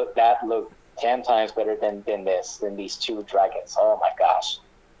 exactly. That looked 10 times better than these two dragons. Oh my gosh.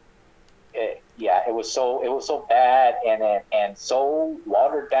 Yeah, it was so bad and so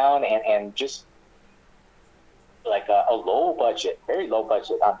watered down and just like a low budget, very low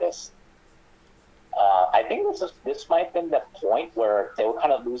budget on this. I think this might have been the point where they were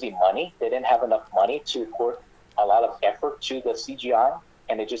kind of losing money. They didn't have enough money to put a lot of effort to the CGI,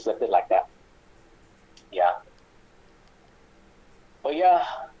 and they just left it like that. Yeah, but yeah,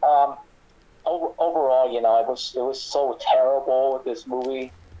 overall, it was so terrible. This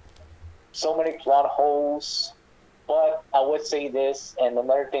movie, so many plot holes. But I would say this, and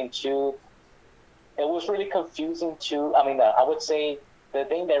another thing too, it was really confusing too. I mean, I would say the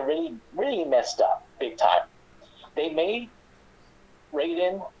thing that really, really messed up big time. They made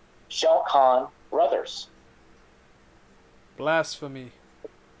Raiden, Shao Kahn brothers, Blasphemy.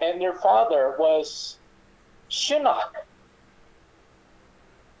 and their father was Shinnok,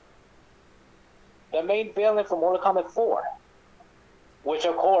 the main villain from Mortal Kombat 4, which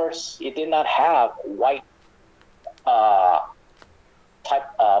of course it did not have white uh, type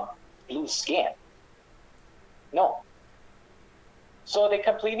blue skin. No. So they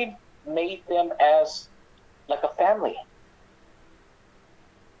completely made them as like a family,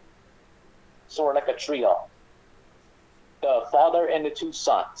 sort of like a trio. The father and the two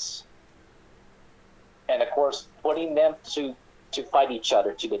sons, and of course putting them to fight each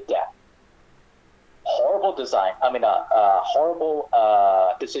other to the death. Horrible design. I mean, horrible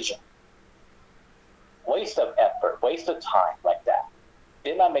decision. Waste of effort, waste of time like that.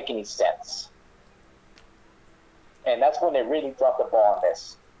 Did not make any sense. And that's when they really dropped the ball on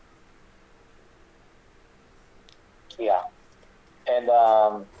this. Yeah. And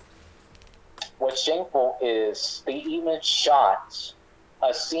what's shameful is they even shot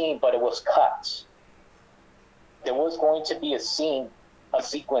a scene, but it was cut. There was going to be a scene, a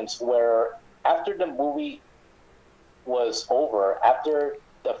sequence where after the movie was over, after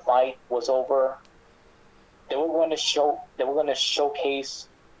the fight was over, they were going to showcase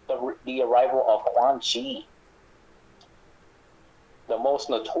the arrival of Quan Chi, the most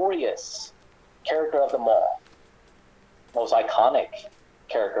notorious character of them all, most iconic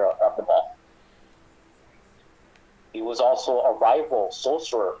character of them all. He was also a rival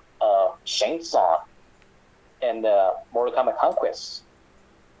sorcerer of Shang Tsung and Mortal Kombat Conquest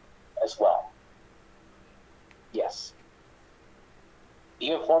as well. Yes.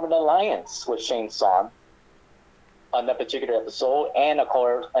 Even formed an alliance with Shang Tsung on that particular episode, and of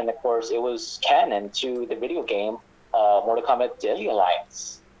course, it was canon to the video game Mortal Kombat Deadly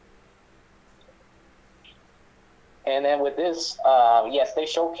Alliance. And then with this, yes, they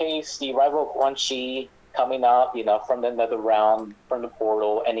showcase the rival Quan Chi coming up, from the nether realm, from the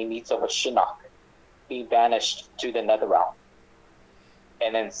portal, and he meets up with Shinnok, being banished to the nether realm.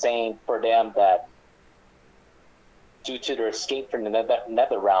 And then saying for them that due to their escape from the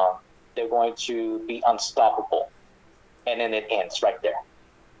nether realm, they're going to be unstoppable. And then it ends right there.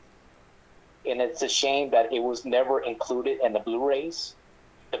 And it's a shame that it was never included in the Blu-ray,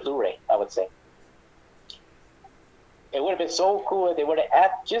 I would say. It would have been so cool if they would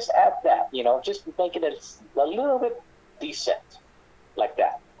have just add that, just make it a little bit decent like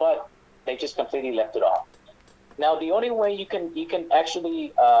that. But they just completely left it off. Now, the only way you can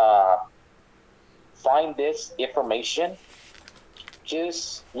actually find this information,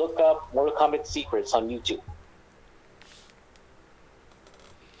 just look up Mortal Kombat Secrets on YouTube.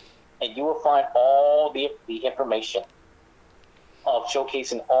 And you will find all the information of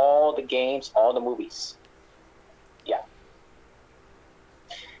showcasing all the games, all the movies. Yeah.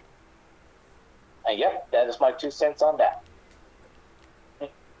 And yep, that is my 2 cents on that.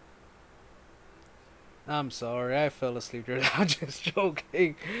 I'm sorry, I fell asleep during that. I'm just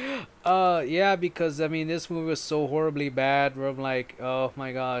joking. Yeah, because I mean, this movie was so horribly bad. Where I'm like, oh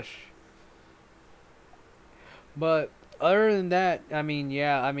my gosh. But other than that, I mean,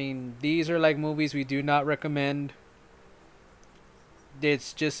 yeah, I mean, these are like movies we do not recommend.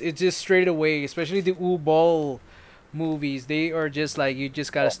 It's just straight away, especially the Ball movies. They are just like you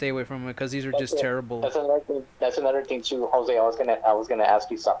just gotta stay away from them because these are That's just it. terrible. That's another thing too, Jose. I was gonna ask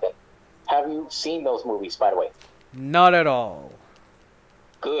you something. Have you seen those movies, by the way? Not at all.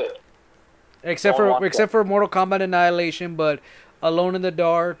 Good. Except Don't for watch them. except for Mortal Kombat Annihilation, but Alone in the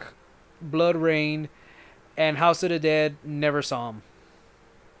Dark, Blood Rain, and House of the Dead, never saw them.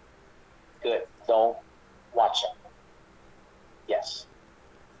 Good. Don't watch them. Yes.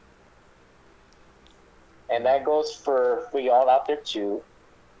 And that goes for y'all out there too.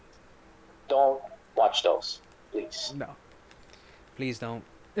 Don't watch those, please. No, please don't.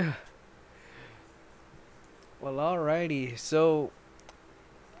 Well, alrighty. So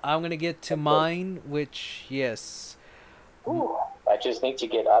I'm gonna get to mine, which yes, Ooh, I just need to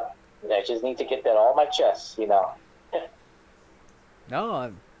get up. I just need to get that on my chest. no,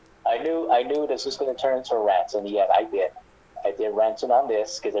 I knew this was going to turn into a rant, and yet I did. I did ranting on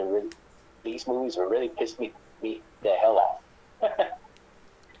this because these movies were really pissed me the hell off.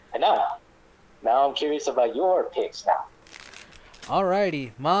 And now I'm curious about your picks now.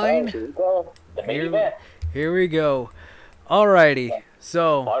 alrighty, Well, mine. here we go. The main Here, event. here we go. Alrighty.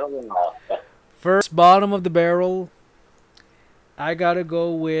 So Bottom of the line. first, bottom of the barrel. I gotta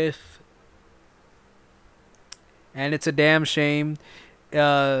go with, and it's a damn shame.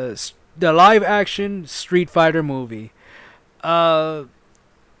 The live action Street Fighter movie. Uh,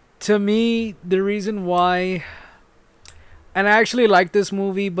 to me, the reason why, and I actually like this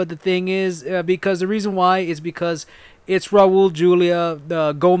movie, but the thing is, because the reason why is because it's Raul Julia,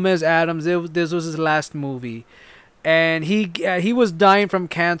 the Gomez Adams. This was his last movie, and he was dying from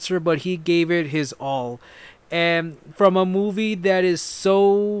cancer, but he gave it his all, and from a movie that is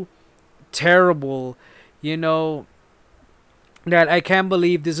so terrible, you know, that I can't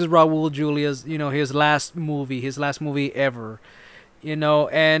believe this is Raul Julia's, his last movie ever.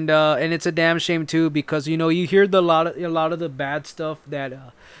 And it's a damn shame too, because you hear a lot of the bad stuff that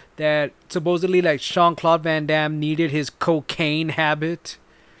supposedly, like, Jean Claude Van Damme needed his cocaine habit.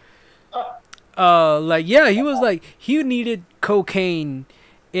 Like, yeah, he needed cocaine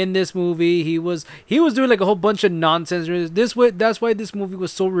in this movie. He was doing like a whole bunch of nonsense. That's why this movie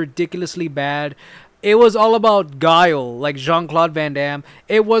was so ridiculously bad. It was all about Guile, like Jean Claude Van Damme.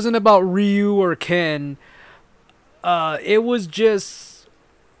 It wasn't about Ryu or Ken. It was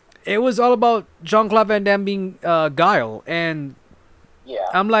all about Jean Claude Van Damme being Guile, and Yeah.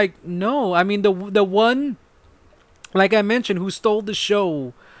 I'm like, no. I mean, the one, like I mentioned, who stole the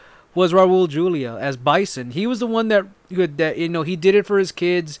show was Raul Julia as Bison. He was the one that he did it for his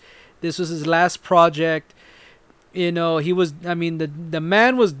kids. This was his last project. He was. I mean, the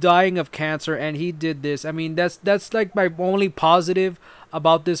man was dying of cancer, and he did this. I mean, that's like my only positive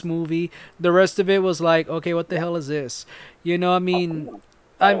about this movie. The rest of it was like, okay, what the hell is this? I mean, By the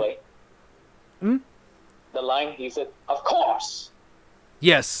I'm way, hmm? the line he said, "Of course."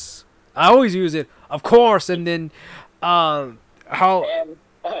 Yes, I always use it, of course, and then how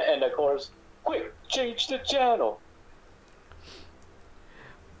And of course, quick, change the channel.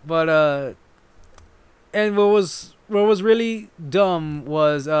 but and what was really dumb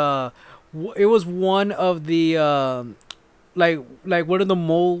was it was one of the like one of the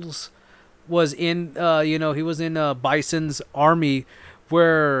moles was in he was in Bison's army,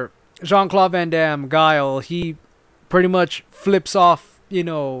 where Jean Claude Van Damme Guile, he pretty much flips off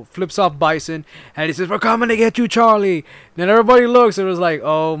Bison, and he says, "We're coming to get you, Charlie." Then everybody looks and was like,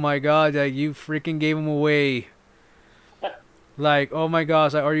 "Oh my god, like, you freaking gave him away." Like, oh my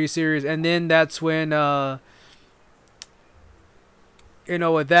gosh, like, are you serious? And then that's when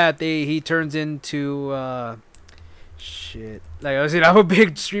with that, he turns into shit. Like I said, I'm a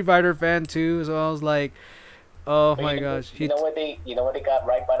big Street Fighter fan too, so I was like, oh But my gosh. you know what they got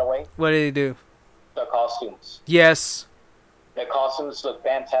right, by the way? What did he do? The costumes. Yes. The costumes look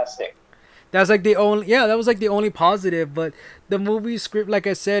fantastic. That's like the only, yeah, that was like the only positive. But the movie script, like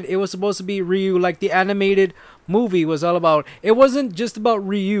I said, it was supposed to be Ryu. Like, the animated movie was all about. It wasn't just about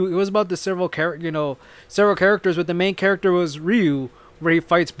Ryu. It was about the several characters. But the main character was Ryu, where he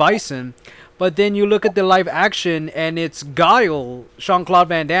fights Bison. But then you look at the live action, and it's Guile, Jean Claude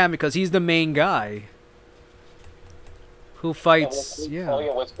Van Damme, because he's the main guy who fights. Oh Yeah.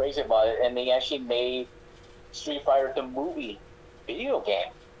 yeah, what's crazy about it? And they actually made Street Fighter the movie video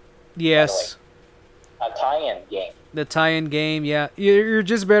game. Yes. A tie-in game. The tie-in game. Yeah. You're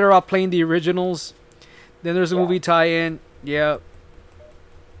just better off playing the originals. Then there's a Yeah. movie tie-in. Yeah.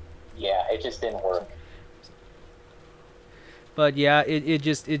 Yeah, it just didn't work. But yeah, it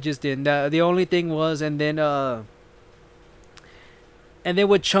just didn't. The only thing was, and then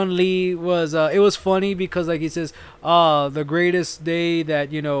with Chun Li was, it was funny because, like, he says, the greatest day that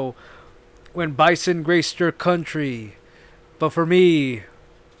when Bison graced your country, but for me,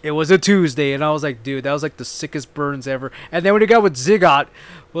 it was a Tuesday. And I was like, dude, that was like the sickest burns ever. And then when he got with Zigot,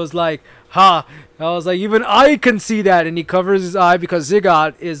 was like, ha. I was like, even I can see that. And he covers his eye because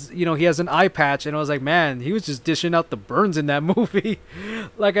Zigot is, he has an eye patch. And I was like, man, he was just dishing out the burns in that movie.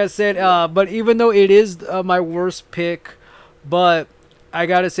 Like I said, but even though it is my worst pick, but I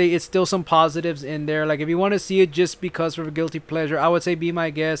gotta say, it's still some positives in there. Like, if you want to see it just because for guilty pleasure, I would say be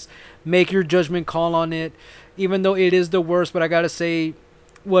my guest. Make your judgment call on it. Even though it is the worst, but I gotta say,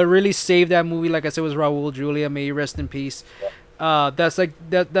 what really saved that movie, like I said, was Raul Julia. May he rest in peace. That's like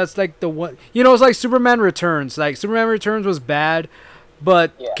That's like the one. It's like Superman Returns. Like, Superman Returns was bad,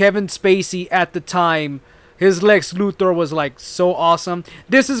 but Yeah. Kevin Spacey at the time, his Lex Luthor was like so awesome.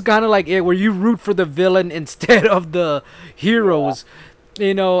 This is kind of like it, where you root for the villain instead of the heroes.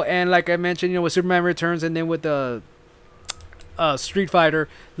 And like I mentioned, with Superman Returns, and then with the Street Fighter,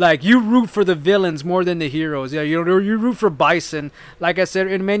 like, you root for the villains more than the heroes. Yeah, you root for Bison. Like I said,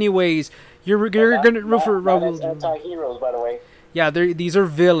 in many ways, you're gonna root for not Raul. as anti-heroes, by the way. Yeah, these are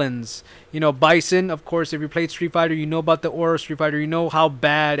villains. Bison, of course, if you played Street Fighter, you know about the aura of Street Fighter. You know how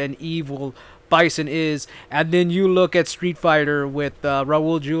bad and evil Bison is. And then you look at Street Fighter with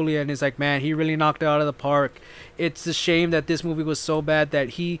Raul Julia, and it's like, man, he really knocked it out of the park. It's a shame that this movie was so bad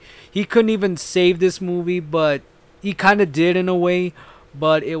that he couldn't even save this movie, but he kind of did in a way.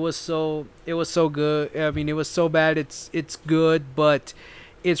 But it was so good. I mean, it was so bad. It's good, but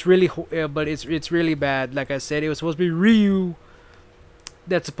it's really it's really bad. Like I said, it was supposed to be Ryu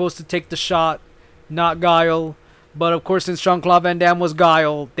that's supposed to take the shot, not Guile. But of course, since Jean Claude Van Damme was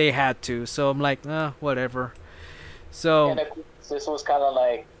Guile, they had to. So I'm like, whatever. So And this was kind of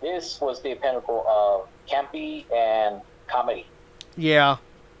like, this was the pinnacle of campy and comedy. Yeah,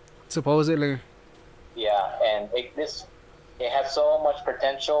 supposedly. Yeah, and it has so much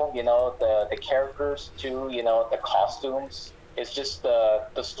potential. You know, the characters too. You know, the costumes. It's just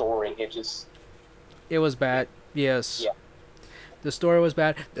the story. It just It was it, bad. Yes. yeah. The story was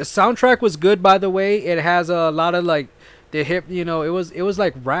bad. The soundtrack was good, by the way. It has a lot of like the hip, it was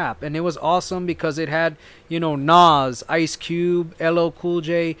like rap, and it was awesome because it had Nas, Ice Cube, LL Cool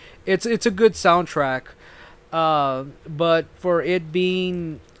J. It's a good soundtrack. But for it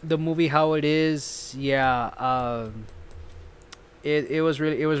being the movie how it is, yeah, it was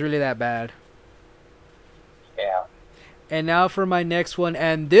really that bad. Yeah. And now for my next one,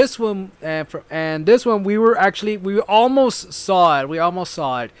 and this one we almost saw it. We almost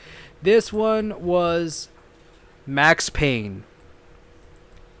saw it. This one was Max Payne.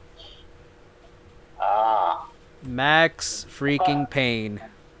 Ah, Max freaking Payne.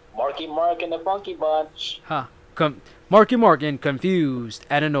 Marky Mark and the Funky Bunch. Huh. Marky Mark and confused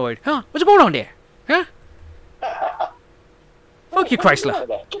and annoyed. Huh? What's going on there? Huh? Hey, Fuck you, hey, get Chrysler. over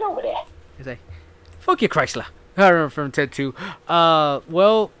there! Get over there! He's like, fuck you, Chrysler. I remember from Ted 2.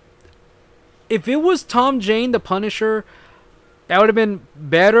 Well, if it was Tom Jane, the Punisher, that would have been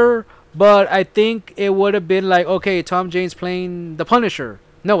better. But I think it would have been like, okay, Tom Jane's playing the Punisher.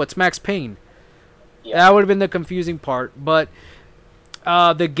 No, it's Max Payne. Yeah, That would have been the confusing part. But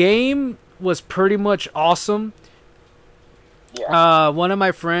the game was pretty much awesome. yeah, One of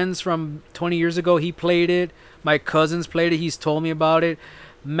my friends from 20 years ago, he played it. My cousins played it. He's told me about it.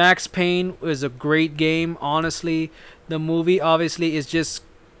 Max Payne is a great game, honestly. The movie, obviously, is just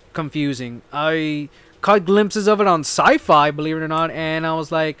confusing. I caught glimpses of it on sci-fi, believe it or not, and I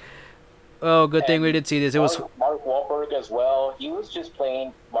was like, oh, good thing we and did see this. It was Mark Wahlberg as well. He was just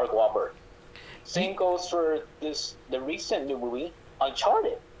playing Mark Wahlberg. Same goes for the recent new movie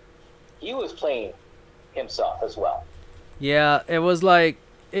Uncharted. He was playing himself as well. Yeah, it was like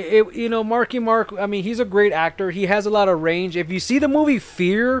Marky Mark. I mean, he's a great actor. He has a lot of range. If you see the movie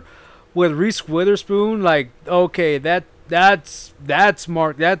Fear with Reese Witherspoon, like okay, that's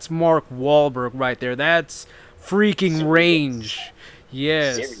Mark Wahlberg right there. That's freaking Serious, range.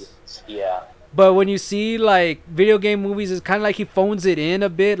 Yes. serious. Yeah, But when you see like video game movies, it's kind of like he phones it in a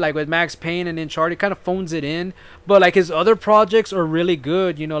bit, like with Max Payne and Uncharted, kind of phones it in. But like his other projects are really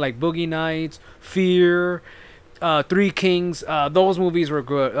good, like Boogie Nights, Fear, Three Kings. Those movies were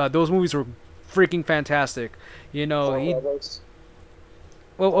good. Those movies were freaking fantastic. Four He. brothers,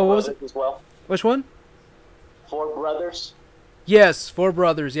 What four was it? brothers as well. Which one? Four brothers. Yes, Four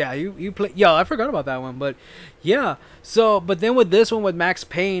Brothers. Yeah, you play. Yeah, I forgot about that one, but yeah. So, but then with this one with Max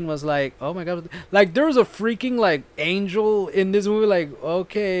Payne was like, oh my god, like there was a freaking like angel in this movie. Like,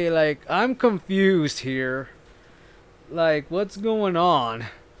 okay, like I'm confused here. Like, what's going on?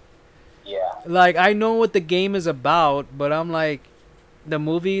 Yeah, Like, I know what the game is about, but I'm like, the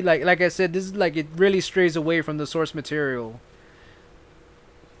movie, like I said, this is like it really strays away from the source material.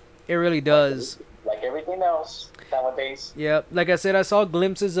 It really like does. like everything else nowadays. Yeah, like I said, I saw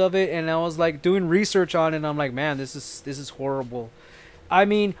glimpses of it, and I was like doing research on it. And I'm like, man, this is horrible. I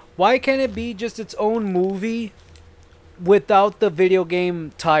mean, why can't it be just its own movie without the video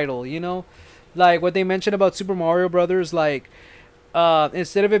game title? Like what they mentioned about Super Mario Brothers. Like,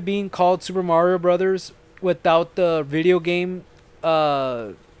 instead of it being called Super Mario Brothers without the video game uh,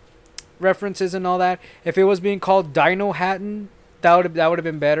 references and all that, if it was being called Dino Hatton, that would have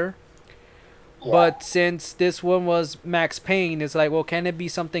been better. Yeah, But since this one was Max Payne, it's like, well, can it be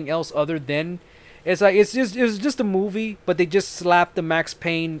something else other than? It's like it's just a movie, but they just slapped the Max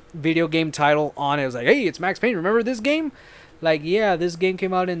Payne video game title on it. It was like, hey, it's Max Payne. Remember this game? Like, yeah, this game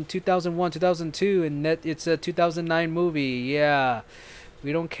came out in 2001, 2002, and it's a 2009 movie. Yeah,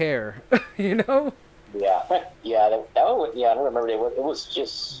 we don't care, you know. yeah, yeah. That one, yeah, I don't remember. It was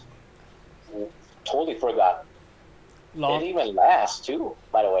just totally forgot. It Long. didn't even last too.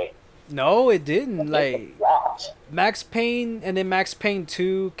 By the way, No, it didn't. it Like flopped. Max Payne, and then Max Payne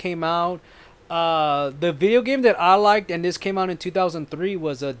 2 came out. The video game that I liked, and this came out in 2003,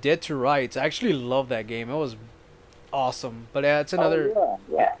 was Dead to Rights. I actually love that game. It was awesome. But it's another. Oh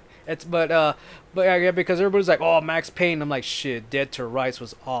yeah, Yeah, yeah. it's but yeah, because everybody's like, oh, Max Payne. I'm like, shit. Dead to Rights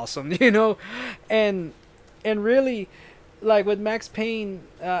was awesome, and and really, like with Max Payne,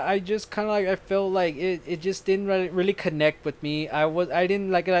 I just kind of like I felt like it just didn't really connect with me. I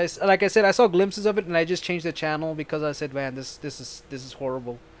didn't like I said, I saw glimpses of it, and I just changed the channel because I said, man, this is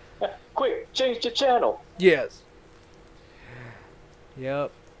horrible. Quick, change the channel. Yes.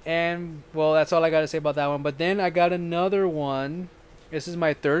 Yep. And well, that's all I got to say about that one. But then I got another one. This is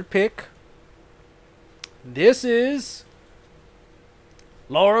my third pick. This is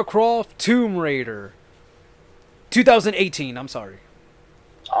Lara Croft Tomb Raider. 2018. I'm sorry.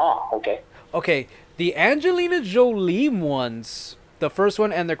 Ah, okay. Okay, the Angelina Jolie ones, the first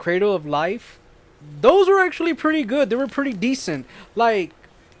one and the Cradle of Life, those were actually pretty good. They were pretty decent. Like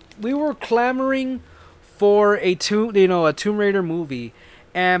we were clamoring for a Tomb Raider movie,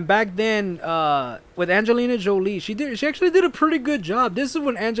 and back then, with Angelina Jolie, she actually did a pretty good job. This is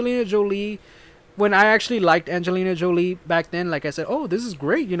when Angelina Jolie, when I actually liked Angelina Jolie back then. Like I said, oh, this is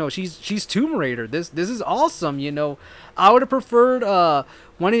great. She's Tomb Raider. This is awesome. I would have preferred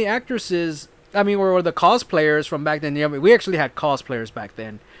one of the actresses. I mean, or the cosplayers from back then. Yeah, we actually had cosplayers back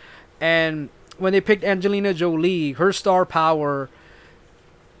then, and when they picked Angelina Jolie, her star power,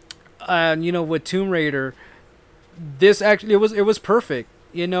 and with Tomb Raider, this actually it was perfect,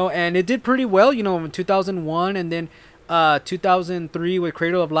 and it did pretty well, in 2001, and then 2003 with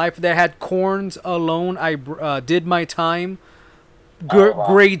Cradle of Life that had Korn's Alone. I did my time. Oh wow.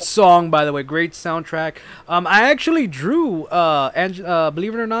 Great song, by the way, great soundtrack. I actually drew,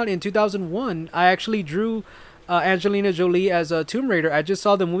 believe it or not, in 2001, I actually drew Angelina Jolie as a Tomb Raider. I just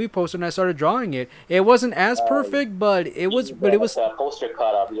saw the movie poster and I started drawing it. It wasn't as perfect, but it was, You but it got was, the poster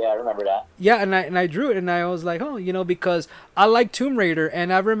cut up. Yeah, I remember that. yeah, and I drew it, and I was like, oh, because I like Tomb Raider,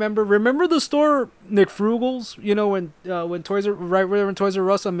 and I remember the store McFrugal's, when Toys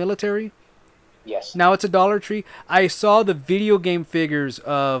R Us on Military. Yes. Now it's a Dollar Tree. I saw the video game figures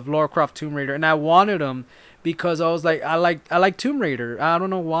of Lara Croft Tomb Raider, and I wanted them because I was like, I like Tomb Raider. I don't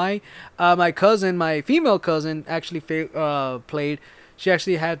know why. My cousin, my female cousin, actually played. She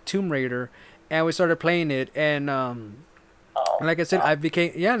actually had Tomb Raider, and we started playing it, and Oh, like I said, wow. I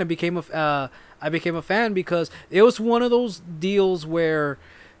became a fan because it was one of those deals where,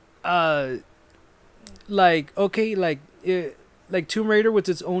 uh, like okay, like Tomb Raider was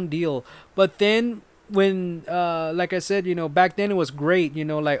its own deal, but then when like I said, back then it was great,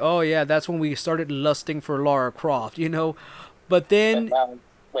 like, oh yeah, that's when we started lusting for Lara Croft, but But then now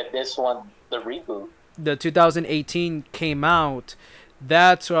with this one, the reboot. the 2018 came out.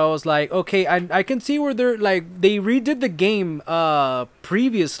 That's where I was like, okay, I can see where they redid the game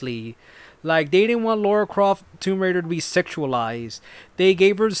previously. Like they didn't want Laura Croft Tomb Raider to be sexualized. They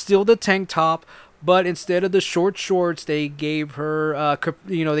gave her still the tank top, but instead of the short shorts, they gave her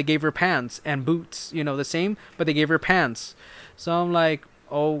they gave her pants and boots, the same, but they gave her pants. So I'm like,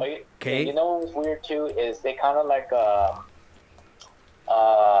 You okay. know what's weird too is they kind of like uh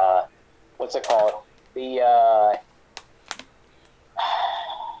what's it called? The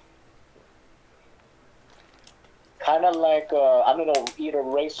kind of like I don't know, either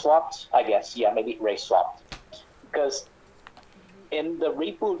race swapped. I guess yeah, maybe race swapped because in the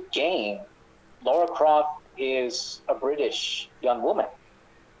reboot game, Laura Croft is a British young woman.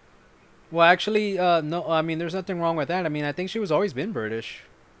 Well, actually, no. I mean, there's nothing wrong with that. I mean, I think she was always been British.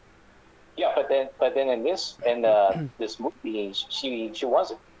 Yeah, but then in this movie, she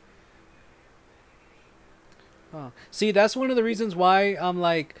wasn't. See, that's one of the reasons why I'm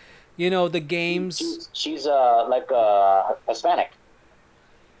like, the She, games. she's like Hispanic.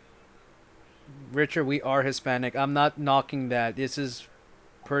 Richard, we are Hispanic. I'm not knocking that. This is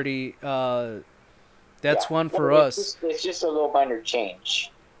pretty. Yeah, That's one no, for us. it's just a little minor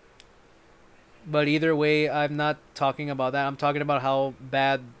change. But either way, I'm not talking about that. I'm talking about how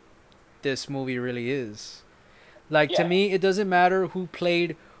bad this movie really is. Like to Yeah, me, it doesn't matter who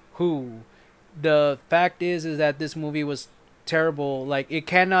played who. The fact is that this movie was terrible. Like it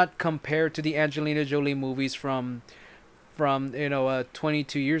cannot compare to the Angelina Jolie movies from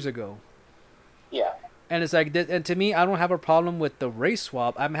 22 years ago. yeah, And it's like, and to me, I don't have a problem with the race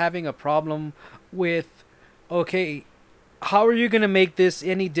swap. I'm having a problem with, okay, how are you gonna make this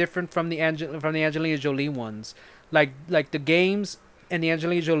any different from the Angelina Jolie ones? Like the games and the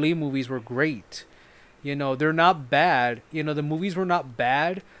Angelina Jolie movies were great. They're not bad. The movies were not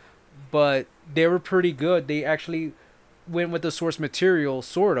bad, but they were pretty good. They actually went with the source material,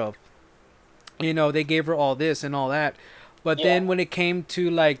 sort of. They gave her all this and all that. But yeah, then when it came to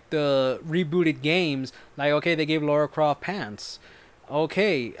like the rebooted games, like okay, they gave Laura Croft pants.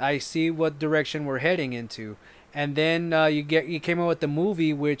 Okay, I see what direction we're heading into. And then you came out with the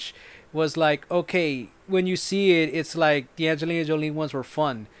movie, which was like okay, when you see it, it's like the Angelina Jolie ones were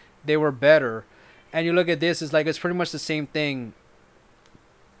fun, they were better, and you look at this, it's like it's pretty much the same thing,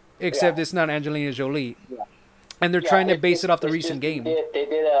 yeah, except it's not Angelina Jolie, yeah. and they're Yeah, trying to base it off the it's recent just game. they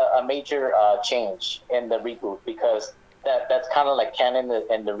did a major change in the reboot because that's kind of like canon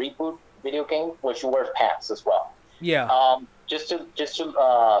in the reboot video game, which wears pants as well. Yeah. Just to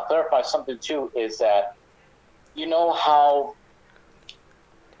clarify something too is that you know how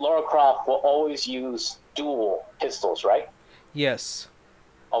Laura Croft will always use dual pistols, right? Yes.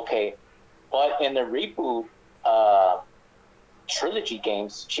 Okay, but in the reboot, uh, trilogy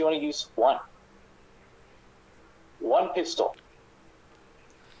games, she only used one pistol.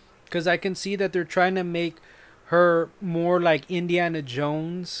 Because I can see that they're trying to make her more like Indiana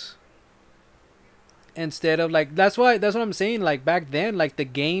Jones instead of like that's what I'm saying. Like back then, like the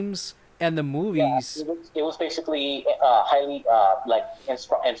games and the Yeah, movies. it was basically highly like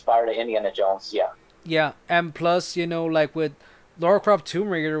inspired to Indiana Jones. Yeah, Yeah, and plus, like with Lara Croft Tomb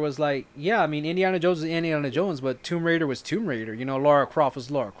Raider was like, yeah, I mean Indiana Jones is Indiana Jones, but Tomb Raider was Tomb Raider. Lara Croft was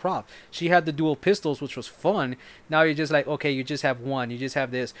Lara Croft. She had the dual pistols, which was fun. Now you're just like, okay, you just have one, you just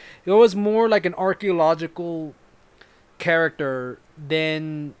have this. It was more like an archaeological character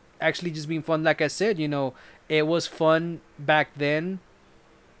than actually just being fun. Like I said, it was fun back then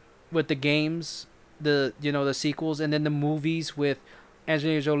with the games, the sequels, and then the movies with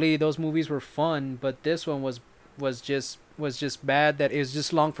Angelina Jolie. Those movies were fun, but this one was just bad. That is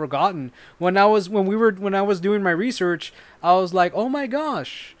just long forgotten. When I was doing my research, I was like, oh my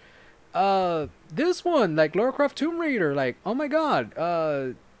gosh, this one, like Lara Croft Tomb Raider, like, oh my god,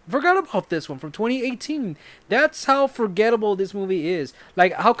 forgot about this one from 2018. That's how forgettable this movie is.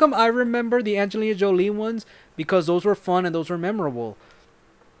 Like, how come I remember the Angelina Jolie ones? Because those were fun and those were memorable.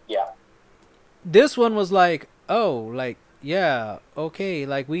 yeah, This one was like, oh, like, yeah, okay,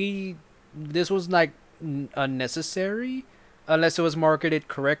 like this was like unnecessary unless it was marketed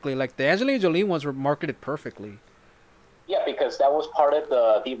correctly. Like the Angelina Jolie ones were marketed perfectly. yeah. Because that was part of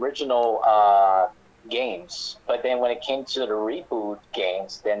the original games. But then when it came to the reboot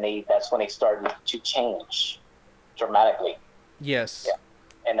games, then that's when they started to change dramatically. Yes. Yeah,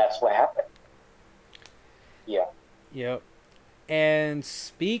 and that's what happened. Yeah. Yep. And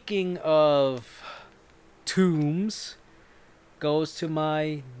speaking of tombs, goes to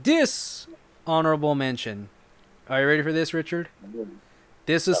my dishonorable mention. Are you ready for this, Richard?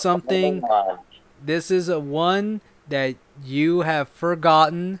 This is something. This is a one that you have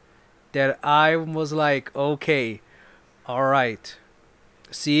forgotten. That I was like, okay, all right.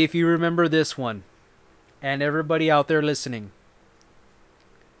 See if you remember this one. And everybody out there listening.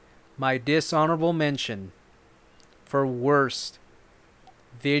 My dishonorable mention for worst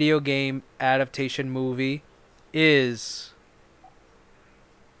video game adaptation movie is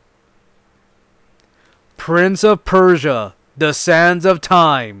Prince of Persia: The Sands of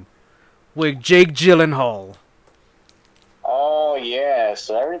Time with Jake Gyllenhaal. Oh yes,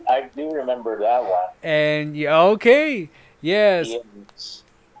 I do remember that one. And yeah, okay, yes, Yes.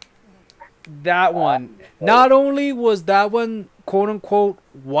 that one. Not only was that one quote unquote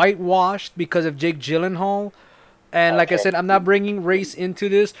whitewashed because of Jake Gyllenhaal, and like I Okay. said, I'm not bringing race into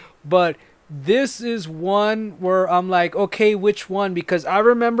this, but this is one where I'm like, okay, which one? Because I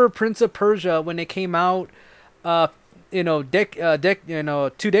remember Prince of Persia when it came out, uh,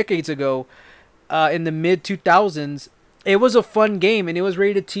 2 decades ago, in the mid 2000s. It was a fun game and it was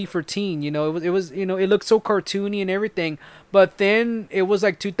rated T for teen. It was it looked so cartoony and everything. But then it was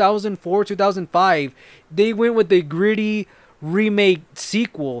like 2004, 2005. They went with the gritty remake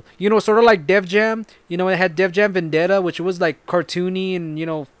sequel. Sort of like Def Jam. It had Def Jam Vendetta, which was like cartoony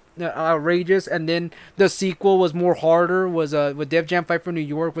and outrageous, and then the sequel was more harder. Was with Def Jam Fight for New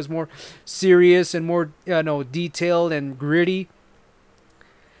York was more serious and more detailed and gritty.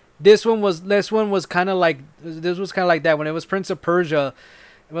 This one was kind of like that. When it was Prince of Persia,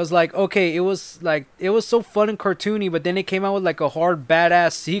 it was like, okay, it was so fun and cartoony, but then it came out with like a hard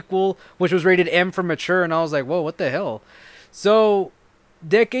badass sequel which was rated M for mature, and I was like, whoa, what the hell? So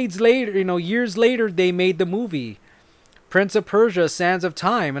decades later, years later, they made the movie Prince of Persia: Sands of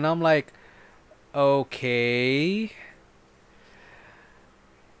Time, and I'm like, okay,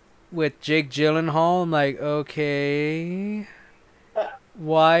 with Jake Gyllenhaal. I'm like, okay,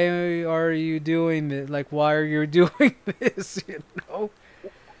 why are you doing this? Like, why are you doing this?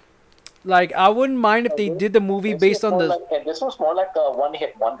 Like, I wouldn't mind if they did the movie based on the. This was more like a one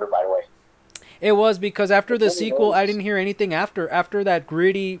hit wonder, by the way. It was because after the Really sequel, I was. didn't hear anything after that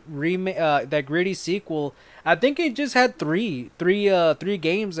gritty that gritty sequel. I think it just had three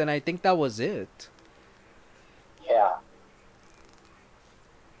games, and I think that was it. Yeah.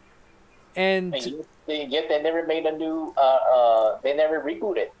 And Yet they never made a new. They never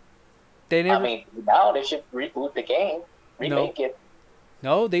rebooted. they I never. mean, now they should reboot the game, No, remake it.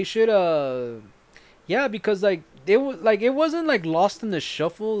 no, they should. Yeah, because like it wasn't like lost in the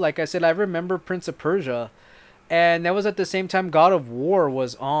shuffle. Like I said, I remember Prince of Persia, and that was at the same time God of War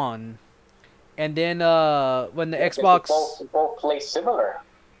was on, and then when the Yeah, 'cause Xbox. they both play similar.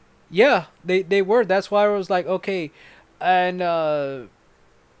 Yeah, they were. That's why I was like, okay, and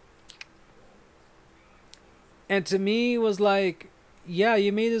and to me it was like, yeah,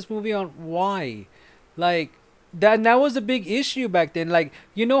 you made this movie on why, like, that was a big issue back then. Like,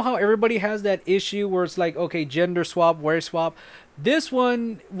 you know how everybody has that issue where it's like, okay, gender swap, wear swap. This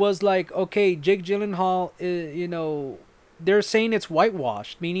one was like, okay, Jake Gyllenhaal, they're saying it's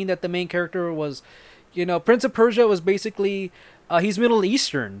whitewashed, meaning that the main character was, Prince of Persia was basically, he's Middle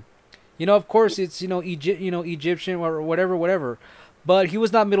Eastern. Of course, it's Egyptian or whatever, whatever, but he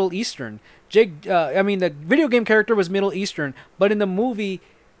was not Middle Eastern. I mean, the video game character was Middle Eastern, but in the movie,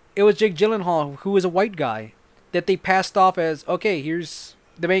 it was Jake Gyllenhaal who was a white guy that they passed off as, okay, here's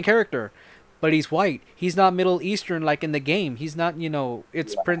the main character, but he's white. He's not Middle Eastern like in the game. He's not,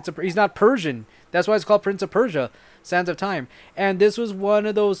 it's Yeah. He's not Persian. That's why it's called Prince of Persia, Sands of Time. And this was one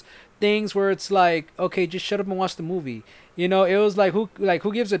of those things where it's like, okay, just shut up and watch the movie. It was like who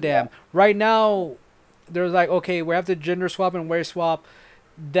gives a Yeah. damn? Right now, there's like, okay, we have to gender swap and wear swap.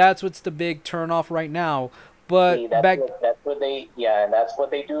 That's what's the big turn off right now. See, But back, that's what they yeah, and that's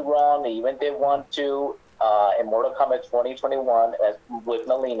what they do wrong. They even did one too in Mortal Kombat 2021 as with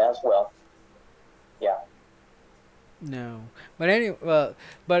Melina as well. Yeah, no. But anyway,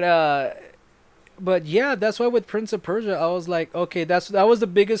 but yeah, that's why with Prince of Persia, I was like, okay, that was the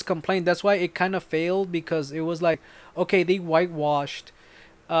biggest complaint. That's why it kind of failed because it was like, okay, they whitewashed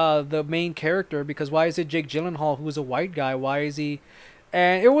the main character because why is it Jake Gyllenhaal who's a white guy? Why is he?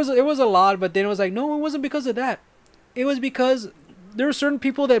 And it was a lot, but then it was like, no, it wasn't because of that. It was because there are certain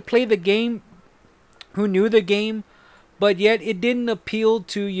people that play the game who knew the game, but yet it didn't appeal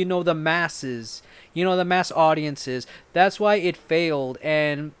to the masses, the mass audiences. That's why it failed,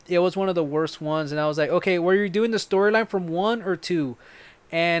 and it was one of the worst ones. And I was like, okay, were you doing the storyline from one or two?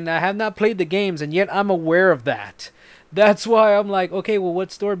 And I have not played the games, and yet I'm aware of that. That's why I'm like, okay, well,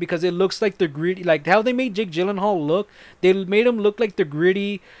 what story? Because it looks like the gritty, like how they made Jake Gyllenhaal look. They made him look like the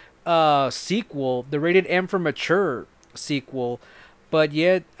gritty sequel, the rated M for mature sequel. But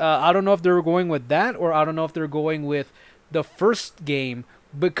yet, I don't know if they were going with that, or I don't know if they're going with the first game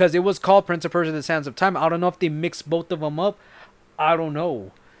because it was called Prince of Persia: The Sands of Time. I don't know if they mixed both of them up. I don't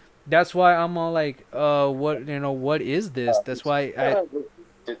know. That's why I'm all like, what is this? That's why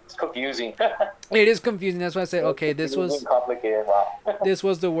it's confusing. it is confusing. That's why I say, okay, It's confusing, complicated. Wow. this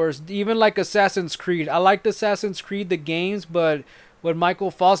was the worst. Even like Assassin's Creed, I liked Assassin's Creed the games, but with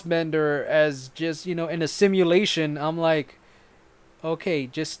Michael Fassbender as just in a simulation, I'm like, okay,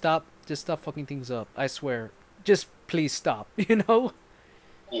 just stop fucking things up. I swear, just please stop.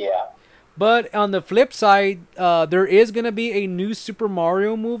 Yeah. But on the flip side, there is gonna be a new Super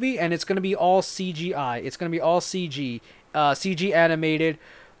Mario movie, and it's gonna be all CGI. It's gonna be all CG, CG animated.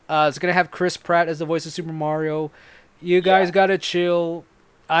 It's gonna have Chris Pratt as the voice of Super Mario. You guys Yeah. gotta chill.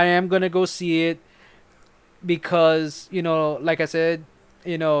 I am gonna go see it because like I said,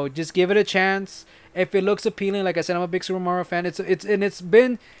 just give it a chance. If it looks appealing, like I said, I'm a big Super Mario fan. It's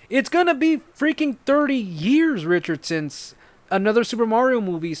gonna be freaking 30 years, Richard, since another Super Mario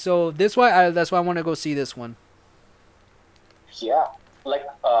movie. So that's why I want to go see this one. Yeah. Like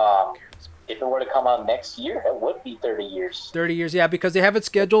if it were to come out next year, it would be 30 years. 30 years, yeah, because they have it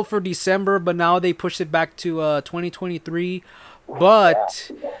scheduled for December, but now they pushed it back to 2023. Yeah.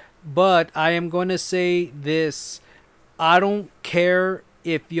 But I am going to say this. I don't care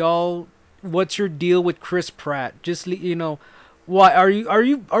if y'all what's your deal with Chris Pratt? Just why are you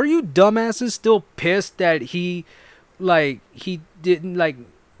dumbasses still pissed that he didn't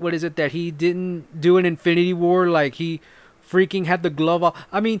what is it that he didn't do an Infinity War, like he freaking had the glove off.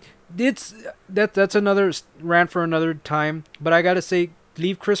 I mean, it's that's another rant for another time, but I got to say,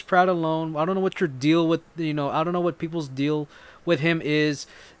 leave Chris Pratt alone. I don't know what your deal with, I don't know what people's deal with him is.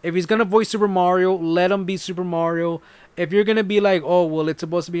 If he's gonna voice Super Mario, let him be Super Mario. If you're gonna be like, oh well, it's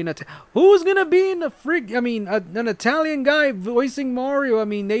supposed to be who's gonna be in the freak? I mean, an Italian guy voicing Mario.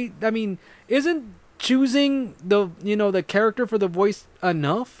 Isn't choosing the character for the voice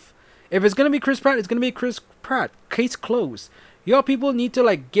enough? If it's gonna be Chris Pratt, it's gonna be Chris Pratt. Case closed. Y'all people need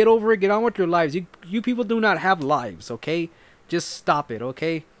to get over it, get on with your lives. You people do not have lives, okay? Just stop it,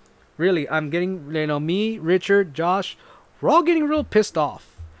 okay? Really, I'm getting me, Richard, Josh, we're all getting real pissed off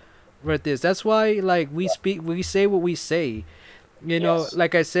with this. That's why we say what we say. Yes.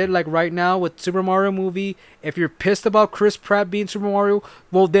 Like I said, like right now with Super Mario movie, if you're pissed about Chris Pratt being Super Mario,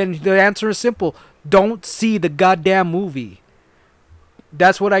 well then the answer is simple. Don't see the goddamn movie.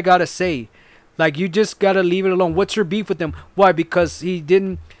 That's what I gotta say. Like, you just gotta leave it alone. What's your beef with him? Why? Because he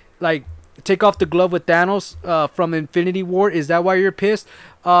didn't like take off the glove with Thanos from Infinity War. Is that why you're pissed?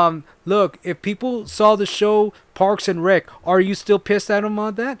 Look, if people saw the show Parks and Rec, are you still pissed at him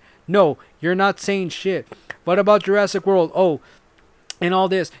on that? No, you're not saying shit. What about Jurassic World? Oh, and all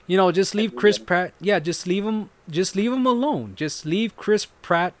this, just leave Chris Pratt. Yeah, just leave him alone. Just leave Chris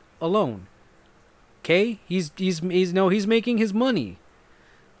Pratt alone. Okay, he's no, he's making his money.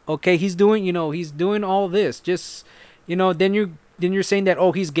 Okay, he's doing, he's doing all this. Just, then you're saying that,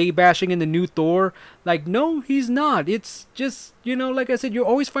 oh, he's gay bashing in the new Thor. Like, no, he's not. It's just, like I said, you're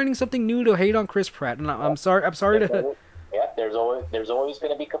always finding something new to hate on Chris Pratt, and Yeah. I'm sorry. I'm sorry There's to. always, yeah, there's always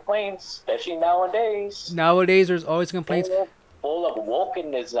going to be complaints, especially nowadays. Nowadays, there's always complaints. Full of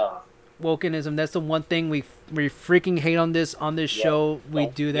wokenism. Wokenism. That's the one thing we freaking hate on this Yeah, show. We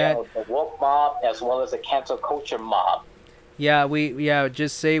do yeah, that. the woke mob as well as the cancel culture mob. Yeah,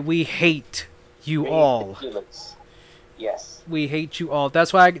 just say we hate you all. Ridiculous. Yes. We hate you all.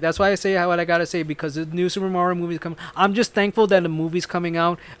 That's why I say what I gotta say, because the new Super Mario movie's coming. I'm just thankful that the movie's coming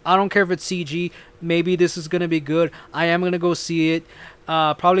out. I don't care if it's CG. Maybe this is gonna be good. I am gonna go see it.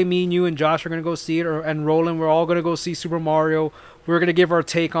 Probably me and you and Josh are gonna go see it, and Roland. We're all gonna go see Super Mario. We're gonna give our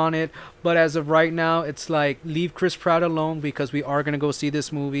take on it. But as of right now, it's like, leave Chris Pratt alone, because we are gonna go see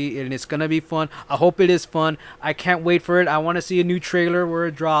this movie and it's gonna be fun. I hope it is fun. I can't wait for it. I want to see a new trailer where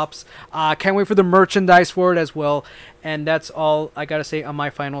it drops. I can't wait for the merchandise for it as well. And that's all I gotta say on my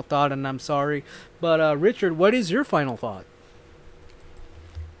final thought. And I'm sorry, but Richard, what is your final thought?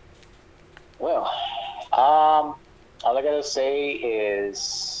 Well, all I gotta say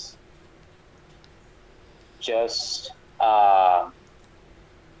is just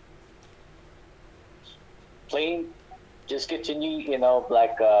playing. Just continue,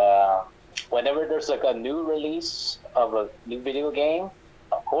 like whenever there's like a new release of a new video game,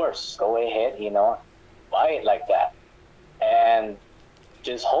 of course, go ahead, buy it like that, and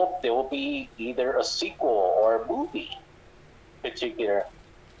just hope there will be either a sequel or a movie. Particular,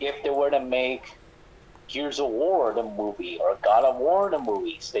 if they were to make Gears of War the movie or God of War the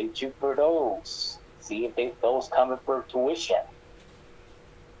movie, stay tuned for those. See if those come for tuition.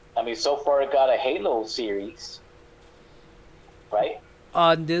 I mean, so far it got a Halo series, right?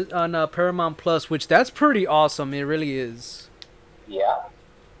 On Paramount Plus, which that's pretty awesome. It really is. Yeah.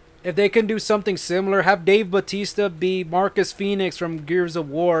 If they can do something similar, have Dave Bautista be Marcus Phoenix from Gears of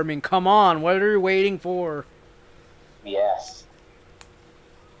War. I mean, come on, what are you waiting for? Yes.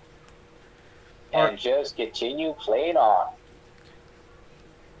 Or And just continue playing on.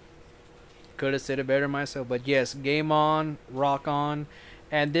 could have said it better myself, but yes, game on, rock on,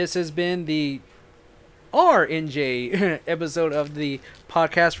 and this has been the RNJ episode of the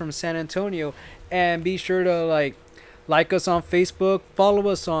podcast from San Antonio. And be sure to like us on Facebook, follow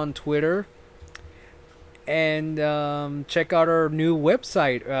us on Twitter, and check out our new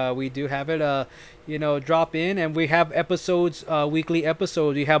website. We do have it, drop in, and we have episodes, weekly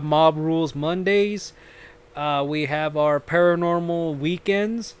episodes. We have Mob Rules Mondays. We have our paranormal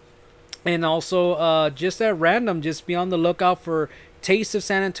weekends, and also just at random, just be on the lookout for Taste of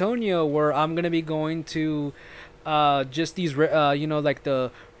San Antonio, where I'm gonna be going to just these like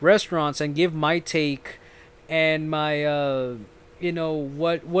the restaurants, and give my take and my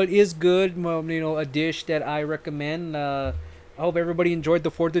what is good, a dish that I recommend. I hope everybody enjoyed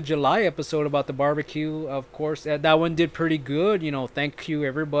the 4th of July episode about the barbecue. Of course, that one did pretty good. Thank you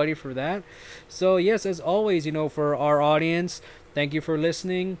everybody for that. So yes, as always, for our audience, thank you for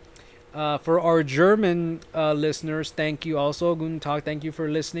listening. For our German listeners, thank you also. Guten Tag, thank you for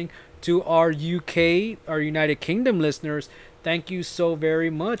listening. To our UK, our United Kingdom listeners, thank you so very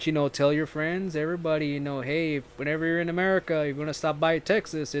much. Tell your friends, everybody, hey, whenever you're in America, you're going to stop by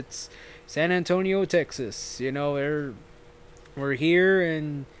Texas, it's San Antonio, Texas. We're here,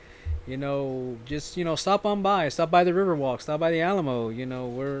 and, just, stop on by. Stop by the Riverwalk. Stop by the Alamo.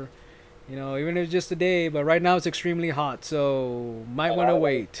 We're even if it's just a day, but right now it's extremely hot, so might want to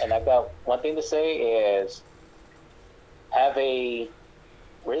wait. And I got one thing to say is, have a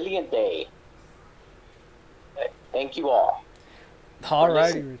brilliant day. Thank you all.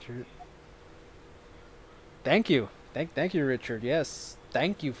 Alrighty, Richard. Thank you. Thank you, Richard. Yes,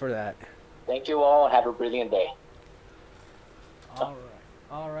 thank you for that. Thank you all, and have a brilliant day.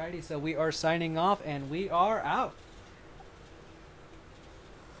 Alrighty, so we are signing off, and we are out.